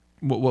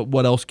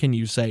 what else can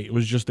you say? It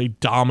was just a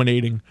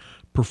dominating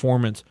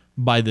performance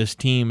by this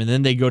team. And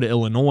then they go to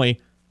Illinois,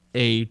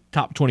 a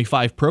top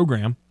 25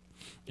 program,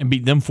 and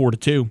beat them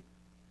 4-2.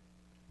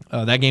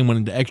 That game went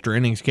into extra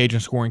innings,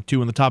 Cajuns scoring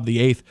 2 in the top of the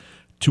 8th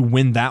to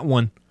win that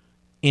one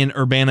in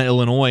Urbana,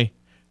 Illinois.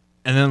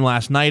 And then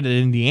last night at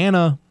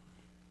Indiana,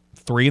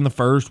 3 in the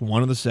first,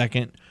 1 in the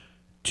second,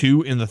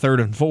 2 in the third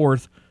and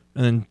fourth,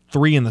 and then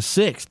 3 in the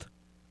sixth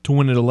to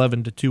win it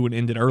 11-2 and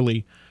end it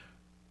early.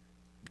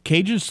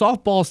 Cajun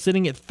softball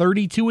sitting at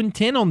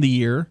 32-10 on the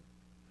year.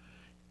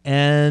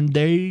 And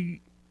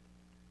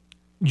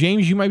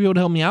James, you might be able to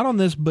help me out on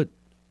this, but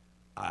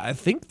I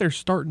think they're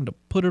starting to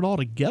put it all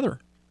together.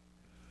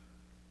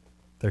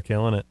 They're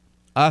killing it.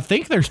 I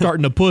think they're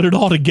starting to put it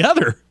all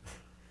together.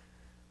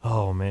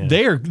 Oh, man.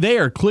 They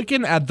are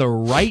clicking at the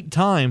right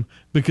time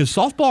because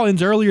softball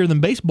ends earlier than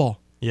baseball.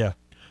 Yeah.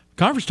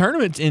 Conference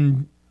tournament's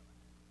in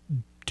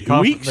 2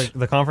 weeks.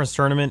 The conference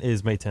tournament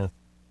is May 10th.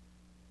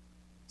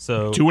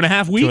 So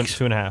 2.5 weeks?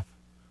 2.5.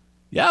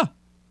 Yeah.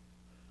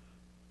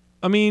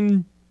 I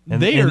mean,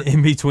 And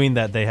in between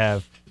that, they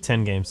have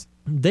 10 games.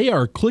 They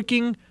are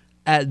clicking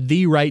at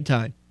the right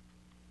time.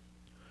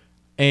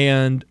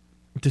 And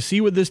to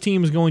see what this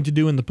team is going to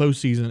do in the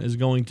postseason is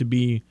going to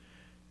be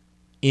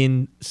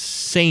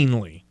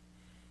insanely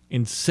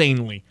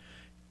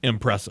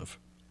impressive.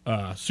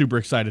 Super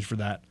excited for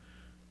that.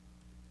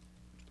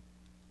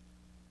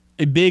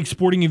 A big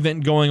sporting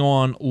event going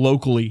on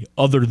locally,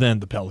 other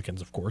than the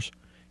Pelicans, of course,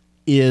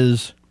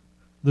 is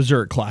the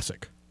Zurich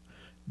Classic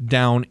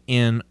down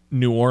in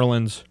New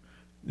Orleans.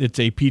 It's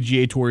a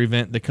PGA Tour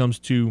event that comes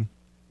to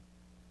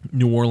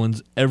New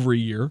Orleans every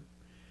year.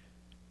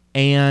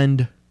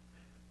 And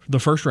the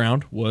first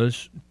round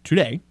was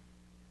today.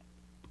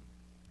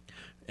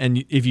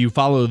 And if you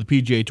follow the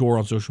PGA Tour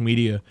on social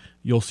media,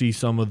 you'll see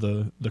some of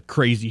the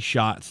crazy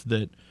shots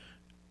that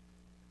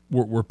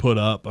were put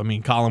up. I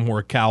mean, Colin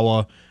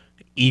Morikawa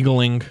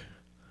eagling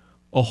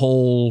a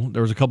hole.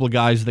 There was a couple of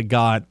guys that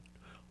got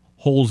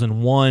holes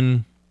in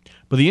one.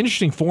 But the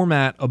interesting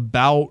format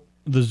about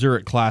the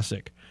Zurich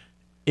Classic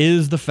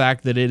is the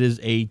fact that it is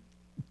a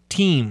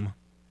team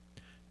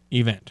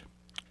event.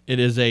 It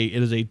is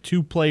a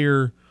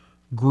two-player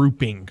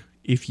grouping,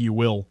 if you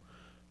will.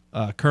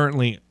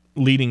 Currently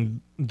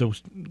leading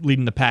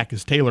the pack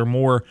is Taylor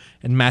Moore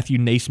and Matthew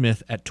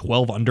Naismith at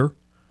 12 under.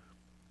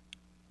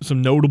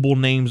 Some notable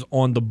names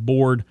on the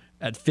board.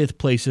 At 5th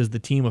place is the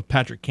team of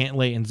Patrick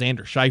Cantlay and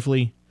Xander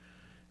Schauffele.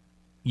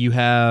 You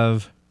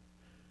have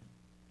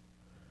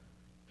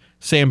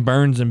Sam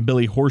Burns and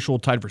Billy Horschel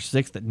tied for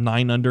 6th at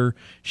 9 under.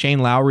 Shane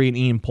Lowry and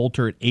Ian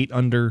Poulter at 8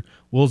 under.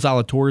 Will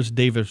Zalatoris,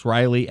 Davis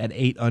Riley at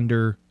 8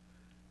 under.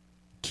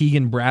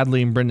 Keegan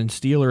Bradley and Brendan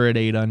Steeler at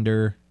 8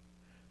 under.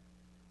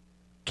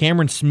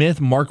 Cameron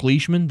Smith, Mark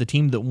Leishman, the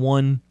team that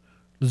won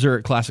the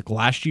Zurich Classic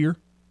last year,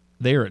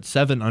 they are at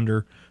 7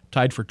 under,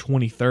 tied for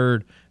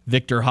 23rd.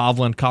 Victor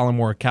Hovland, Colin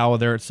Morikawa,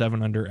 they're at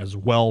 7 under as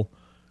well.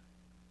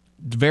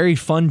 Very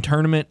fun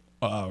tournament.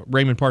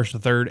 Raymond Parsh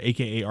III,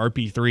 a.k.a.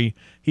 RP3,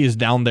 he is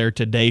down there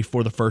today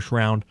for the first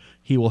round.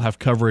 He will have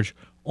coverage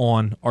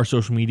on our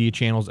social media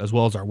channels as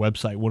well as our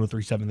website,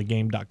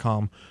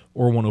 1037thegame.com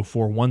or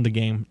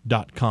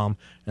 1041thegame.com,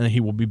 and then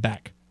he will be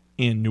back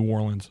in New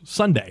Orleans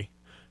Sunday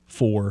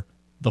for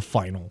the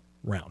final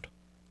round.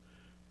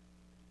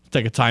 Let's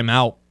take a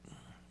timeout.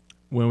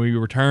 When we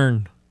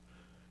return,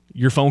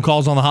 your phone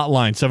calls on the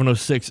hotline,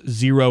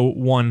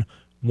 706-0111.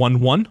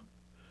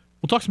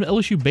 We'll talk some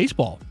LSU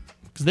baseball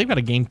because they've got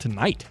a game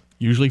tonight.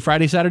 Usually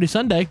Friday, Saturday,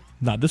 Sunday.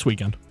 Not this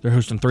weekend. They're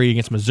hosting 3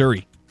 against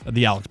Missouri at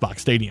the Alex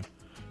Box Stadium.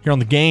 Here on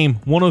the game,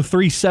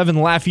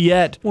 103.7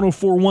 Lafayette,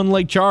 104.1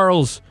 Lake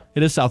Charles.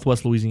 It is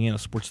Southwest Louisiana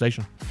Sports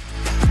Station.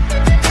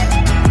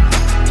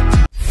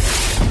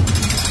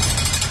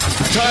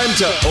 Time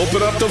to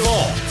open up the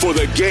vault for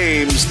the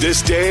games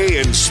this day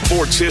in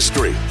sports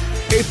history.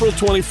 April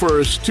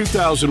 21st,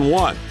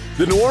 2001.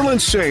 The New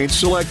Orleans Saints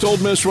select Ole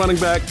Miss running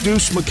back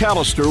Deuce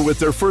McAllister with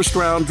their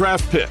first-round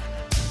draft pick.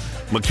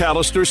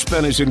 McAllister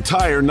spent his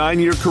entire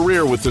 9-year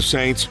career with the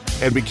Saints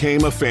and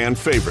became a fan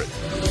favorite.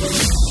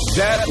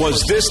 That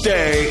was this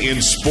day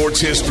in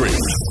sports history.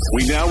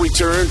 We now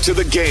return to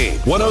the game.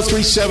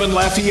 103.7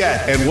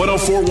 Lafayette and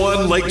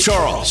 104.1 Lake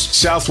Charles,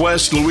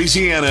 Southwest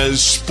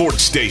Louisiana's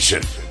sports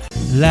station.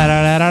 La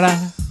da da da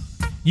da.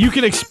 You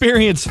can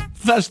experience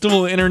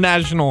Festival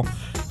International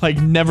like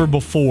never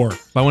before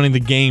by winning the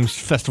game's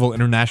Festival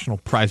International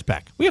prize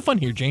pack. We have fun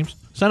here, James.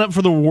 Sign up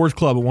for the rewards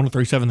club at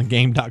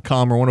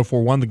 1037thegame.com or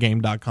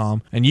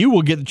 1041thegame.com, and you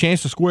will get the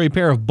chance to score a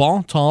pair of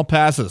Bon Temps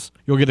passes.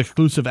 You'll get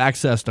exclusive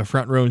access to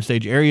front row and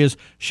stage areas,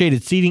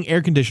 shaded seating,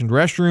 air-conditioned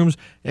restrooms,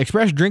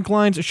 express drink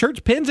lines, shirts,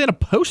 pins, and a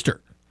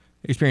poster.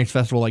 Experience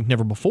Festival like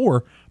never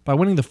before by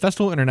winning the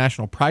Festival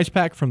International prize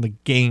pack from the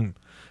game,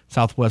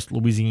 Southwest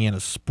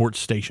Louisiana's sports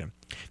station.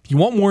 If you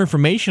want more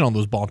information on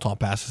those Bon Temps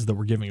passes that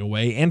we're giving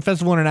away and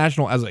Festival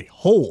International as a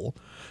whole,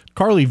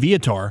 Carly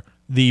Viatar,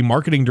 the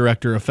marketing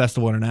director of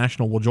Festival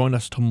International, will join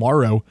us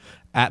tomorrow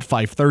at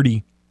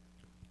 5:30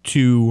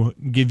 to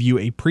give you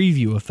a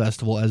preview of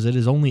Festival as it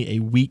is only a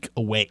week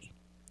away.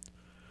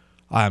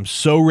 I'm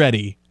so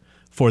ready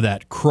for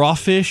that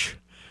crawfish,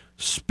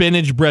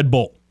 spinach bread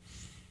bowl.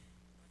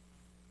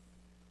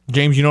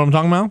 James, you know what I'm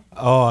talking about?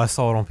 Oh, I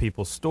saw it on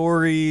people's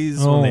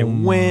stories when they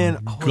win.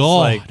 I was God.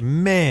 like,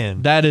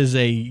 man. That is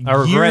a I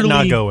regret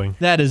not going.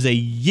 That is a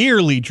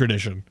yearly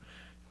tradition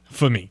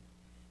for me.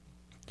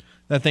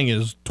 That thing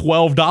is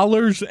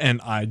 $12,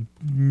 and I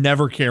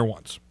never care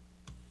once.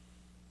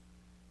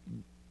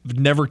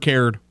 Never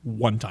cared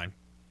one time.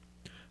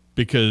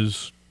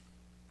 Because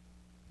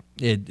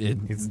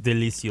it's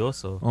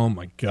delicioso. Oh,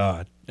 my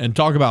God. And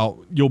talk about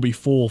you'll be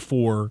full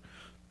for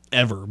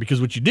ever.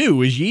 Because what you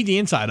do is you eat the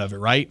inside of it,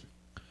 right?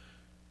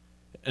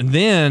 And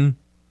then,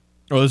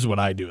 this is what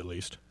I do at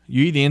least.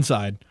 You eat the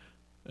inside,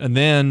 and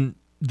then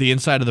the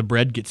inside of the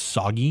bread gets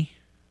soggy.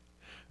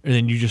 And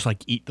then you just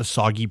like eat the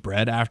soggy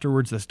bread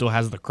afterwards that still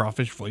has the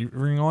crawfish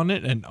flavoring on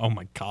it. And oh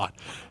my God,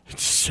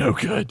 it's so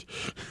good.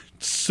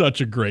 It's such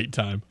a great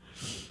time.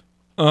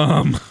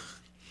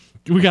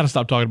 We got to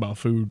stop talking about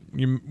food.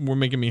 We're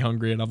making me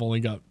hungry,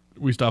 and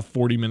we still have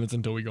 40 minutes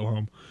until we go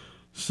home.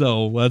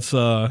 So let's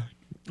not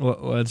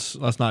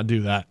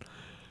do that.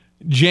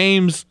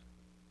 James,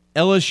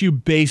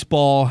 LSU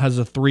baseball has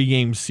a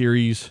 3-game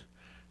series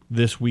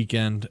this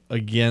weekend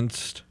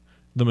against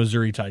the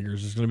Missouri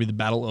Tigers. It's going to be the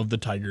Battle of the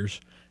Tigers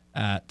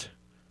at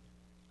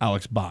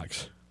Alex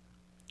Box.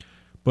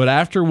 But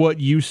after what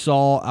you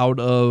saw out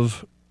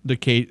of the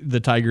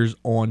Tigers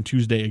on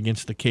Tuesday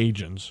against the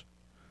Cajuns,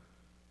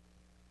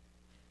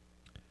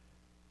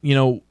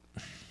 and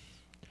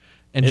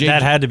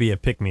that had to be a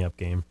pick-me-up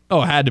game.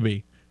 Oh, it had to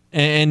be.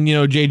 And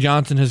Jay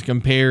Johnson has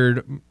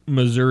compared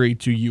Missouri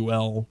to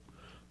UL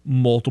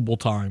multiple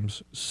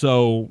times.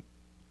 So,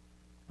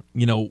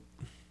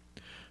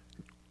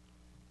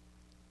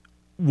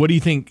 what do you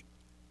think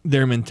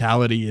their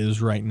mentality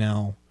is right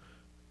now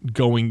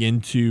going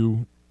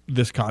into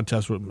this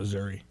contest with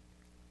Missouri?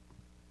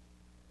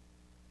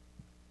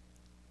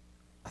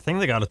 I think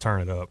they got to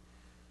turn it up.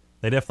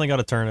 They definitely got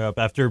to turn it up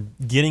after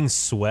getting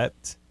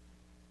swept.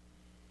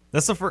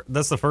 That's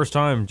the first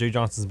time Jay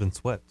Johnson's been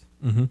swept.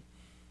 Mm-hmm.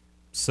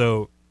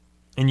 So,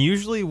 and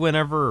usually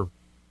whenever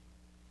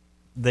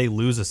they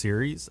lose a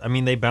series,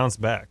 they bounce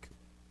back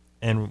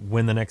and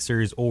win the next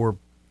series or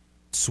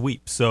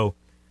sweep. So,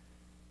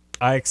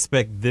 I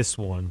expect this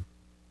one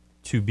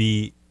to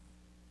be,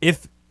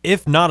 if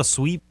not a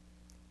sweep,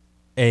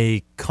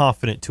 a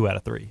confident 2 out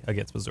of 3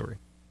 against Missouri.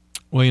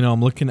 Well,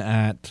 I'm looking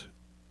at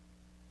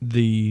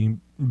the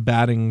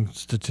batting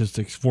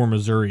statistics for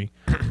Missouri.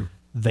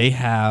 They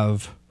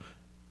have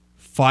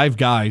 5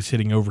 guys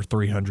hitting over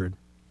 300.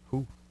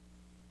 Ooh.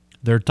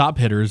 Their top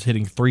hitter is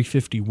hitting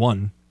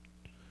 351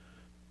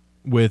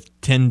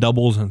 with 10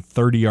 doubles and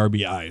 30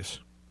 RBIs.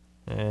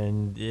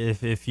 And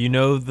if you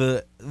know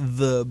the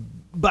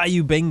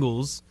Bayou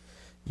Bengals,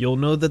 you'll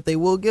know that they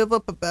will give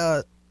up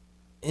about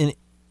an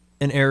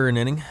error an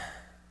inning.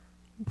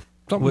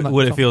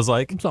 What it feels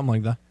like. Something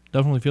like that.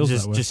 Definitely feels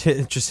that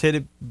way. Just hit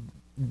it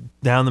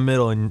down the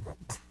middle, and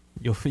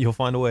you'll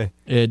find a way.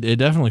 It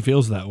definitely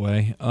feels that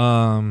way.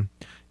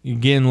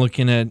 Again,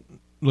 looking at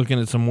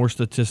some more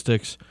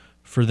statistics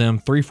for them: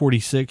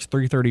 346,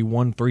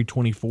 331,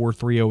 324,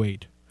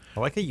 308. I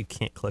like how you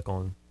can't click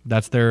on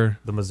that's the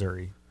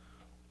Missouri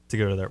to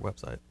go to their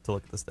website to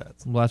look at the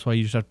stats. Well, that's why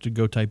you just have to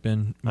go type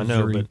in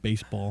Missouri but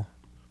baseball.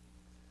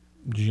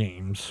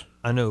 James.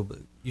 I know, but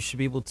you should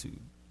be able to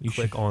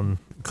click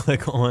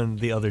on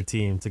the other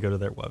team to go to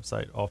their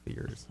website off of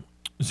yours.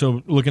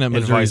 So looking at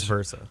Missouri, vice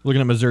versa.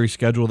 Looking at Missouri's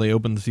schedule, they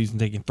opened the season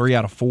taking 3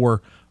 out of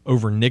 4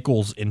 over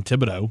Nichols in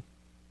Thibodaux,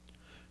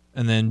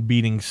 and then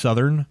beating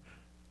Southern.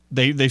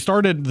 They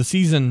started the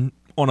season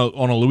on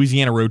a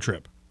Louisiana road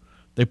trip.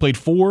 They played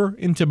 4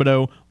 in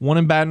Thibodaux, 1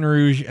 in Baton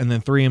Rouge, and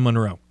then 3 in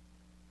Monroe.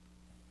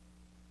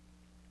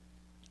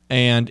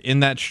 And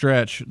in that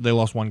stretch, they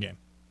lost 1 game.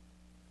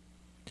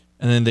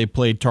 And then they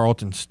played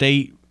Tarleton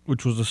State,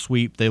 which was a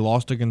sweep. They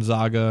lost to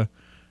Gonzaga.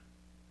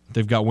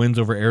 They've got wins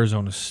over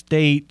Arizona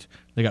State.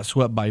 They got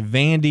swept by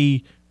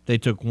Vandy. They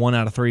took 1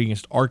 out of 3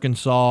 against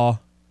Arkansas.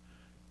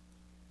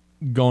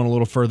 Going a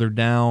little further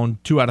down,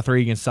 2 out of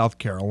 3 against South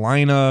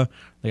Carolina.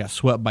 They got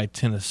swept by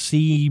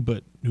Tennessee,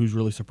 but who's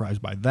really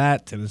surprised by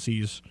that?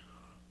 Tennessee's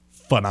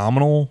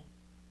phenomenal.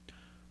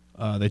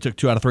 They took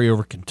 2 out of 3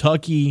 over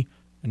Kentucky,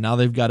 and now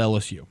they've got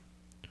LSU.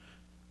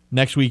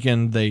 Next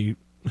weekend, they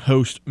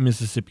host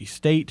Mississippi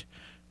State,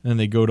 then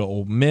they go to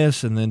Ole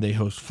Miss, and then they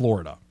host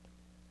Florida.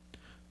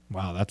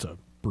 Wow, that's a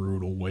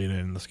brutal way to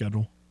end the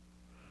schedule.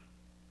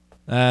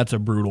 That's a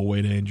brutal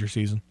way to end your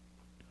season.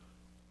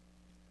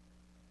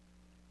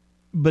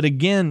 But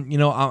again,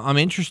 I'm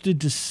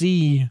interested to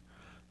see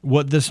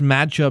what this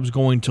matchup's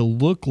going to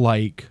look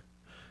like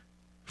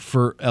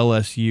for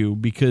LSU,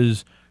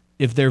 because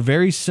if they're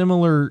very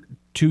similar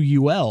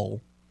to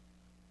UL,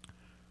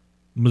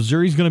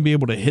 Missouri's going to be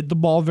able to hit the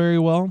ball very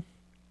well.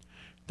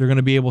 They're going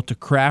to be able to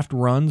craft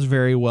runs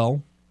very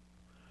well.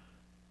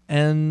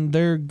 And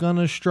they're going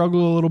to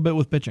struggle a little bit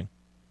with pitching,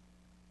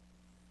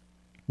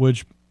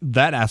 which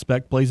that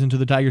aspect plays into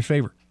the Tigers'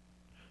 favor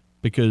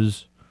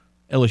because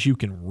LSU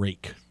can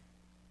rake.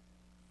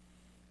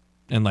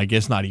 And,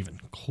 it's not even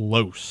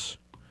close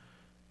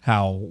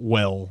how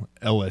well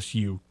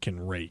LSU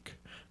can rake.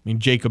 I mean,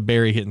 Jacob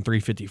Berry hitting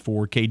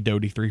 354, Cade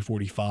Doty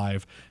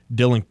 345,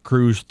 Dylan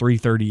Cruz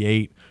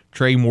 338,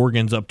 Trey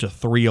Morgan's up to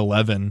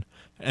 311.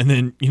 And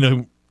then,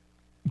 a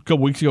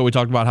couple weeks ago we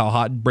talked about how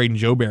hot Braden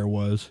Jobert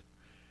was.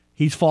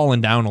 He's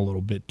fallen down a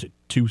little bit to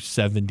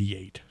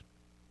 278.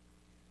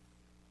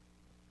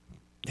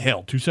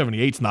 Hell,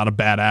 278 is not a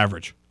bad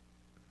average.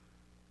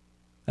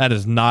 That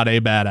is not a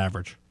bad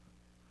average.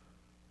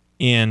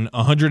 In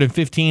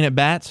 115 at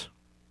bats,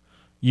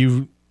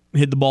 you've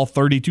hit the ball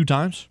 32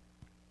 times.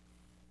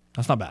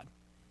 That's not bad.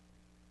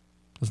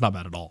 That's not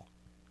bad at all.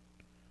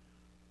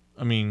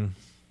 I mean,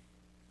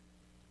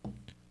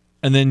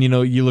 and then,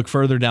 you look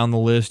further down the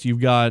list,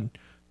 you've got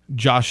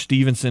Josh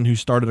Stevenson, who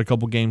started a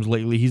couple games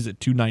lately. He's at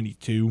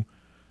 292.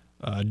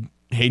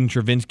 Hayden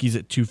Travinsky's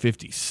at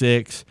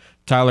 256.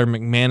 Tyler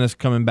McManus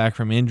coming back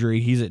from injury.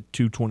 He's at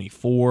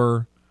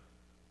 224.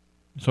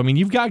 So, I mean,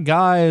 you've got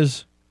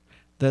guys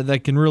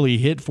that can really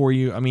hit for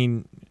you. I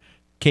mean,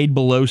 Cade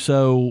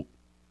Beloso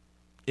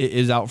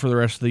is out for the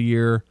rest of the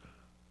year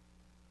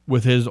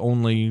with his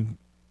only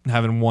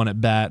having one at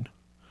bat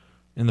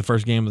in the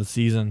first game of the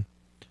season.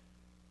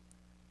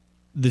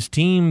 This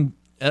team,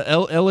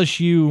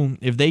 LSU,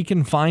 if they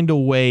can find a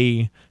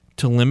way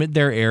to limit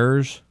their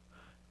errors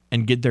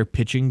and get their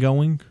pitching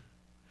going,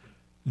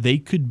 they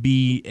could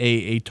be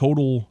a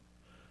total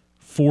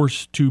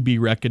force to be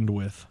reckoned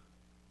with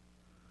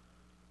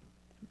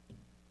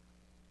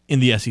in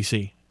the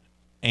SEC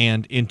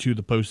and into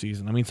the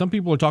postseason. I mean, some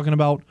people are talking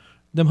about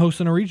them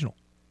hosting a regional,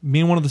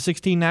 being one of the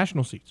 16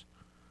 national seats.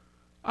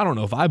 I don't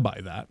know if I buy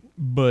that,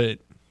 but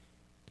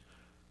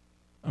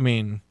I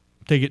mean,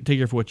 take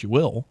it for what you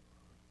will.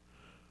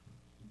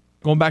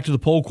 Going back to the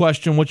poll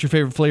question, what's your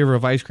favorite flavor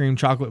of ice cream?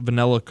 Chocolate,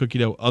 vanilla, cookie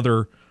dough,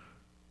 other.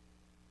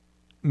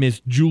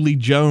 Miss Julie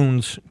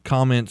Jones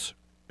comments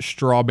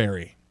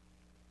strawberry.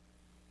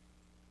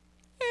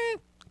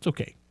 It's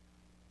okay.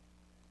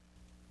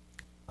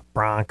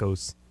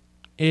 Broncos.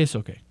 It's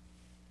okay.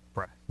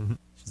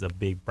 She's a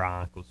big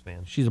Broncos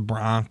fan. She's a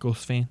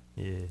Broncos fan.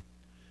 Yeah.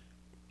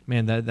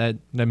 Man, that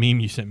meme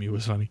you sent me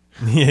was funny.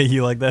 Yeah,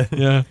 you like that?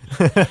 Yeah.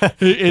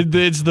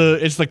 It's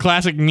the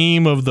classic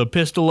meme of the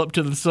pistol up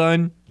to the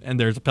sun, and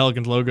there's a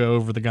Pelicans logo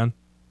over the gun.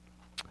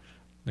 I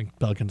think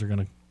Pelicans are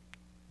gonna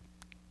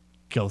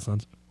kill the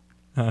Suns.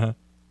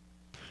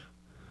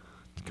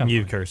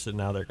 You cursed it.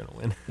 Now they're gonna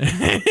win.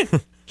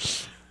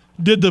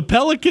 Did the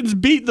Pelicans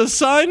beat the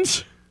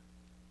Suns?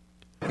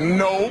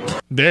 Nope.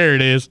 There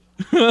it is.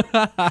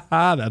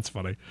 That's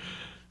funny.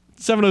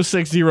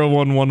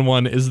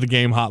 706-0111 is the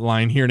game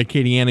hotline here in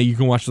Acadiana. You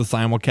can watch the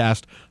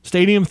simulcast,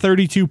 Stadium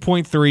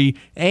 32.3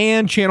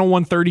 and Channel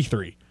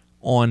 133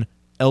 on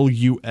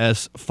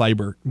LUS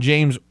Fiber.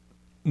 James,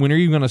 when are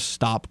you going to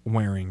stop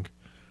wearing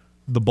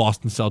the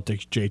Boston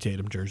Celtics Jay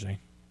Tatum jersey?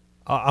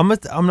 I'm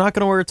not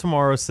going to wear it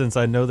tomorrow since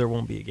I know there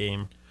won't be a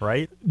game,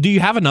 right? Do you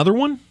have another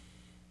one?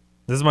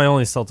 This is my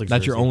only Celtics jersey.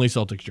 That's your only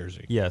Celtics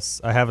jersey? Yes.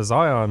 I have a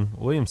Zion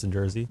Williamson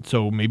jersey.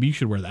 So maybe you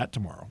should wear that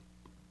tomorrow.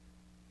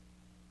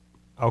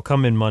 I'll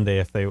come in Monday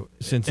if they're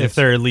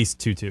at least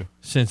 2-2.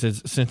 Since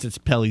it's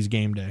Pelly's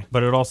game day.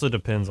 But it also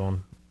depends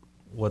on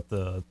what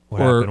happened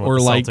with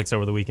the Celtics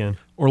over the weekend.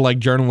 Or like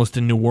journalists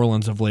in New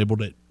Orleans have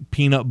labeled it,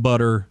 peanut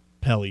butter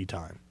Pelly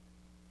time.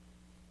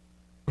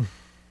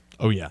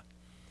 Oh, yeah.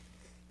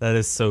 That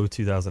is so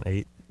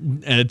 2008.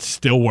 And it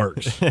still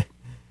works.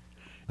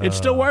 It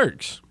still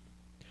works.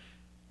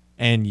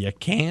 And you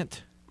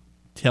can't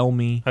tell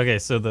me. Okay,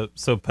 so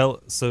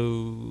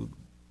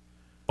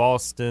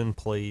Boston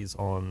plays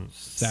on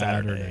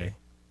Saturday.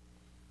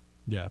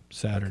 Yeah,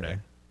 Saturday. Okay.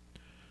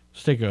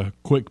 Let's take a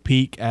quick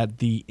peek at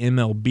the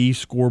MLB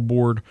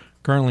scoreboard.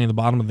 Currently in the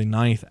bottom of the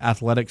ninth,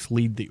 Athletics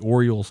lead the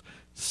Orioles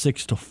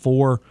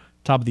 6-4.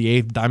 Top of the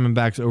eighth,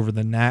 Diamondbacks over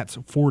the Nats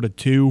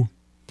 4-2.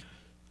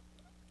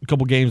 A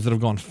couple games that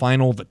have gone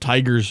final. The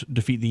Tigers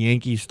defeat the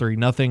Yankees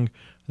 3-0.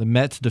 The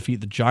Mets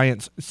defeat the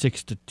Giants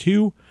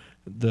 6-2.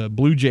 The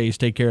Blue Jays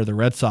take care of the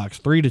Red Sox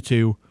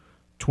 3-2.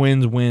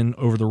 Twins win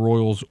over the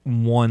Royals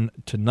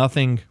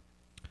 1-0.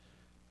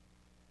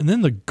 And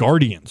then the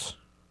Guardians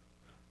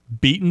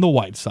beating the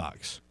White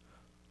Sox.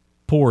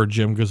 Poor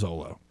Jim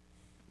Gazzolo.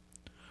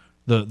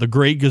 The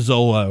great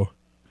Gazzolo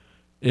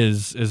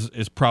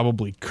is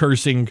probably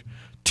cursing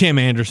Tim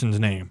Anderson's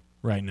name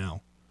right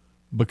now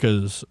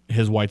because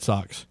his White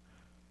Sox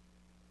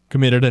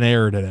committed an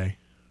error today.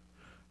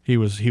 He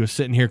was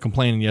sitting here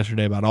complaining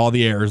yesterday about all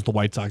the errors the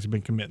White Sox have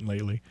been committing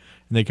lately,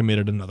 and they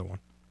committed another one.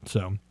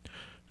 So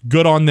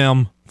good on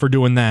them for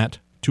doing that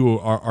to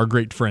our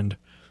great friend,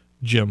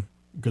 Jim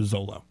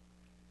Gazzolo.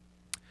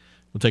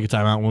 We'll take a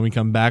time out. When we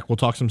come back, we'll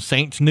talk some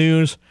Saints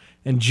news,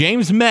 and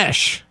James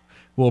Mesh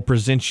will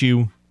present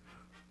you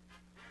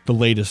the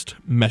latest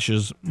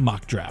Mesh's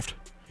mock draft.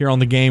 Here on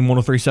the game,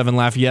 103.7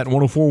 Lafayette,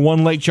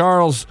 104.1 Lake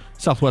Charles,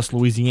 Southwest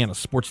Louisiana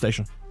sports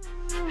station.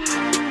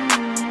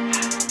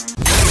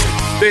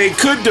 They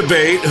could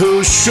debate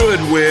who should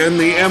win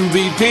the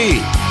MVP,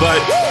 but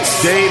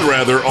They'd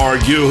rather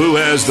argue who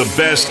has the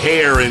best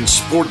hair in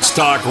sports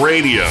talk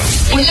radio.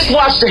 We just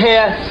wash the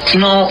hair. You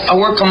know, I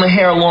work on my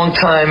hair a long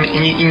time,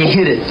 and you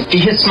hit it. It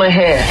hits my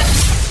hair.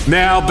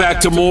 Now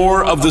back to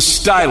more of the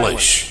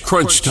stylish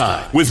Crunch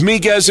Time with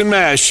Miguez and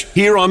Mash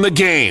here on The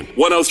Game.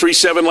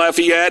 103.7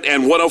 Lafayette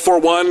and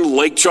 104.1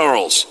 Lake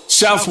Charles,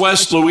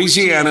 Southwest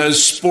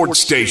Louisiana's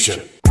sports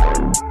station.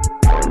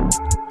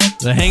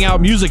 The Hangout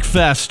Music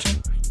Fest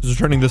is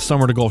returning this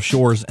summer to Gulf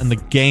Shores, and The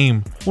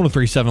Game,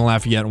 103.7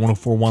 Lafayette and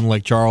 104.1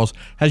 Lake Charles,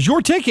 has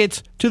your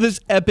tickets to this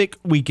epic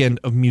weekend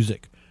of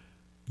music.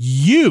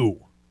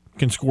 You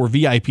can score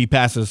VIP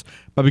passes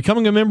by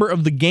becoming a member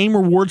of The Game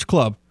Rewards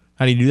Club.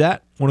 How do you do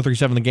that?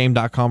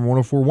 1037thegame.com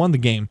or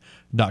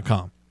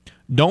 1041thegame.com.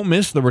 Don't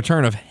miss the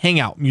return of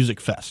Hangout Music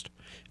Fest,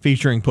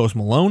 featuring Post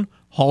Malone,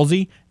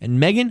 Halsey,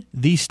 and Megan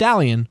Thee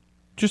Stallion,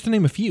 just to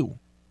name a few.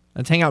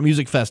 That's Hangout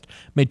Music Fest,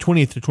 May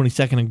 20th to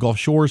 22nd in Gulf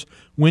Shores.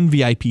 Win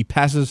VIP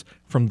passes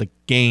from The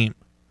Game,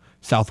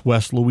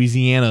 Southwest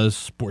Louisiana's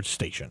sports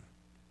station.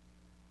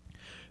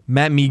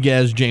 Matt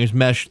Miguez, James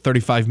Mesh,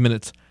 35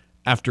 minutes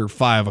after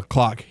 5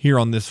 o'clock here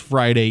on this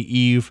Friday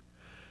Eve.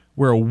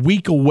 We're a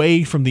week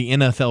away from the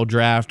NFL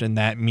draft, and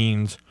that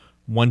means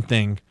one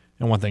thing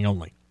and one thing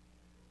only.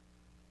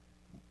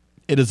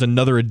 It is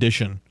another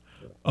edition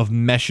of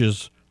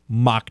Mesh's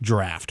mock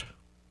draft.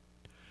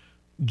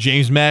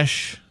 James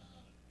Mesh,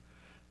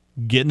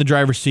 get in the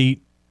driver's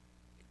seat,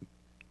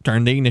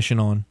 turn the ignition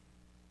on,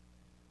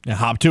 and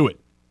hop to it.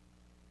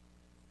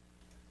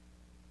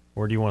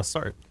 Where do you want to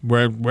start?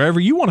 Wherever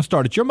you want to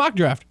start. It's your mock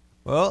draft.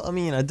 Well, I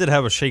mean, I did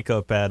have a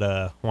shakeup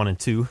at 1 and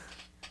 2.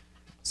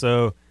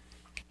 So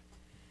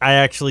I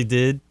actually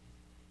did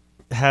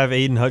have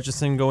Aiden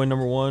Hutchinson going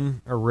number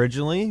 1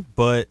 originally,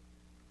 but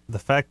the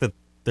fact that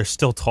there's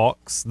still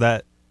talks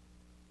that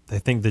they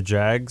think the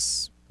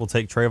Jags will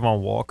take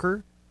Trayvon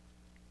Walker,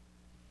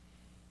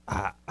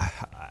 I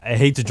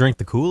hate to drink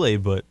the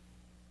Kool-Aid, but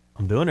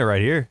I'm doing it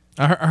right here.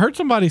 I heard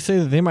somebody say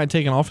that they might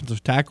take an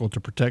offensive tackle to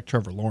protect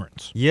Trevor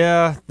Lawrence.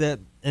 Yeah, that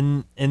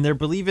and they're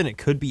believing it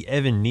could be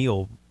Evan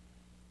Neal,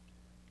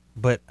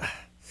 but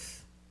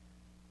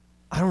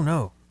I don't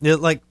know.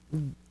 Like,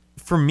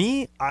 for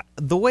me,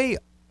 the way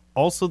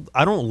also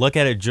I don't look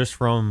at it just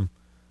from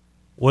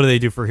what do they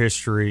do for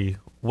history,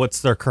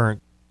 what's their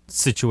current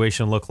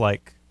situation look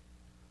like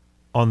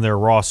on their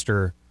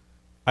roster.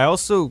 I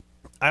also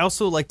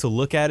like to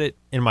look at it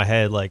in my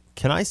head like,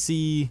 can I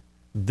see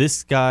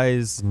this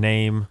guy's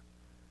name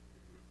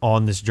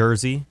on this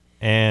jersey,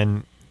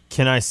 and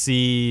can I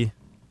see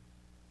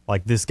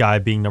like this guy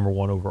being number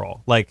 1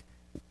 overall? Like,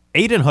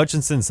 Aiden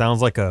Hutchinson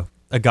sounds like a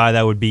guy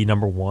that would be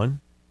number 1.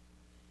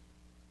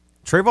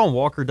 Trayvon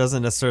Walker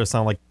doesn't necessarily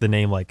sound like the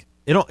name, like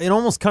it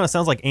almost kind of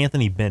sounds like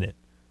Anthony Bennett,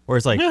 where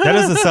it's like that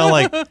doesn't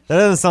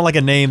sound like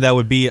a name that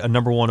would be a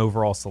number 1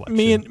 overall selection.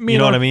 You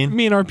know what I mean?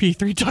 Me and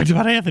RP3 talked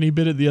about Anthony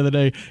Bennett the other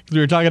day because we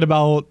were talking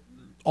about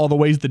all the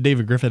ways that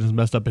David Griffin has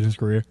messed up in his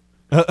career.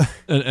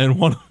 And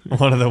one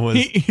of them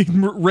was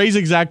Ray's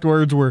exact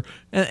words were,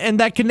 and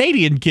that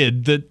Canadian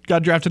kid that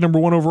got drafted number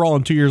 1 overall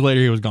and 2 years later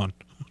he was gone.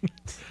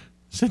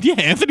 Said, yeah,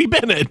 Anthony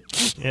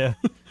Bennett. Yeah.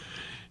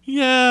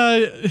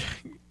 Yeah.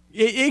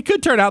 It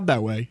could turn out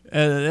that way,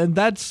 and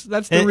that's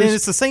the reason. And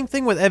it's the same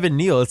thing with Evan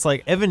Neal. It's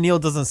like Evan Neal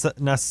doesn't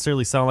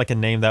necessarily sound like a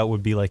name that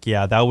would be like,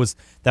 yeah, that was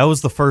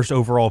the first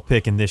overall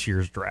pick in this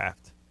year's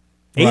draft.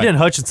 Right. Aiden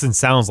Hutchinson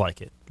sounds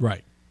like it.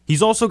 Right.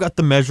 He's also got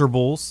the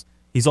measurables.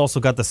 He's also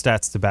got the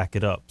stats to back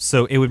it up.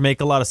 So it would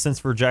make a lot of sense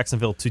for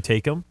Jacksonville to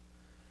take him.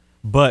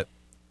 But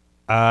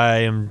I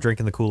am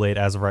drinking the Kool-Aid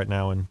as of right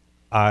now, and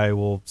I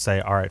will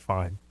say, all right,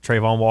 fine.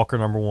 Trayvon Walker,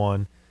 number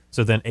 1.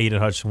 So then Aiden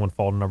Hutchinson would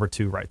fall to number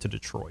 2, right to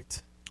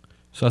Detroit.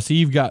 So I see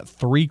you've got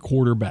 3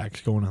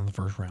 quarterbacks going on in the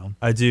first round.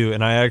 I do,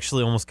 and I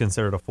actually almost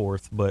considered a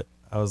 4th, but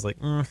I was like,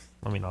 let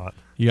me not.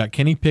 You got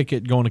Kenny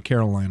Pickett going to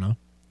Carolina.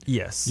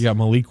 Yes. You got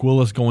Malik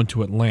Willis going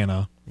to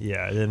Atlanta.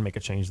 Yeah, I didn't make a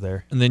change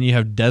there. And then you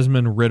have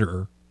Desmond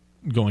Ridder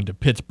going to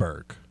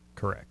Pittsburgh.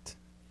 Correct.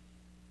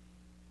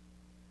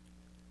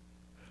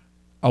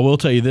 I will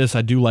tell you this.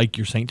 I do like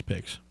your Saints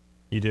picks.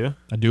 You do?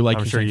 I do like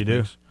I'm your sure Saints you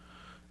do. picks.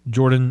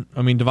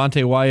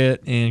 Devontae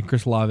Wyatt and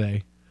Chris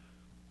Olave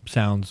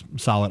sounds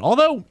solid.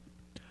 Although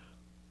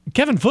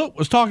Kevin Foote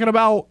was talking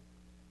about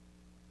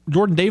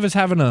Jordan Davis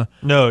having a...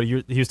 No,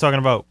 he was talking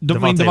about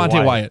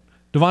Devontae Wyatt.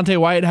 Devontae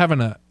Wyatt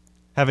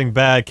having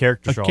bad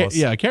character shows.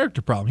 a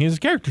character problem. He has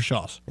character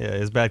shows. Yeah,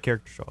 his bad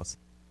character shows.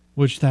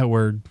 Which that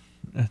word...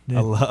 I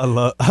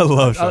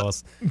love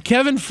shows.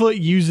 Kevin Foote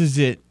uses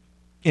it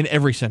in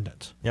every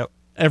sentence. Yep.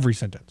 Every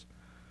sentence.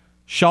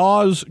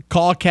 Shaw's,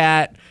 call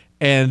cat,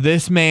 and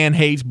this man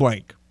hates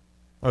blank.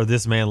 Or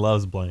this man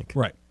loves blank.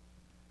 Right.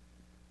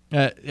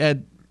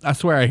 I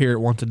swear I hear it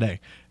once a day.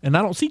 And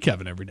I don't see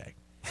Kevin every day.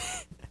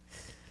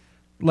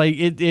 Like,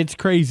 it's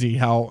crazy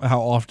how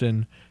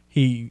often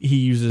he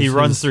uses... He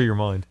runs through your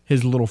mind.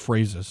 His little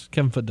phrases.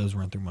 Kevin Foote does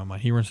run through my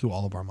mind. He runs through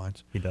all of our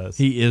minds. He does.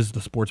 He is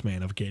the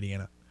sportsman of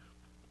Acadiana.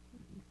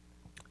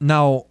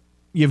 Now,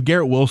 you have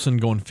Garrett Wilson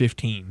going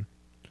 15,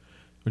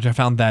 which I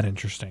found that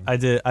interesting. I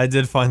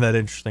did find that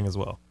interesting as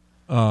well.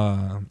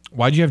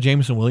 Why'd you have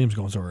Jameson Williams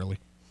going so early?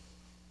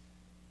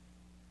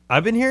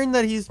 I've been hearing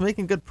that he's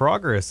making good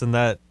progress and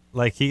that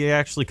like he could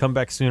actually come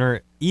back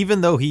sooner,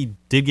 even though he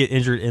did get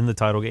injured in the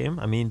title game.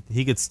 I mean,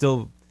 he could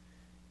still,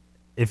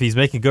 if he's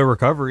making good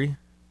recovery,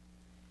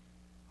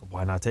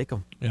 why not take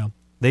him? Yeah.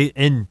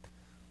 And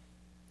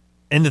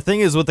the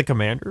thing is with the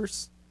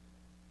Commanders,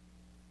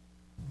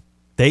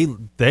 they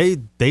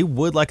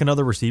would like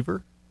another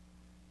receiver.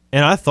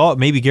 And I thought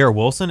maybe Garrett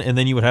Wilson, and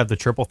then you would have the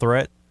triple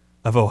threat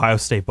of Ohio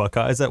State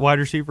Buckeyes at wide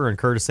receiver and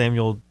Curtis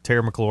Samuel,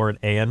 Terry McLaurin,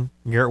 and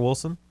Garrett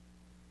Wilson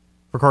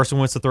for Carson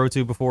Wentz to throw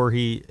to before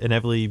he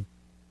inevitably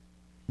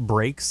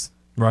breaks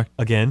Right.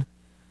 again.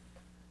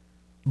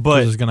 But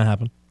This is going to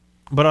happen.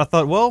 But I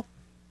thought, well,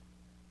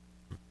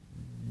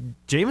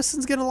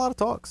 Jameson's getting a lot of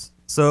talks.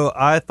 So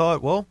I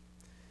thought, well,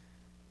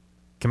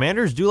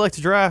 Commanders do like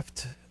to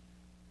draft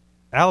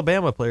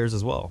Alabama players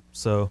as well.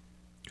 So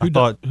I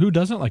thought, Who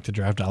doesn't like to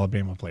draft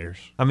Alabama players?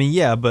 I mean,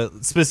 yeah,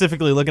 but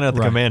specifically looking at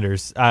the Right.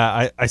 Commanders,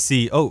 I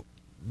see,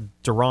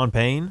 Daron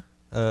Payne.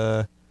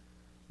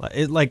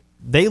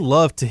 They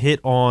love to hit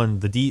on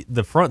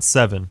the front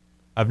seven.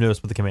 I've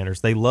noticed with the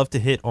Commanders, they love to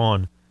hit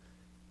on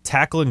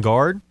tackle and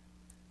guard,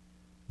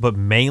 but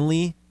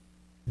mainly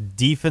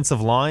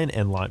defensive line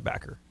and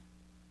linebacker.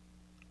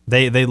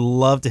 They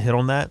love to hit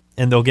on that,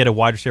 and they'll get a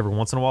wide receiver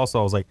once in a while. So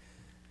I was like,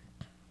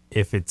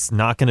 if it's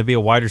not going to be a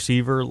wide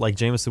receiver like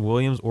Jameson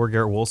Williams or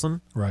Garrett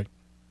Wilson, Right.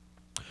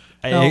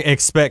 I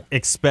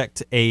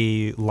expect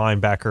a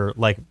linebacker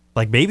like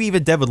maybe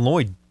even Devin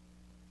Lloyd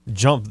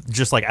jump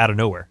just like out of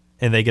nowhere,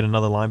 and they get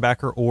another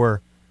linebacker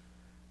or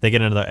they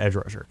get another edge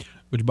rusher.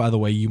 Which, by the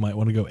way, you might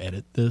want to go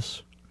edit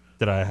this.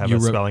 Did I have You a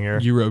wrote- spelling error?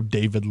 You wrote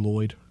David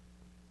Lloyd.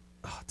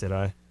 Did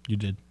I? You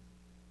did.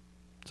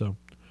 So,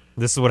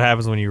 This is what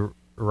happens when you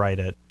write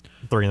at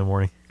 3 a.m.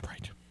 right.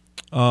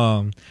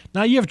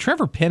 Now you have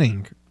Trevor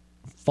Penning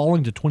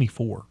falling to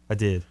 24. I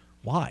did.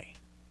 Why?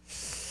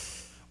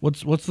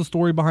 What's the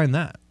story behind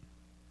that?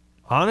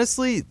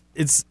 Honestly,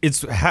 it's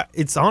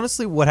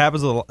honestly what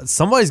happens.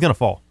 Somebody's gonna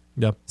fall.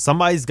 Yep.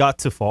 Somebody's got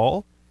to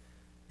fall.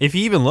 If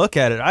you even look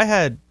at it, I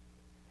had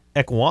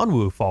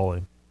Ekwanwu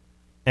falling,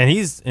 and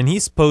he's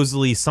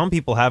supposedly, some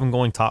people have him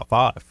going top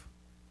 5,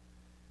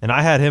 and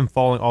I had him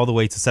falling all the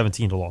way to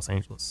 17 to Los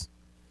Angeles.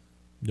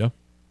 Yeah.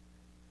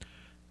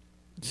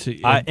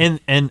 See, And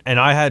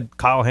I had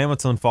Kyle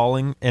Hamilton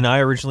falling, and I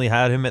originally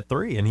had him at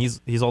 3, and he's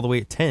all the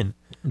way at 10.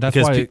 that's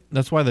because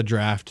that's why the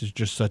draft is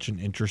just such an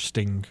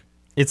interesting.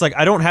 It's like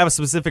I don't have a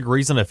specific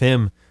reason of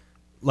him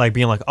like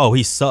being like, oh,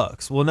 he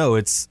sucks. Well, no,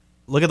 it's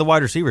look at the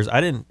wide receivers. I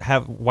didn't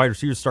have wide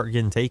receivers start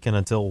getting taken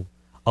until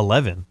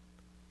 11.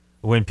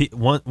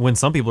 When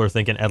some people are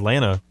thinking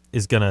Atlanta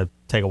is gonna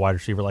take a wide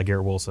receiver like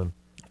Garrett Wilson.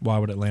 Why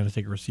would Atlanta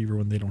take a receiver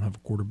when they don't have a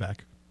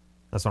quarterback?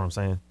 That's what I'm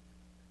saying.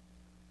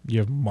 You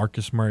have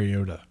Marcus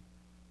Mariota.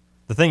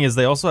 The thing is,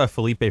 they also have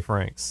Felipe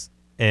Franks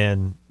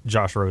and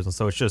Josh Rosen,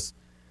 so it's just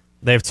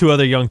they have 2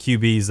 other young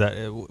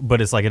QBs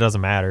but it's like it doesn't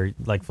matter.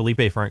 Like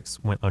Felipe Franks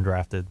went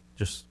undrafted.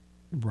 Just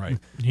Right.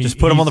 just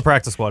put him on the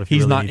practice squad if you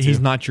He's really not. need He's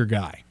to. not your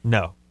guy.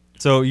 No.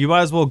 So you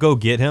might as well go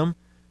get him.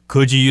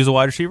 Could you use a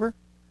wide receiver?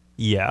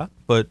 Yeah,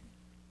 but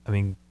I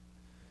mean,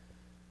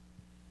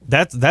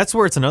 that's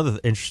where it's another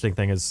interesting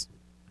thing is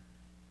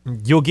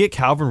you'll get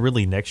Calvin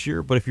Ridley next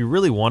year, but if you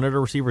really wanted a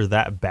receiver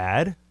that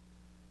bad,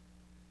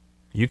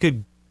 you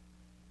could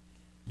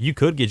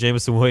get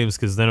Jameson Williams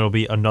because then it'll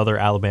be another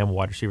Alabama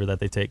wide receiver that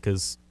they take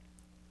because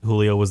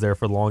Julio was there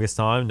for the longest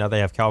time. Now they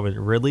have Calvin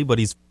Ridley, but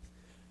he's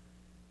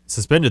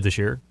suspended this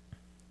year.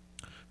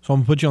 So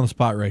I'm gonna put you on the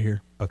spot right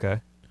here.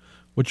 Okay.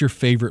 What's your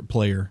favorite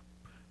player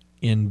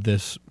in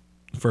this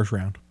first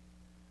round?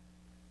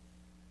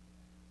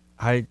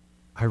 I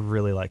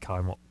really like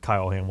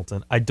Kyle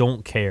Hamilton. I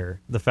don't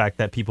care the fact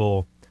that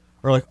people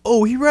are like,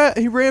 "Oh, he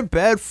ran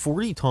bad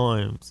 40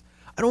 times."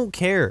 I don't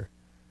care.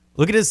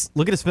 Look at his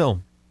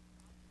film.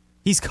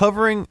 He's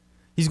going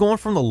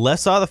from the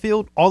left side of the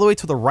field all the way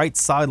to the right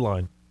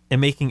sideline and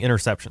making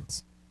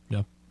interceptions.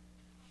 Yeah.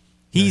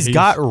 He's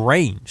got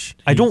range.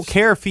 I don't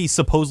care if he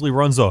supposedly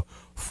runs a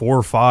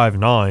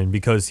 4.59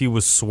 because he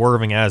was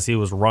swerving as he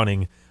was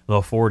running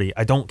the 40.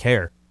 I don't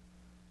care.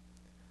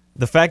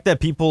 The fact that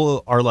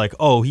people are like,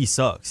 oh, he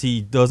sucks.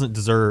 He doesn't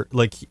deserve,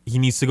 like, he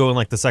needs to go in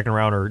like the second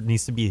round or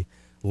needs to be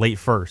late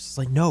first. It's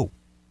like, no.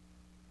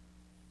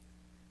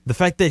 The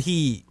fact that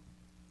he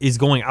is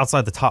going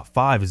outside the top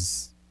 5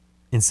 is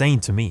insane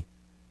to me.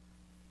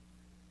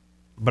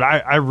 But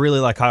I really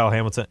like Kyle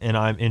Hamilton, and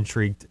I'm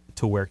intrigued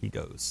to where he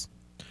goes.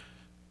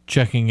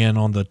 Checking in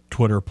on the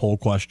Twitter poll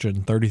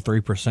question,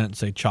 33%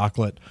 say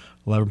chocolate,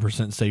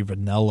 11% say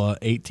vanilla,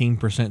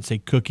 18% say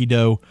cookie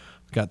dough.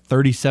 Got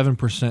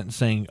 37%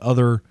 saying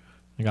other.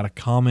 I got a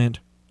comment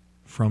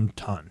from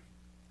Ton.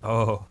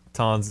 Oh,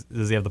 Tons,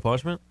 does he have the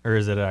punishment, or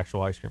is it an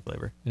actual ice cream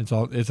flavor? It's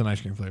an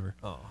ice cream flavor.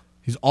 Oh,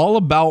 He's all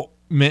about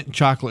mint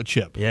chocolate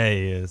chip. yeah,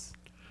 he is.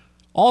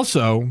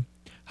 Also,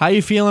 how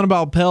you feeling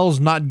about Pels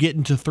not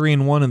getting to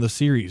 3-1 in the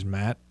series,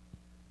 Matt?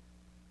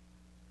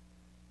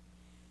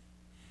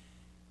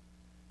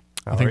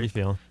 How are you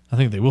feeling? I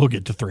think they will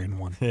get to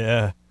 3-1.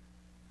 Yeah.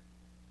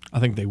 I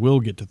think they will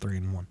get to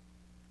 3-1.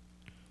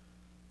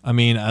 I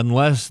mean,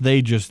 unless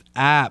they just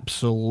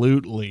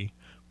absolutely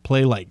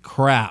play like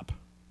crap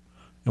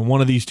in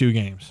one of these two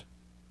games.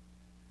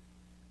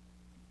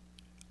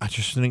 I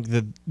just think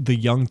that the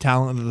young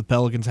talent that the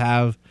Pelicans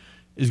have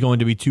is going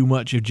to be too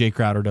much if Jay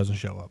Crowder doesn't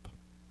show up.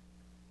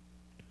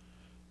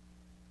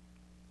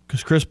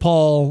 Because Chris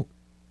Paul,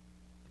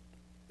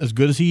 as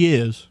good as he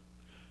is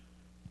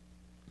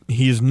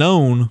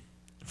known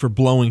for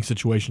blowing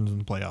situations in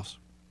the playoffs.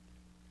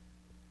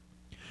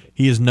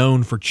 He is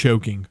known for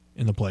choking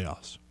in the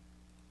playoffs.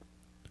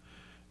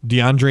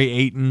 DeAndre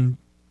Ayton,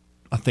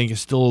 I think, is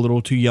still a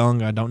little too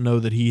young. I don't know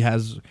that he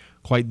has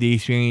quite the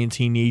experience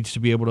he needs to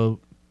be able to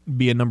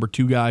be a number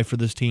 2 guy for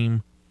this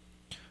team.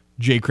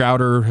 Jay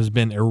Crowder has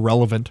been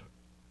irrelevant.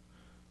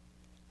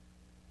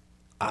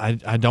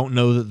 I don't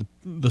know that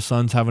the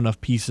Suns have enough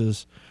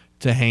pieces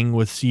to hang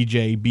with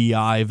CJ,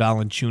 B.I.,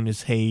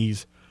 Valanciunas,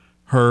 Hayes,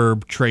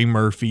 Herb, Trey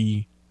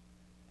Murphy,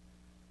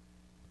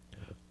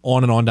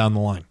 on and on down the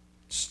line.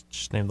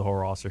 Just name the whole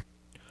roster.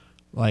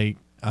 Like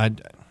I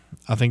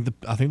think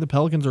the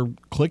Pelicans are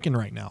clicking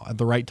right now at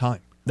the right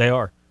time. They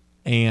are,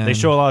 and they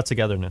show a lot of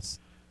togetherness.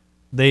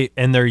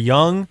 They're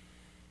young,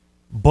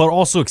 but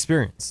also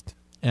experienced.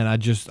 And I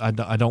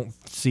don't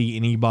see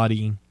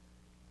anybody.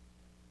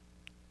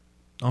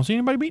 I don't see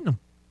anybody beating them.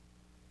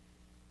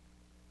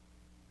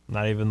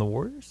 Not even the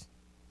Warriors.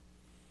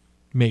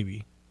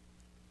 Maybe.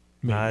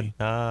 Not even.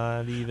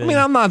 I mean,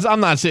 I'm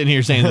not sitting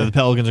here saying that the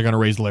Pelicans are going to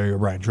raise the Larry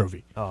O'Brien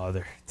Trophy. Oh,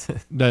 they're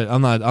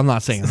I'm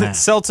not saying that.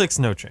 Celtics,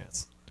 no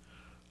chance.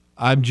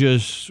 I'm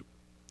just,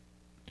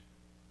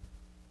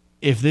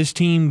 if this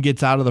team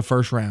gets out of the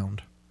first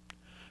round,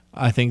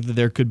 I think that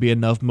there could be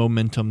enough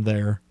momentum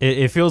there.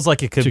 It feels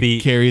like it could to be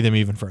carry them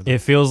even further.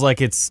 It feels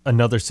like it's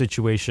another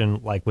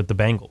situation like with the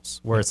Bengals,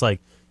 where it's like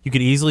you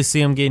could easily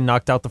see them getting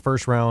knocked out the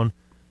first round,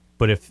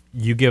 but if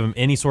you give them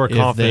any sort of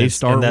confidence, they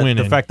start and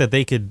winning, the fact that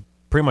they could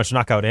pretty much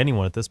knock out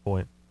anyone at this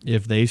point.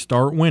 If they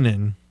start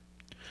winning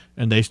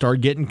and they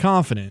start getting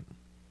confident,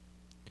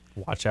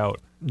 watch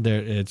out.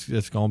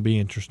 It's going to be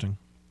interesting.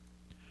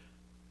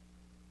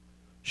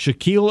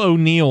 Shaquille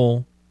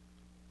O'Neal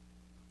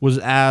was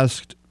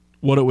asked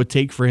what it would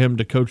take for him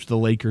to coach the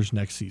Lakers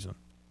next season.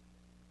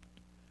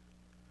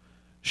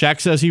 Shaq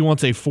says he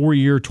wants a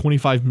 4-year,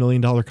 $25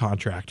 million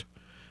contract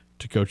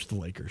to coach the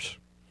Lakers.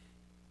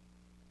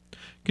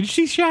 Could you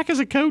see Shaq as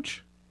a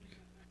coach?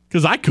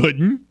 Because I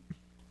couldn't.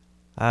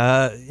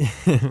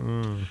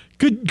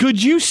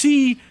 Could you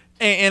see,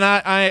 and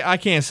I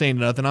can't say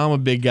nothing, I'm a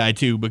big guy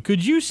too, but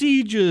could you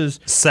see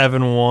just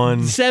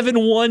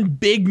 7'1"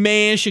 big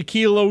man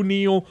Shaquille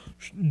O'Neal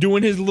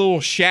doing his little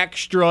Shaq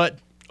strut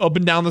up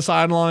and down the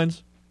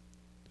sidelines?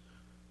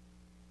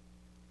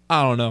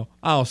 I don't know.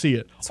 I don't see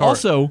it.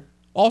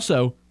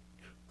 Also,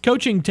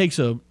 coaching takes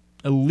a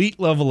elite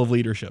level of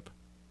leadership.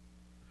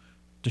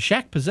 Does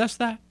Shaq possess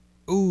that?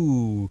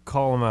 Ooh,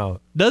 call him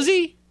out. Does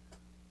he?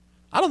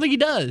 I don't think he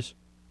does.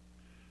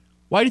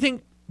 Why do you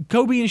think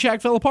Kobe and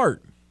Shaq fell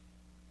apart?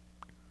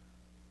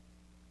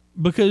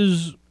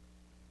 Because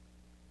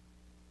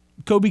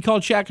Kobe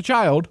called Shaq a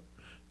child,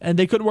 and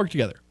they couldn't work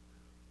together.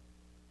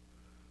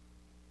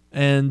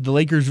 And the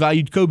Lakers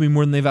valued Kobe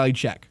more than they valued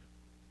Shaq.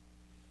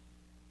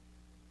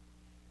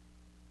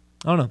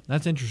 I don't know.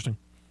 That's interesting.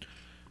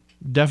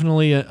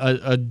 Definitely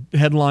a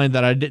headline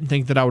that I didn't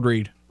think that I would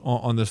read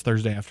on this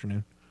Thursday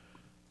afternoon.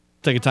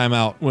 Take a time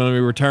out. When we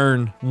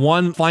return,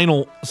 one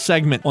final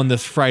segment on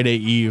this Friday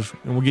Eve,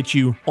 and we'll get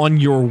you on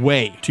your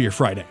way to your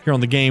Friday. Here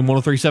on The Game,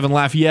 103.7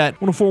 Lafayette,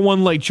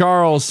 104.1 Lake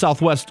Charles,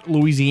 Southwest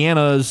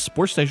Louisiana's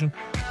sports station.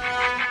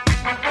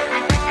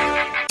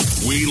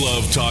 We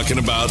love talking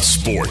about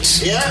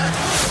sports.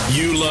 Yeah.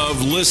 You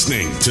love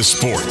listening to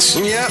sports.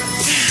 Yep.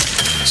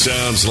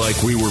 Sounds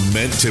like we were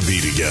meant to be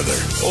together,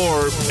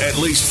 or at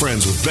least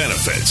friends with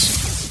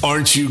benefits.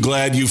 Aren't you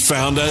glad you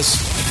found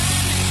us?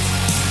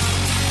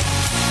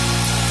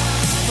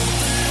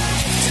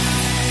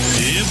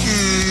 Yep.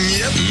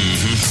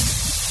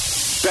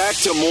 Mm-hmm. Back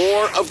to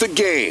more of The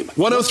Game.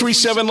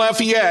 103.7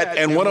 Lafayette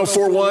and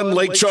 104.1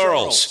 Lake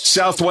Charles,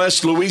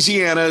 Southwest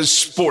Louisiana's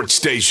sports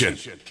station.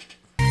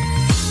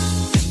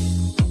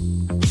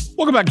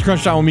 Welcome back to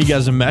Crunch Time with me,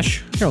 guys, and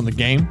Mesh, here on The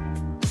Game.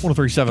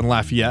 103.7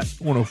 Lafayette,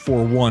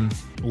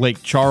 104.1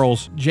 Lake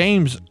Charles.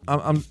 James,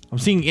 I'm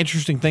seeing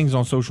interesting things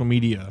on social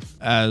media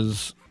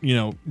as, you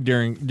know,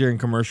 during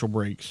commercial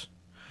breaks.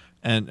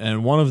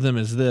 And one of them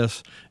is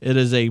this. It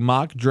is a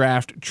mock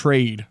draft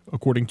trade,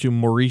 according to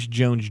Maurice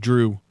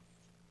Jones-Drew.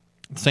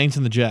 Saints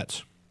and the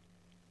Jets.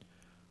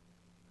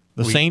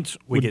 Saints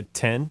would get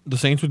 10. The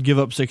Saints would give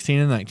up 16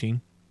 and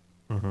 19,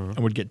 and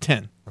would get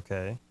 10.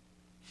 Okay.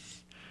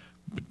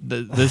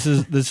 This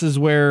is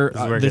where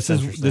this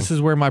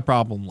is where my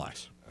problem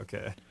lies.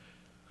 Okay.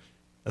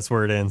 That's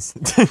where it ends.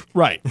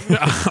 Right.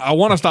 I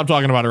want to stop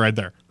talking about it right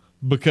there,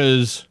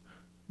 because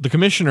the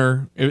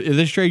commissioner, if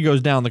this trade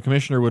goes down, the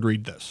commissioner would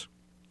read this.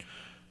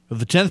 With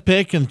the 10th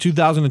pick in the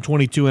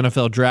 2022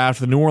 NFL Draft,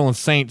 the New Orleans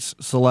Saints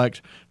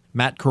select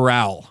Matt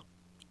Corral,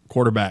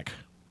 quarterback,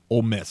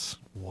 Ole Miss.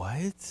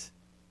 What?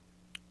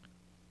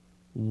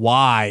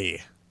 Why?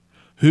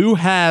 Who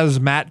has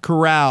Matt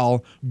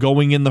Corral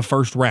going in the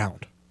first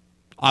round?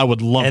 I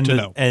would love to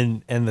know.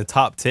 And the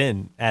top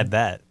 10, add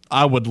that.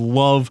 I would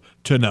love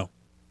to know.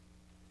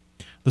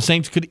 The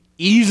Saints could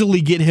easily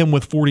get him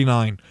with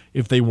 49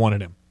 if they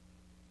wanted him.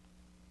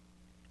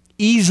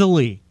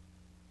 Easily.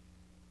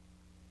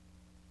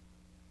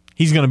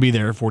 He's going to be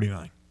there at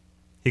 49.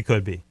 He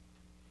could be.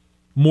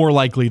 More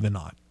likely than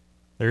not.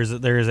 There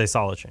is a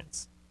solid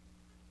chance.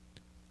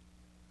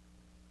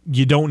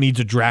 You don't need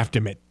to draft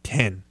him at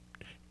 10.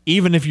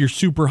 Even if you're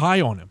super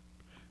high on him,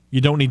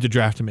 you don't need to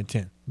draft him at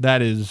 10.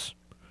 That is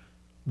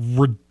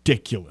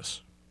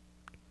ridiculous.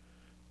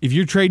 If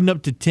you're trading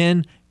up to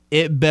 10,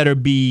 it better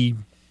be,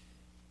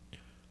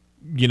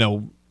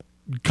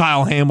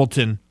 Kyle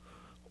Hamilton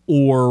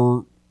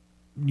or,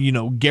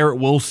 Garrett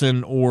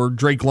Wilson or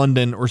Drake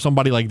London or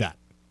somebody like that.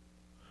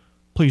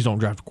 Please don't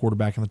draft a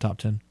quarterback in the top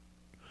 10.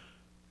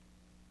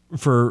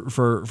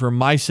 For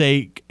my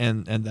sake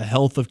and the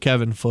health of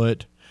Kevin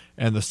Foote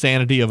and the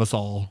sanity of us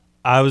all.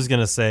 I was going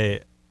to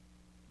say,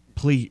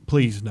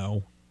 please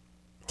no.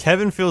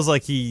 Kevin feels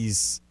like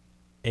he's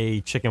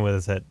a chicken with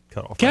his head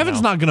cut off.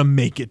 Kevin's not going to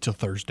make it to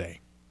Thursday.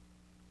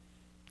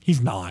 He's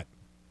not.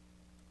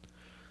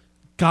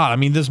 God, I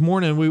mean, this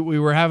morning we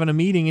were having a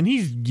meeting and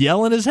he's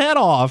yelling his head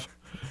off.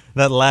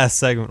 That last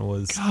segment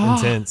was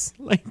intense.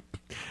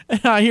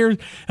 And I hear,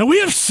 and we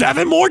have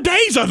 7 more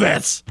days of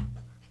this.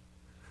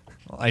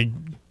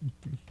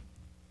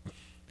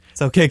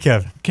 It's okay,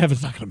 Kevin.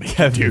 Kevin's not going to make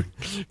it, dude.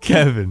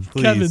 Kevin,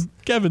 please.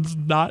 Kevin's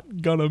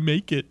not going to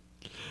make it.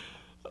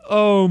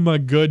 Oh, my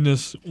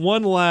goodness.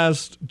 One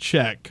last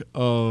check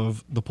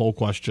of the poll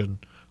question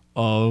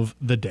of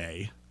the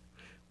day.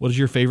 What is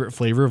your favorite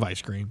flavor of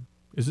ice cream?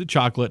 Is it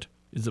chocolate?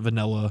 Is it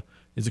vanilla?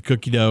 Is it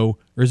cookie dough?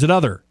 Or is it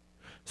other?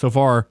 So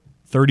far,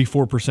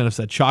 34% have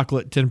said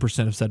chocolate,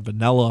 10% have said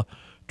vanilla,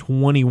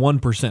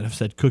 21% have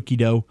said cookie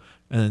dough,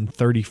 and then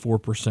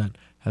 34%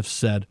 have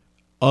said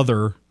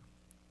other.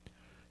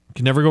 You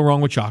can never go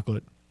wrong with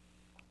chocolate.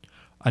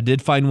 I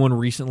did find one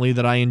recently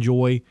that I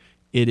enjoy.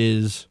 It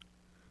is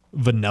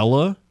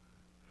vanilla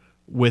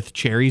with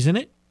cherries in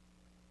it.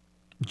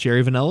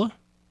 Cherry vanilla.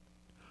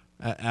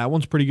 That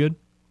one's pretty good.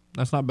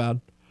 That's not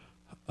bad.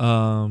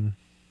 I'm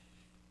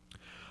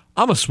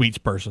a sweets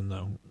person,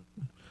 though.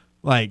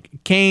 Like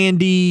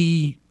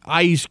candy,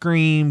 ice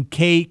cream,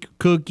 cake,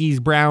 cookies,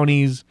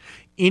 brownies,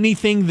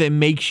 anything that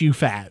makes you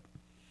fat.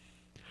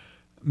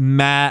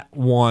 Matt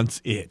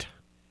wants it.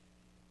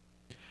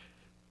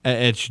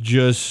 It's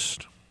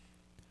just,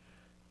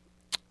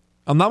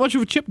 I'm not much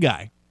of a chip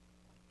guy.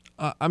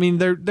 I mean,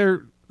 they're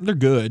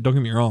good. Don't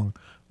get me wrong,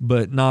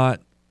 but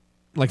not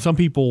like some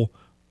people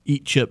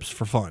eat chips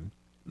for fun.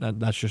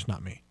 That's just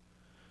not me.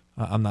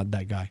 I'm not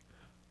that guy.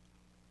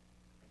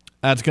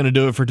 That's going to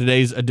do it for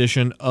today's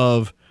edition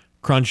of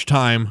Crunch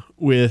Time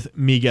with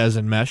Miguez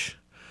and Mesh.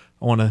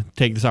 I want to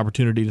take this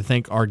opportunity to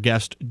thank our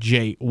guest,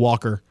 Jay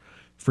Walker,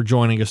 for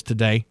joining us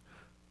today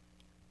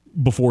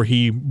before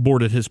he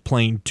boarded his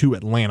plane to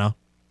Atlanta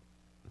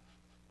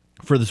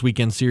for this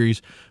weekend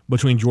series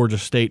between Georgia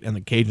State and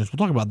the Cajuns. We'll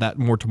talk about that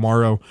more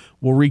tomorrow.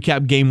 We'll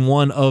recap Game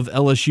 1 of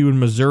LSU and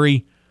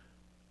Missouri.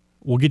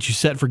 We'll get you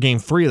set for Game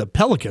 3 of the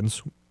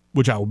Pelicans,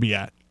 which I will be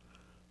at,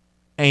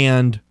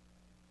 and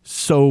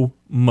so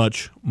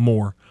much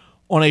more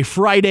on a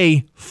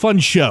Friday fun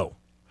show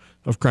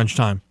of Crunch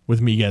Time with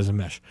Miguez and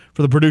Mesh.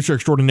 For the producer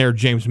extraordinaire,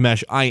 James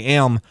Mesh, I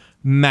am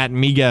Matt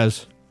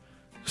Miguez,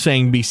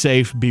 saying be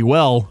safe, be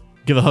well,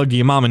 give a hug to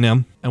your mom and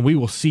them, and we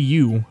will see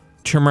you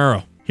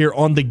tomorrow here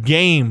on The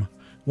Game.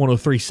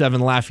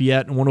 103.7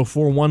 Lafayette and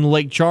 104.1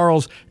 Lake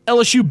Charles.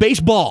 LSU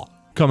baseball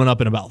coming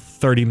up in about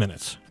 30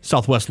 minutes.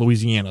 Southwest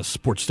Louisiana's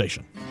sports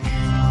station.